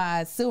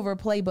my silver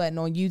play button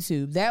on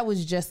YouTube, that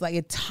was just like,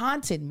 it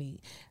taunted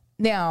me.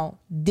 Now,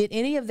 did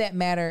any of that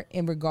matter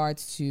in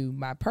regards to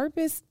my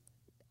purpose?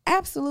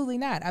 Absolutely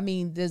not. I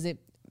mean,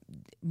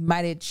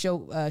 might it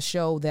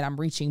show that I'm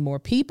reaching more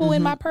people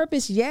in my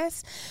purpose?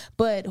 Yes.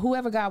 But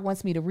whoever God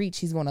wants me to reach,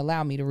 he's going to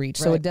allow me to reach.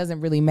 Right. So it doesn't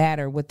really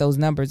matter what those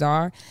numbers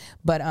are.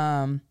 But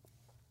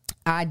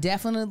I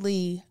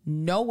definitely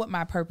know what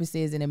my purpose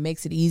is, and it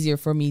makes it easier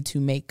for me to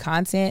make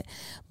content.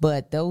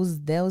 But those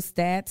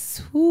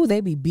stats,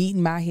 they be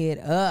beating my head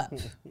up.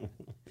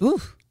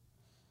 Oof.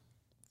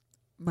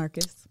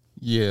 Marcus?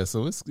 Yeah,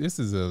 so this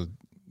is a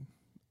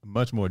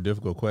much more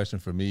difficult question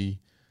for me,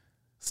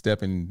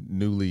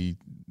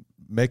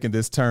 making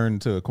this turn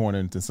to a corner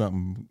into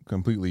something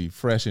completely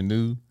fresh and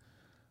new.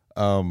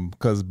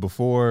 Because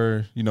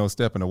before,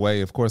 stepping away,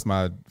 of course,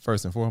 my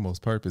first and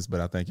foremost purpose, but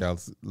I think y'all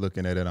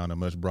looking at it on a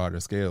much broader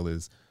scale,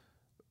 is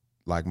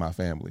like my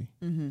family.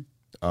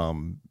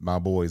 My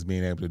boys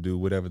being able to do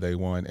whatever they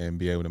want and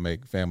be able to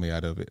make family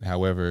out of it.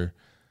 However,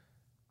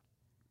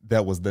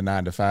 that was the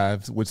 9 to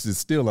 5, which is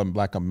still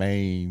like a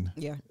main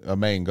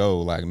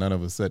goal. Like none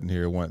of us sitting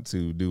here want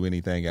to do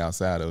anything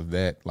outside of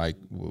that. Like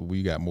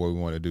we got more we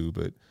want to do,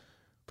 but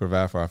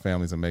provide for our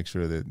families and make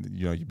sure that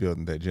you're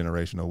building that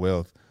generational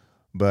wealth.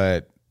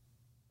 But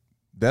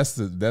I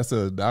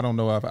don't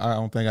know if I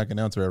don't think I can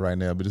answer it right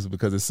now, but it's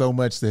because it's so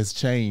much that's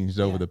changed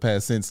over the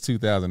past since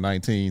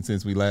 2019,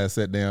 since we last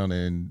sat down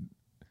and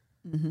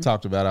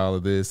talked about all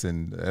of this,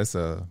 and that's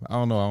I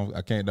don't know.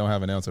 Don't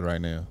have an answer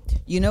right now.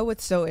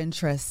 What's so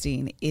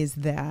interesting is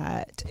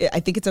that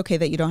I think it's okay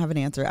that you don't have an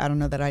answer. I don't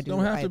know that I do.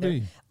 Don't have either. to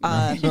be.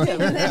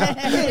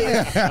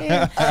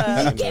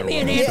 Give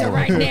me an answer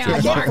right now,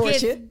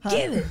 Marcus. Give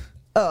it.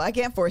 Oh, I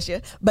can't force you.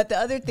 But the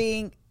other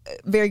thing,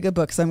 very good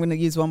book, so I'm going to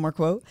use one more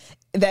quote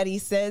that he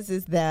says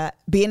is that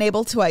being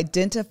able to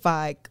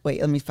identify,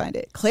 let me find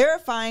it.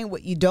 Clarifying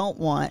what you don't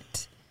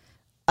want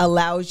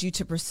allows you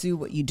to pursue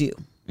what you do.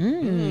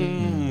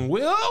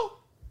 Will?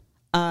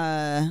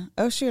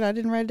 Oh shoot, I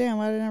didn't write it down.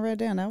 Why didn't I write it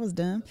down? That was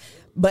dumb.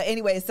 But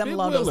anyway, something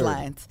along those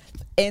lines.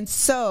 And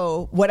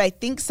so what I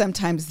think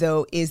sometimes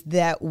though is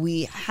that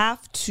we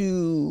have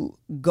to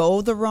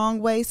go the wrong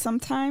way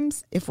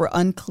sometimes if we're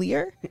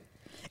unclear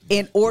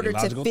in order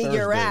to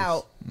figure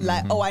out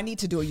I need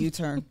to do a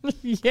U-turn.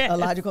 A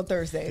logical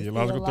Thursday.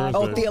 Theological Thursday.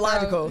 Oh,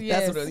 theological.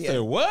 Yes. That's what it is. Say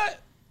what?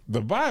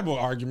 The Bible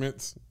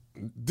arguments.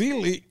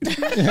 Delete. But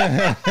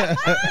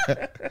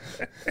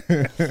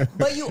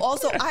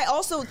I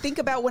also think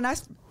about when I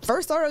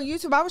first started on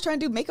YouTube, I was trying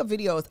to do makeup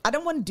videos. I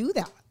don't want to do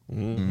that.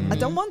 I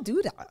don't want to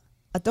do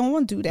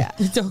that.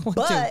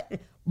 But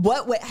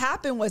what would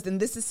happen was, and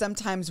this is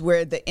sometimes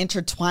where the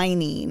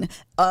intertwining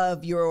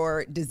of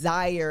your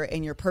desire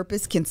and your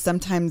purpose can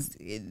sometimes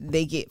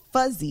they get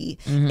fuzzy,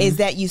 is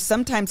that you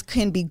sometimes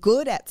can be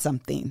good at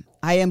something.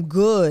 I am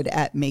good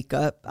at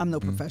makeup. I'm no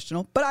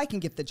professional, but I can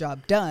get the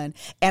job done.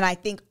 And I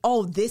think,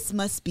 this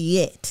must be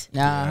it.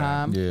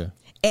 Yeah.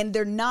 And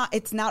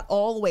it's not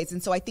always.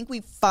 And so I think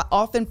we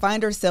often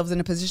find ourselves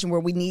in a position where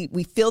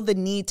we feel the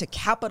need to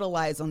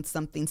capitalize on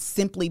something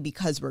simply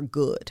because we're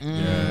good.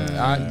 Yeah.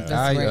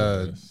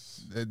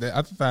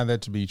 I find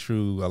that to be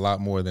true a lot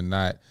more than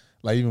not.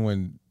 Like even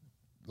when,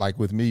 like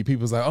with me,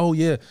 people's like, oh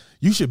yeah,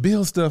 you should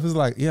build stuff. It's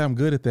like, yeah, I'm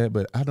good at that,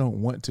 but I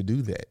don't want to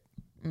do that.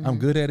 I'm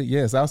good at it.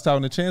 Yes. I was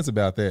talking to Chance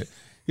about that.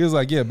 He was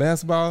like, yeah,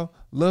 basketball,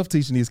 love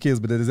teaching these kids,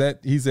 but is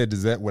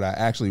that what I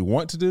actually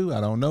want to do? I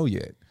don't know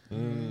yet.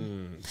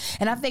 And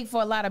I think for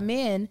a lot of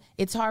men,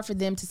 it's hard for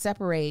them to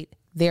separate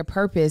their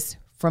purpose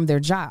from their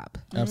job.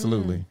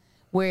 Absolutely.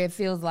 Where it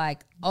feels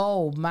like,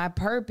 my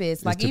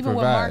purpose, like even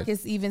what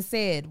Marcus even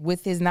said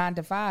with his 9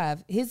 to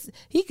 5,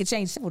 he could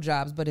change several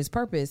jobs, but his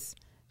purpose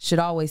should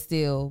always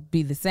still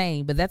be the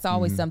same. But that's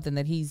always something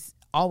that he's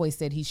always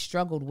said he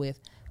struggled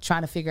with,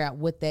 trying to figure out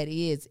what that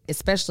is,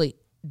 especially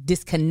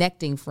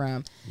disconnecting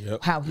from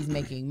how he's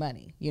making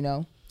money,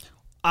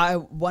 I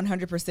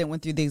 100%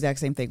 went through the exact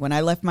same thing. When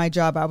I left my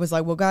job, I was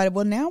like, well, God,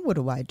 well, now what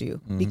do I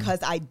do? Because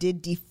I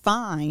did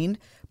define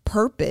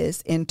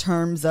purpose in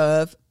terms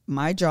of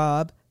my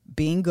job,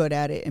 being good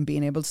at it, and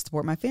being able to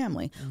support my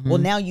family. Well,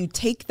 now you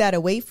take that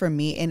away from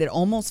me, and it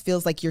almost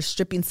feels like you're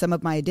stripping some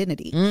of my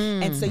identity.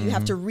 And so you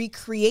have to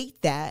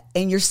recreate that,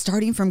 and you're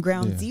starting from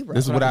ground zero.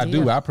 This is what I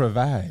do. I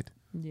provide.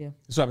 Yeah.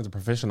 This happens to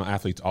professional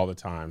athletes all the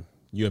time.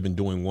 You have been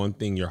doing one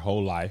thing your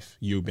whole life.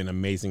 You've been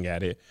amazing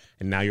at it,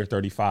 and now you're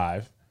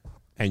 35.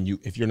 And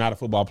if you're not a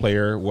football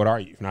player, what are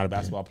you? If you're not a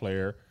basketball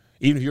player,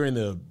 even if you're in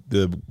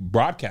the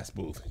broadcast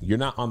booth, you're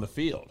not on the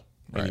field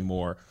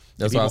anymore.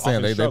 That's what I'm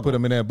saying. They put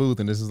them in that booth,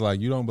 and this is like,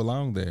 you don't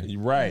belong there.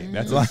 Right.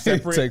 That's Like, a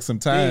separate take some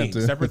time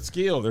thing, separate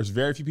skill. There's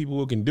very few people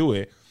who can do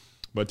it.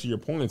 But to your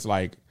point, it's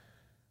like,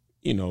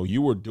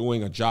 you were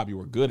doing a job you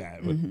were good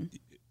at.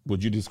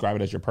 Would you describe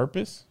it as your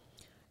purpose?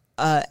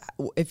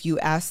 If you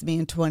asked me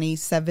in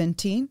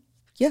 2017,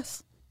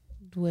 yes.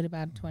 What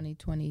about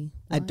 2020?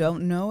 I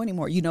don't know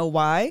anymore. You know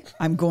why?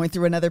 I'm going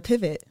through another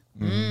pivot.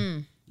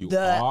 You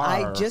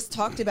I are. just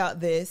talked about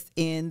this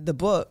in the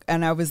book,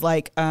 and I was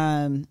like,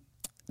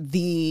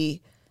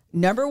 the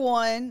number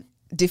one,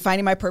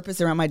 defining my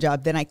purpose around my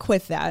job. Then I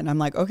quit that, and I'm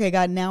like, okay,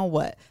 God, now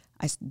what?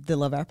 The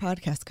Love Hour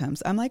podcast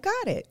comes. I'm like,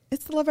 got it.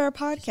 It's the Love Hour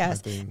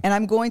podcast, and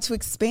I'm going to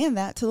expand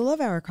that to the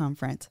Love Hour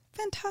conference.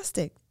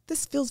 Fantastic.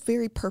 This feels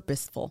very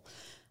purposeful.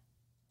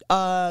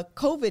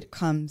 COVID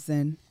comes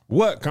in.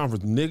 What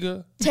conference,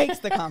 nigga? Takes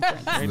the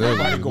conference. Ain't That's nobody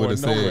what he going would've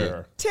said.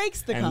 nowhere.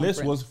 Takes the And conference.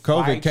 this was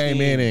COVID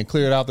came in and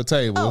cleared out the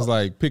table. It's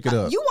like, pick it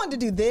up. You wanted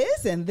to do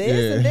this and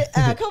this and this.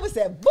 COVID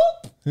said,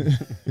 boop.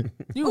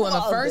 You were one of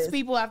the All first this.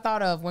 people I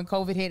thought of when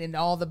COVID hit and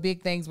all the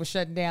big things were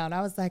shutting down.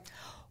 I was like,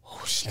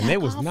 oh, she And got they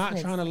was not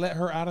conference. trying to let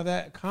her out of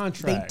that They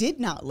contract. did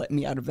not let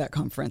me out of that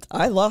conference.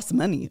 I lost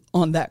money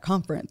on that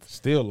conference.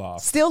 Still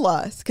lost. Still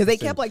lost because they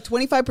kept like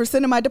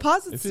 25% of my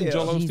deposits It's in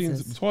still. Joel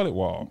Jesus. Osteen's toilet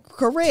wall.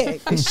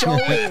 Correct. It sure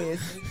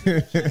is.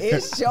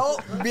 It sure.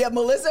 Yeah,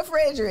 Melissa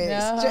Fredericks.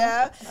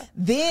 Yeah.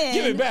 Then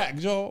Give it back,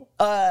 Joel.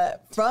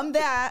 from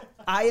that,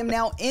 I am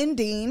now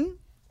ending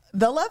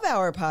the Love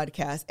Hour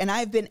podcast, and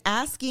I've been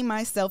asking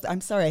myself.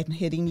 I'm sorry, I'm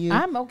hitting you.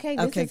 I'm okay.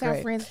 This is how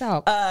great. friends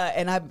talk.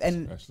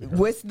 And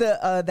with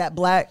the that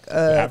black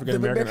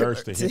African the American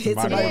urge to hit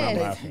somebody when I'm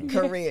laughing.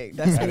 Correct.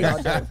 That's what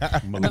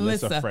y'all do.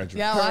 Melissa Frederick.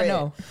 Yeah, I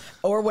know.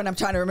 Or when I'm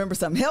trying to remember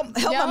something, help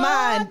Yeah,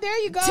 my mind. there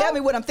you go. Tell me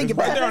what I'm thinking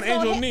It's right about. there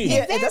on Angel Knee.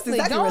 Yeah, that's Exactly.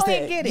 exactly Go what I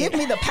ahead said. and get it. Give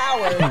me the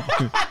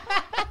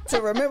power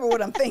to remember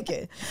what I'm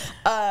thinking.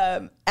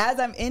 As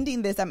I'm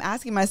ending this, I'm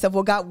asking myself,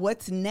 well, God,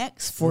 what's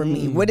next for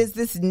me? What is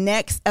this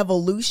next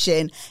evolution?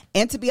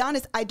 And to be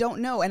honest, I don't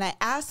know. And I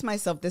ask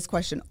myself this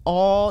question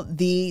all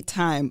the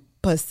time,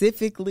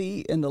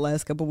 specifically in the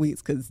last couple of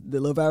weeks, because the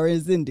Love Hour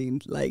is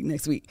ending like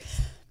next week.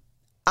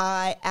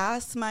 I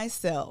ask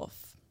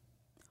myself,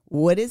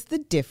 what is the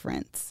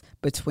difference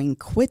between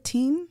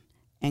quitting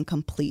and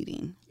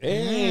completing?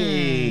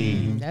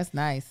 Hey. That's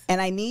nice. And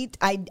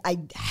I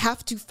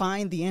have to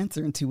find the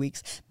answer in 2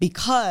 weeks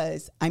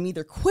because I'm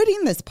either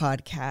quitting this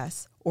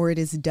podcast or it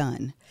is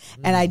done.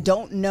 And I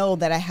don't know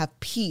that I have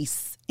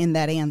peace in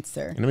that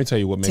answer. And let me tell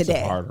you what makes Today.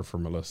 it harder for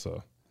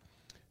Melissa.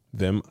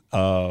 Them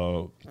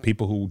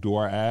people who do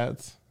our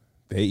ads,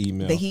 they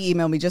email. He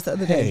emailed me just the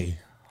other day. Hey,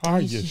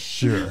 are you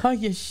sure? Are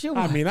you sure?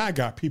 I mean, I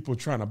got people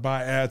trying to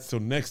buy ads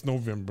till next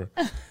November.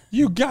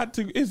 You got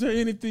to. Is there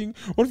anything?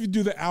 What if you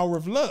do the hour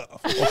of love?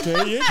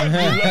 Okay,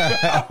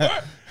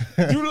 yeah,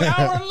 do the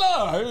hour of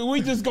love.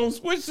 We just gonna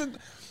switch it.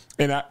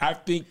 And I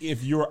think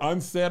if you're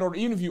unsettled,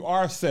 even if you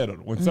are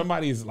settled, when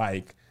somebody's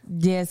like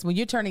Yes, when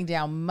you're turning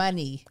down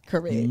money.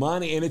 Correct.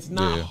 money, and it's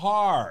not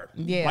hard.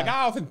 Yeah. Like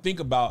I often think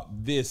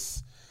about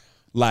this,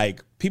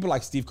 like people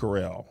like Steve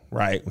Carell,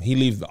 right? When he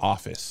leaves the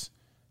office.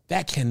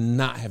 That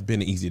cannot have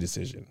been an easy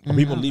decision. Or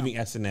people leaving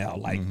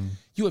SNL, like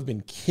you have been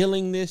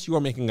killing this. You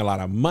are making a lot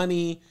of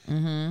money,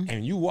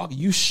 and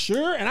you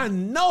sure? And I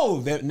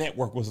know that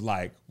network was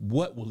like,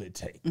 what will it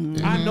take?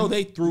 I know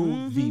they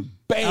threw the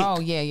bank. Oh,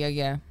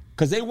 yeah.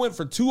 Because they went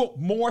for 2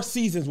 more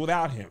seasons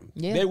without him.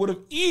 Yeah. They would have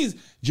eased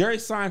Jerry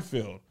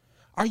Seinfeld.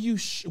 Are you?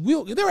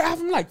 They were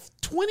having like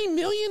 20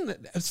 million.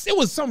 It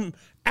was some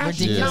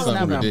Ridiculous astronomical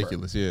something number.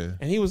 ridiculous. Yeah.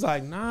 And he was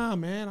like, nah,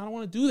 man, I don't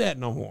want to do that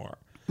no more.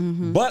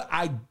 But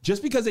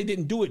just because they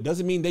didn't do it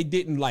doesn't mean they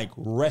didn't like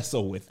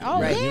wrestle with it. Oh,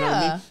 right? You know what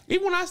I yeah. mean?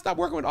 Even when I stopped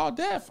working with All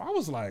Def, I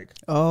was like,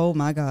 Oh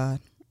my God.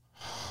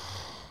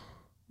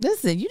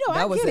 Listen, you know,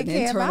 That I was get a an cab.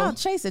 internal- I'll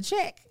chase a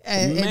check.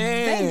 And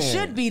Man. they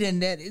should be the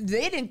net.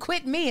 They didn't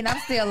quit me, and I'm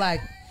still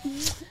like,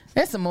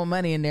 there's some more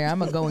money in there. I'm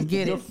going to go and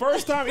get the it.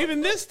 first time, even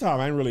this time,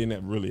 I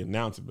didn't really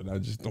announce it, but I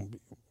just don't be,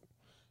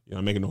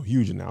 making no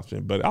huge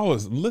announcement. But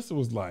Melissa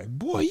was like,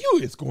 boy,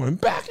 it's going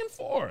back and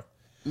forth.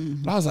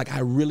 But I was like, I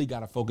really got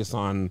to focus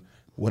on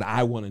what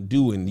I want to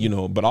do.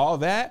 And, but all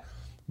that,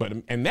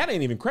 and that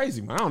ain't even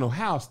crazy, man. I don't know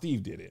how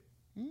Steve did it.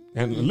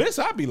 And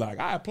Melissa, I'd be like,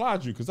 I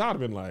applaud you, because I would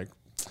have been like,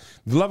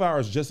 the Love Hour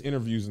is just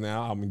interviews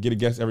now. I'm going to get a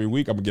guest every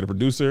week. I'm going to get a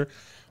producer.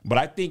 But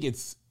I think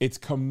it's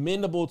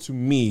commendable to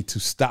me to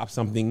stop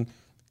something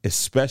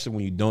especially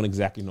when you don't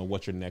exactly know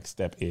what your next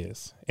step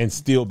is, and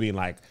still being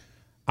like,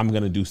 I'm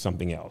going to do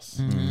something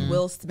else.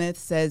 Will Smith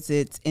says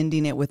it's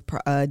ending it with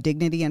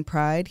dignity and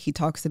pride. He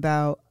talks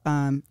about,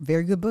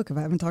 very good book if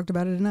I haven't talked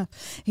about it enough.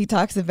 He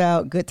talks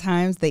about good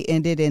times. They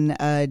ended in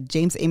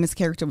James Amos'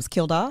 character was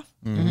killed off.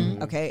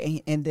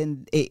 Okay. And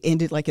then it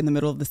ended like in the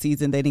middle of the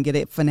season. They didn't get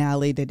a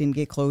finale. They didn't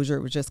get closure.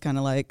 It was just kind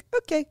of like,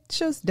 okay,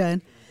 show's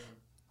done.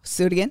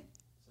 Sue it again.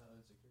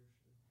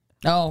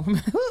 Oh,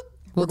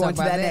 We're going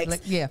to talk that about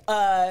next. Yeah.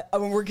 I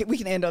mean, we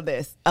can end on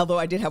this. Although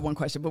I did have one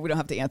question, but we don't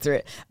have to answer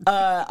it.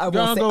 I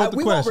won't say,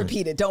 we won't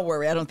repeat it. Don't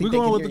worry. I don't think We're they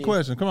going can with hear the you.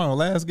 question. Come on,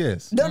 last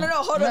guess. No.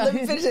 Hold on. Let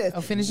me finish this. Oh,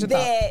 finish your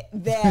thought.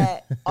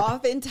 That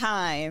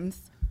oftentimes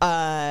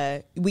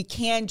we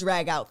can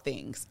drag out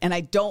things, and I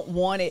don't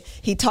want it.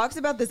 He talks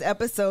about this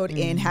episode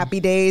in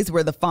Happy Days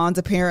where the Fonz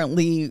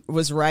apparently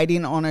was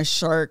riding on a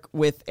shark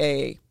with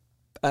a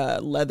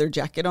leather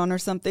jacket on or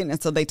something,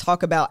 and so they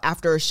talk about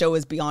after a show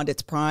is beyond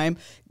its prime,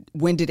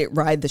 when did it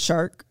ride the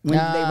shark? When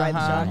did they ride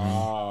the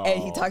shark?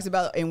 And he talks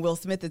about in Will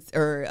Smith,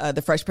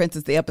 the Fresh Prince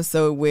is the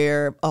episode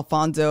where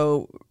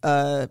Alfonso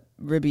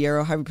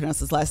Ribeiro, how you pronounce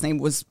his last name,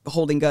 was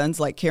holding guns,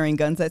 like carrying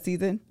guns that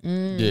season.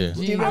 Yeah.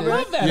 Do you I remember?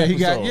 love that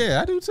Yeah, episode.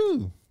 I do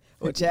too.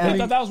 Which, You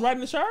thought that was riding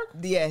the shark?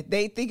 yeah,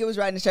 they think it was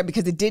riding the shark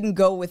because it didn't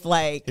go with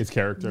like His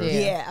character.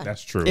 yeah,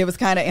 That's true. It was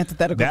kind of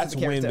antithetical. That's to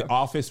the when character. The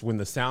Office, when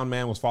the sound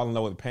man was falling in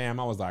love with Pam,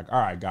 I was like, all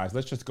right, guys,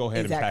 let's just go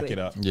ahead and pack it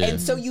up. Yeah.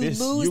 And so you lose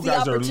You the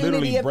guys are opportunity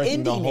literally of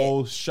breaking the ending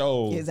whole it.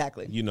 show.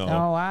 Exactly. You know.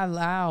 Oh,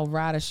 I'll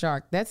ride a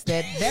shark. That's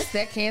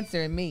that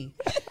cancer in me.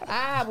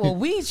 Pop,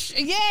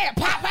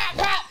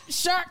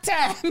 shark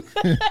time.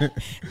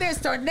 There's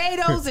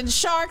tornadoes and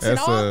sharks and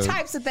That's all a-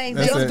 types of things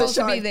that's that are a- supposed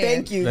to be Shark, there.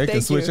 thank you. They thank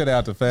can switch you. it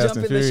out to Fast Jump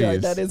and in the shark.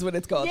 Furious. That is what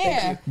it's called. Yeah.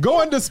 Thank you.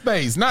 Go into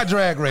space, not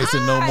drag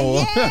racing no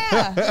more.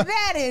 Yeah,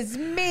 that is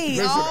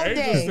me all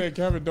day.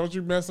 Kevin, don't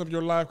you mess up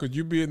your life because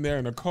you be in there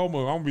in a coma.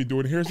 I'm gonna be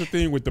doing. Here's the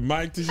thing with the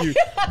mic to you.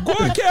 Go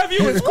ahead, Kev,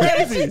 you is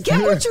crazy.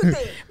 Get what you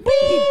think.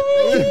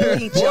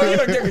 Beep. Boy, you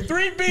done gave me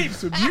 3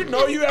 beeps. You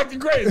know you acting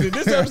crazy.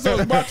 This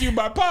episode is brought to you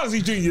by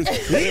Policy Genius.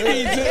 We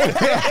need to.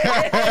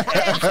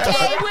 K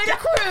with a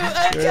crew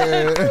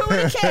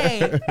with a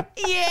K.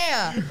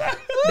 Yeah,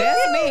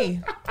 that's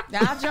me.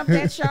 I'll jump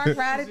that shark,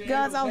 ride it,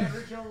 guns on.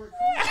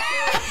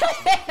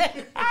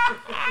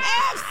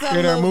 Absolutely.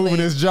 In there moving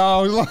his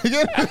jaws like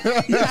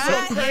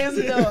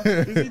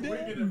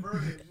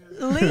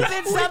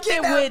Leaving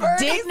something with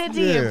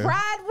dignity and Yeah.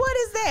 pride. What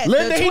is that?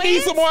 Linda, The he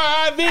needs twins? some more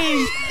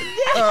IVs.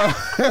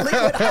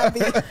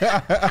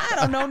 I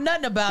don't know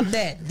nothing about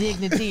that.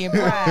 Dignity and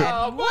pride.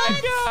 Oh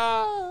my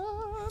God.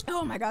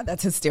 Oh my God,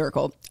 that's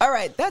hysterical. All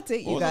right, that's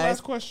it, you What was the guys.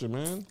 last question,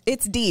 man?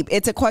 It's deep.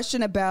 It's a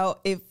question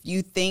about if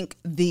you think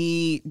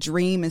the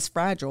dream is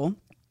fragile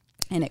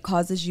and it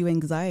causes you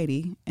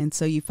anxiety, and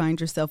so you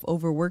find yourself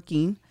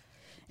overworking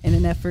in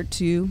an effort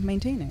to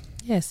maintain it.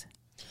 Yes.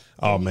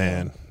 Oh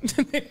man,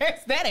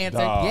 That's that answer.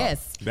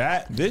 Yes.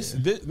 This.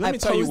 Let I me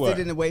tell you posted what.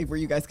 in a way where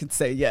you guys could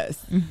say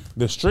yes.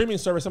 The streaming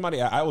service.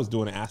 Somebody I was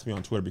doing it asked me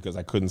on Twitter because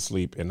I couldn't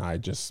sleep and I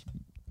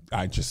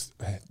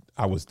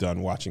was done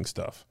watching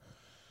stuff.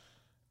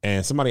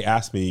 And somebody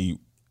asked me,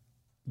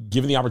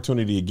 given the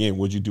opportunity again,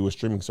 would you do a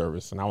streaming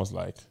service? And I was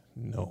like,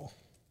 no,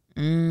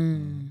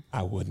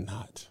 I would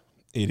not.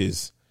 It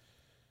is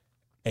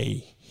a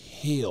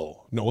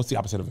hill. No, what's the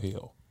opposite of a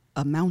hill?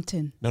 A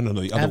mountain. No,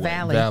 the other way.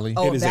 valley.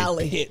 Oh, It is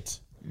valley. a pit.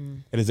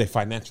 It is a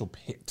financial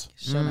pit.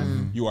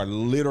 You are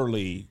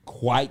literally,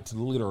 quite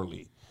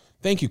literally.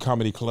 Thank you,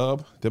 Comedy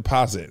Club.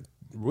 Deposit,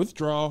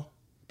 withdraw,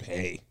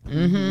 pay.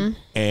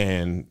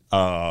 And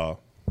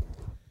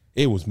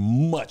it was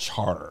much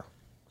harder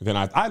than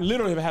I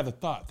literally have had the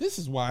thought. This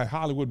is why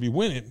Hollywood be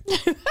winning.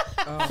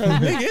 'Cause,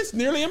 nigga, it's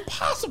nearly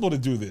impossible to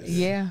do this.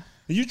 Yeah.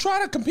 You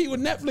try to compete with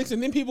Netflix,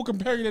 and then people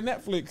compare you to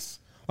Netflix.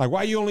 Like,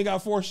 why you only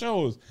got 4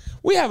 shows?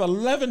 We have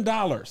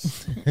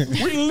 $11.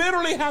 We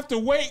literally have to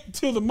wait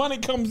till the money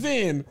comes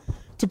in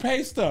to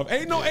pay stuff.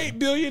 Ain't no $8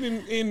 billion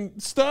in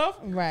stuff.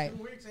 Right.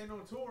 Weeks ain't no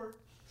tour.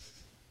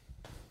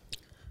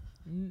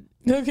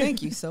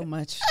 Thank you so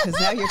much, because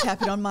now you're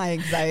tapping on my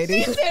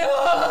anxiety.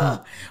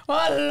 Oh,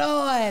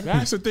 Lord.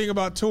 That's the thing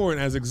about touring.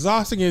 As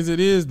exhausting as it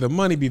is, the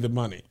money be the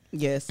money.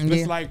 Yes.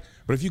 It's like,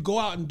 but if you go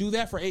out and do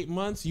that for 8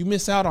 months, you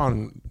miss out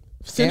on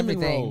cinnamon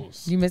Everything.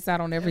 rolls, You miss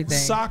out on everything.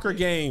 soccer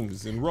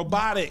games, and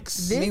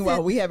robotics.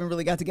 Meanwhile, we haven't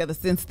really got together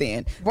since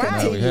then. Right. No,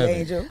 Continue, we haven't.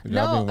 Angel. Y'all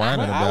No, been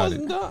whining I about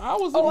wasn't it. done. I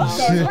was Oh, I'm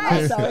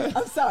about sorry.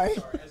 I'm sorry.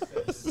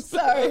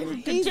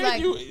 Sorry. He's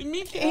like,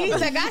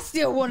 he's like, I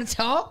still want to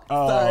talk.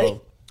 Sorry.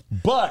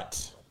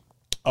 But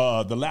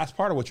the last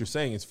part of what you're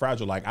saying is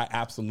fragile. Like, I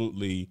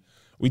absolutely,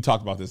 we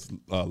talked about this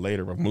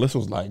later, but Melissa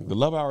was like, the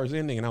love hour is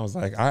ending. And I was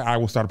like, I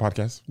will start a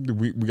podcast.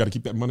 We got to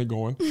keep that money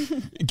going.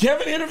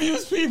 Kevin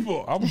interviews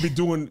people. I'm going to be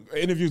doing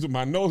interviews with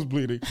my nose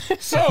bleeding.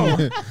 So,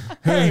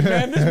 hey,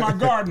 man, this is my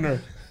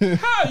gardener.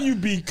 How you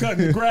be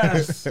cutting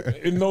grass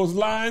in those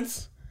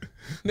lines?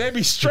 They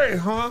be straight,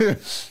 huh?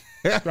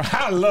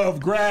 I love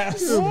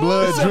grass.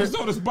 Blood This drip-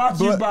 episode is brought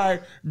to you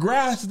by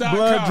grass.com.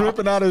 Blood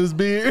dripping out of his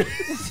beard.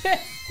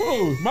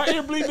 Ooh, my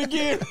ear bleeding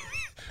again.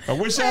 I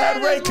wish I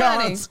had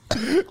That is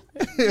Raycons.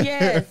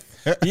 Yes.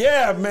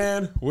 Yeah,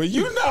 man. Well,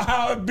 you know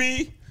how it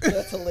be.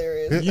 That's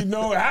hilarious. You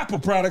know, Apple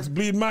products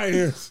bleed my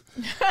ears.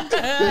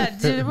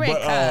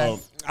 But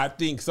I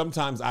think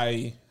sometimes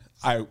I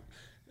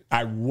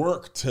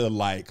work to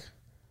like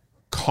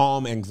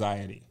calm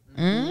anxiety.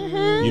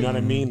 Mm-hmm. You know what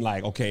I mean?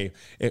 Like, okay,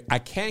 I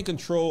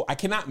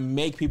cannot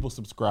make people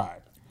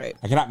subscribe. Right.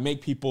 I cannot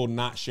make people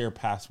not share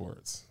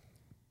passwords.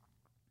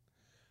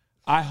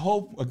 I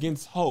hope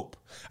against hope.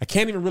 I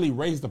can't even really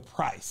raise the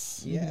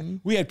price. Yeah.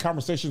 We had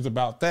conversations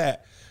about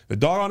that. The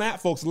doggone app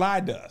folks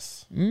lied to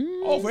us.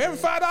 Oh, for every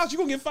 $5, you're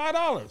going to get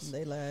 $5.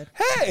 They lied.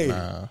 Hey.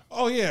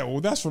 Oh, yeah.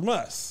 Well, that's from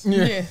us.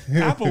 Yeah.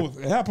 Apple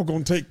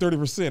going to take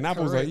 30%.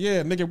 Apple was like,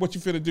 yeah, nigga, what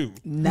you finna do?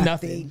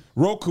 Nothing.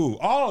 Roku,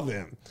 all of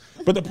them.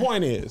 But the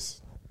point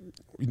is,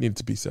 we need it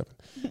to be 7.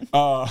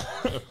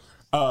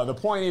 The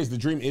point is, the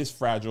dream is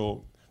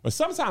fragile. But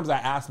sometimes I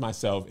ask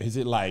myself, is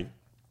it like,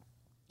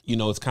 you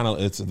know, it's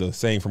the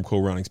saying from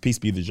Cool Runnings, peace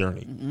be the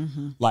journey.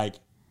 Like,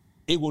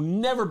 it will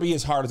never be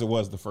as hard as it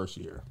was the first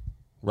year,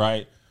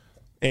 right?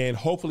 And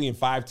hopefully in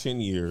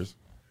 5-10 years,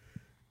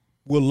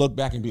 we'll look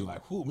back and be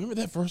like, "Whoa, remember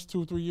that first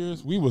 2 or 3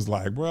 years? We was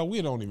like, bro,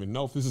 we don't even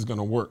know if this is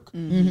gonna work."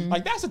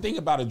 Like, that's the thing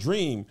about a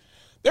dream.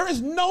 There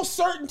is no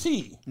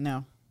certainty.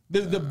 No.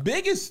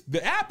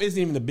 The app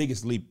isn't even the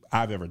biggest leap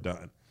I've ever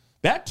done.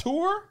 That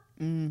tour,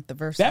 The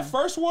first that one.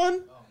 first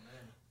one,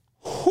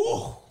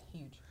 whew.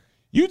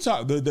 You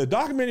talk. The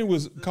documentary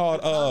was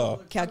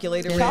called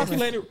Calculator.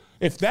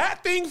 If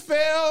that thing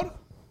failed,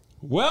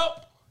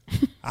 well,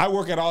 I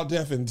work at All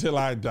Def until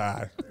I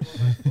die.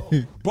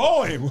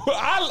 Boy,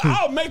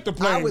 I'll make the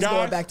plane. I was guys.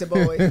 going back to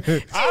Bowie.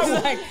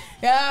 She's like,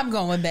 yeah, I'm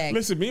going back.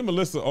 Listen, me and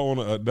Melissa own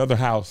another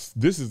house.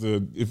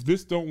 If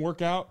this don't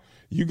work out,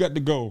 you got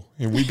to go,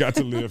 and we got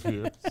to live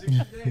here.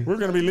 We're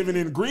going to be living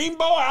in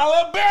Greenbow,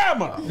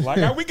 Alabama.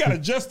 Like, we got to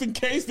just in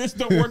case this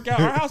don't work out.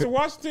 Our house in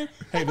Washington,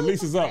 hey, the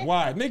lease is up.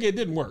 Why? Nigga, it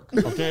didn't work,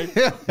 okay?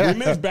 We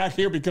live back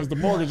here because the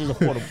mortgage is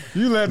affordable.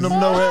 You letting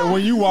them know that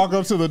when you walk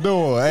up to the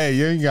door, hey,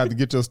 you ain't got to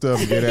get your stuff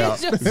and get out.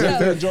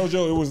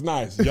 JoJo, it was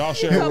nice. Y'all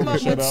share Come with me. up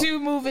Shut with up. 2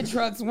 moving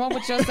trucks, one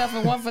with your stuff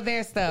and one for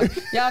their stuff.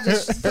 Y'all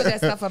just put that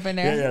stuff up in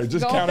there. Yeah,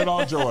 just Go. count it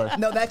all joy.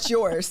 No, that's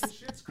yours.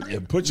 Yeah,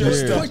 put your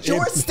stuff Put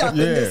your stuff in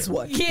this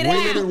one. Get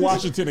We live out. in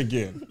Washington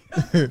again.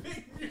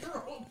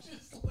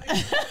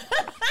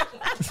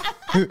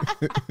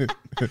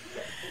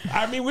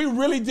 I mean, we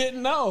really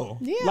didn't know.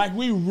 Yeah. Like,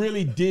 we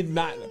really did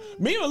not.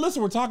 Me and Alyssa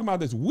were talking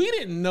about this. We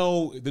didn't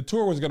know the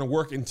tour was going to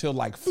work until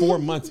like 4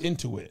 months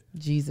into it.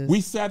 Jesus.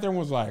 We sat there and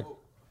was like,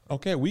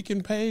 okay, we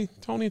can pay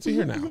Tony into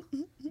here now.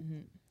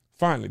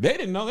 Finally. They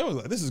didn't know. They was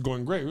like, this is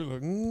going great. We were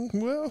like,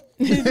 well.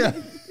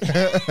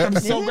 I'm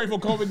so grateful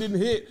COVID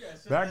didn't hit.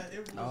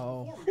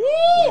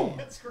 Woo!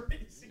 That's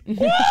crazy.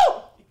 Woo!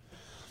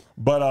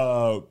 But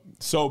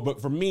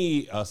for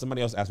me,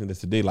 somebody else asked me this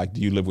today, like,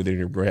 do you live within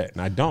your bread?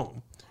 And I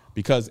don't.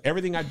 Because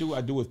everything I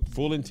do with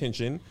full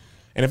intention.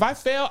 And if I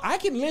fail, I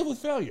can live with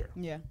failure.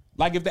 Yeah.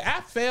 Like, if the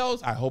app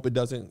fails, I hope it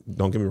doesn't.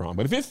 Don't get me wrong.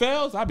 But if it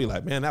fails, I'll be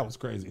like, man, that was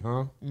crazy,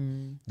 huh?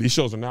 These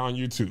shows are now on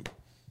YouTube.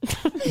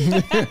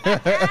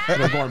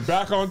 They're going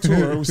back on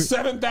tour. It was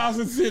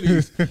 7,000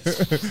 cities.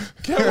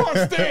 Came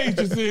on stage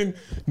is in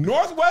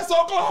Northwest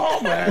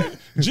Oklahoma at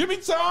Jimmy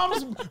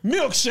Tom's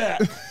Milk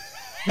Shack.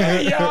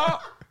 Hey, y'all.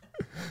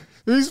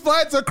 These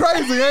flights are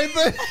crazy, ain't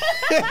they?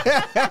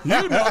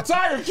 You know,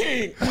 Tiger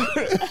King.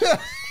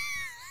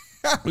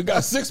 We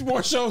got 6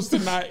 more shows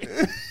tonight.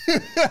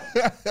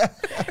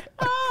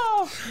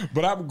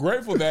 But I'm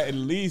grateful that at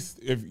least,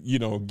 if you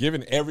know,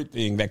 given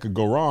everything that could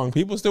go wrong,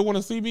 people still want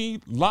to see me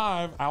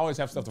live. I always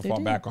have stuff to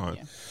fall back on.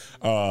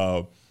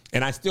 Yeah.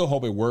 And I still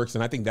hope it works.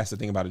 And I think that's the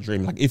thing about a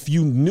dream. Like, if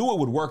you knew it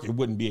would work, it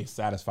wouldn't be as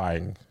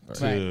satisfying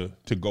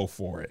to go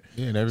for it.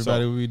 Yeah, and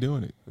everybody will be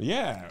doing it.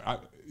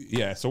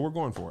 Yeah. So we're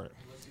going for it.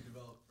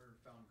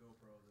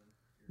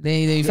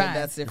 They fine.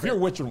 That's If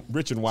different. you're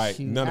rich and white,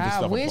 none of this I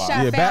stuff wish applies.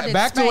 I Yeah, found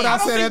back it to what I I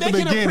don't said think at the they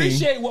can beginning.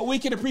 appreciate what we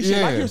can appreciate.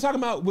 Yeah. Like you were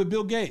talking about with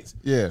Bill Gates.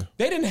 Yeah.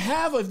 They didn't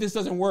have if this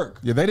doesn't work.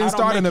 Yeah, they I didn't don't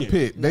start in make the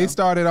it. pit. They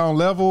started on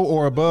level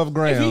or above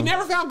ground. If he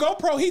never found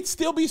GoPro, he'd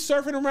still be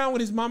surfing around with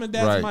his mom and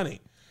dad's Right. money.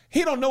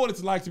 He don't know what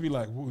it's like to be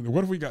like,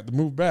 what if we got to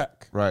move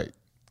back? Right.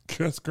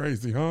 That's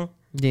crazy, huh?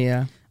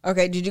 Yeah.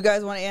 Okay, did you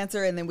guys want to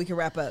answer and then we can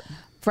wrap up?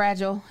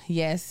 Fragile,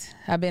 yes.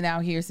 I've been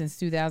out here since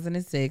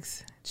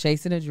 2006,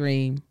 chasing a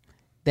dream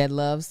that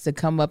loves to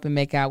come up and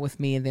make out with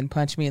me and then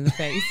punch me in the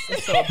face.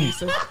 So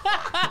abusive.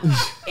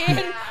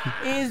 It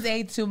is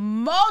a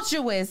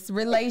tumultuous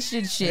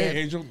relationship. Hey,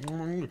 Angel. I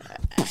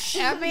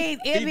mean,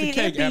 Eat the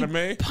cake, it be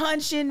anime.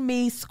 punching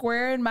me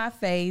square in my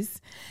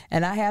face,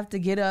 and I have to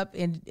get up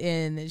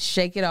and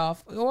shake it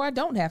off, or I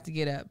don't have to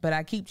get up, but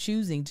I keep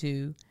choosing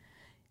to,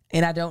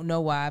 and I don't know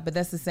why. But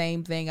that's the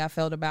same thing I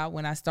felt about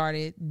when I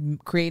started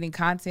creating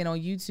content on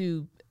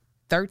YouTube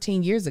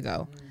 13 years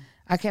ago.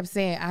 I kept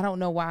saying, I don't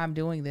know why I'm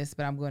doing this,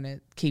 but I'm going to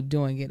keep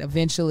doing it.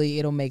 Eventually,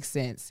 it'll make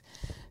sense.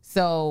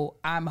 So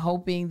I'm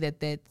hoping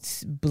that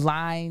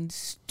blind,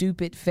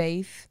 stupid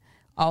faith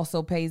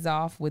also pays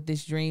off with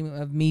this dream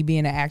of me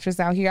being an actress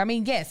out here. I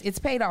mean, yes, it's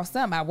paid off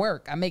some. I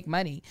work, I make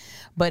money,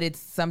 but it's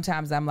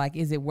sometimes I'm like,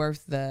 is it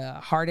worth the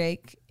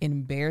heartache and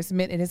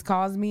embarrassment it has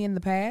caused me in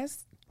the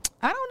past?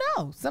 I don't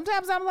know.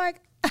 Sometimes I'm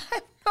like, I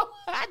have no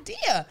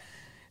idea.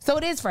 So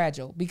it is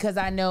fragile because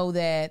I know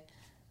that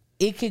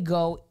it could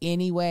go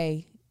any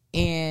way,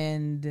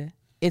 and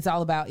it's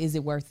all about, is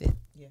it worth it?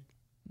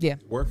 Yeah.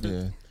 Worth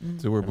it? Yeah.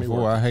 To where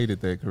before I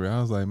hated that career.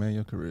 I was like, man,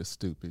 your career is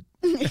stupid.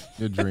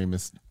 Your dream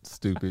is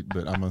stupid,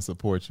 but I'm going to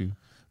support you.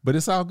 But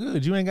it's all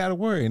good. You ain't got to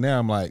worry. Now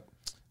I'm like,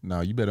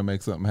 no, you better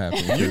make something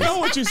happen. You know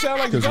what you sound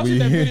like? Did y'all see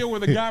that video where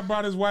the guy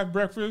brought his wife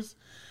breakfast?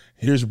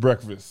 Here's your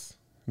breakfast.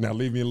 Now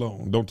leave me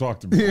alone. Don't talk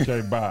to me.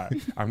 Okay, bye.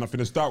 I'm not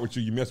finna start with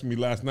you. You messed with me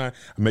last night.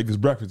 I make this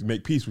breakfast to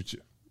make peace with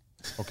you.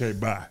 Okay,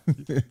 bye.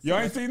 Y'all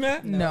ain't seen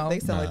that? No. They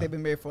sound like they've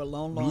been married for a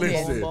long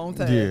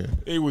time. Yeah.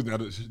 It was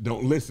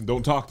don't listen,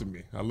 don't talk to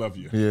me. I love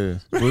you. Yeah.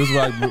 Well, it's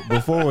like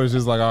before it's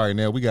just like, all right,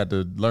 now we got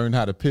to learn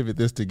how to pivot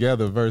this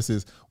together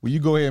versus, well, you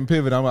go ahead and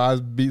pivot.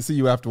 I'll see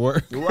you after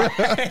work.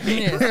 Right.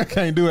 Yes.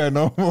 Can't do that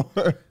no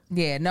more.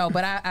 Yeah, no,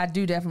 but I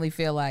do definitely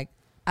feel like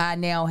I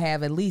now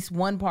have at least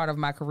one part of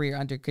my career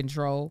under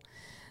control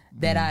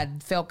that I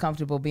felt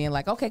comfortable being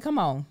like, okay, come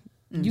on.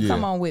 You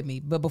come on with me.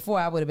 But before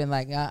I would have been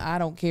like, I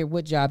don't care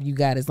what job you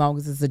got as long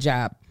as it's a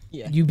job.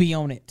 Yeah. You be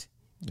on it.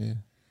 Yeah.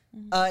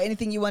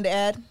 Anything you wanted to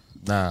add?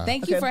 Nah.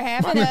 Thank you for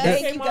having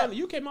us.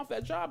 You came off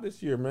that job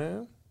this year,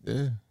 man.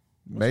 Yeah.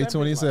 May that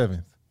been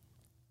 27th.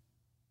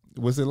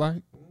 What's it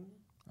like?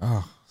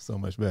 Oh, so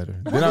much better.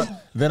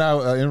 Then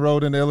I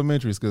enrolled in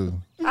elementary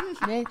school.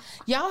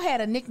 Y'all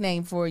had a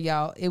nickname for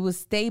y'all. It was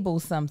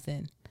Stable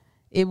something.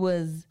 It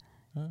was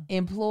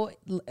employed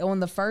on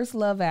the first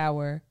Love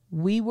Hour.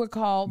 We were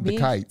called The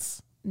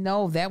Kites.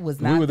 No, that was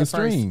not We were the first.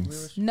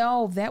 strings.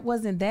 No, that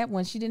wasn't that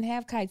one. She didn't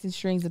have kites and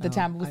strings at the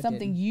time. It was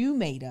something you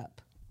made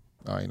up.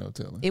 I ain't no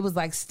telling. It was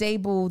like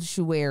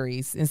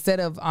stable-shuaries instead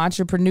of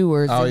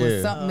entrepreneurs. Oh, it was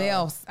yeah. something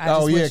else.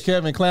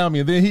 Kevin clowned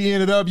me, and then he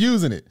ended up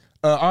using it.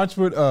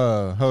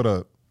 Hold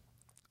up.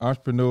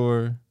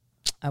 Entrepreneur.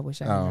 I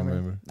wish I don't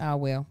remember. Oh,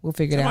 well, we'll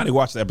figure it Somebody out.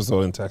 watch the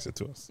episode and text it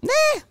to us.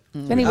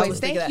 Anyways,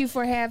 thank you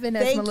for having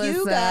us, Thank Melissa.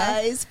 you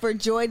guys for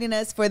joining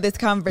us for this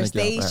Thank y'all for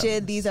conversation.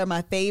 having These are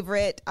my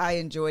favorite. I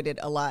enjoyed it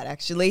a lot,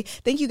 actually.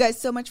 Thank you guys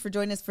so much for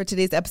joining us for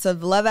today's episode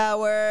of Love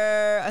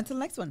Hour. Until the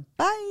next one.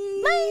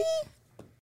 Bye. Bye.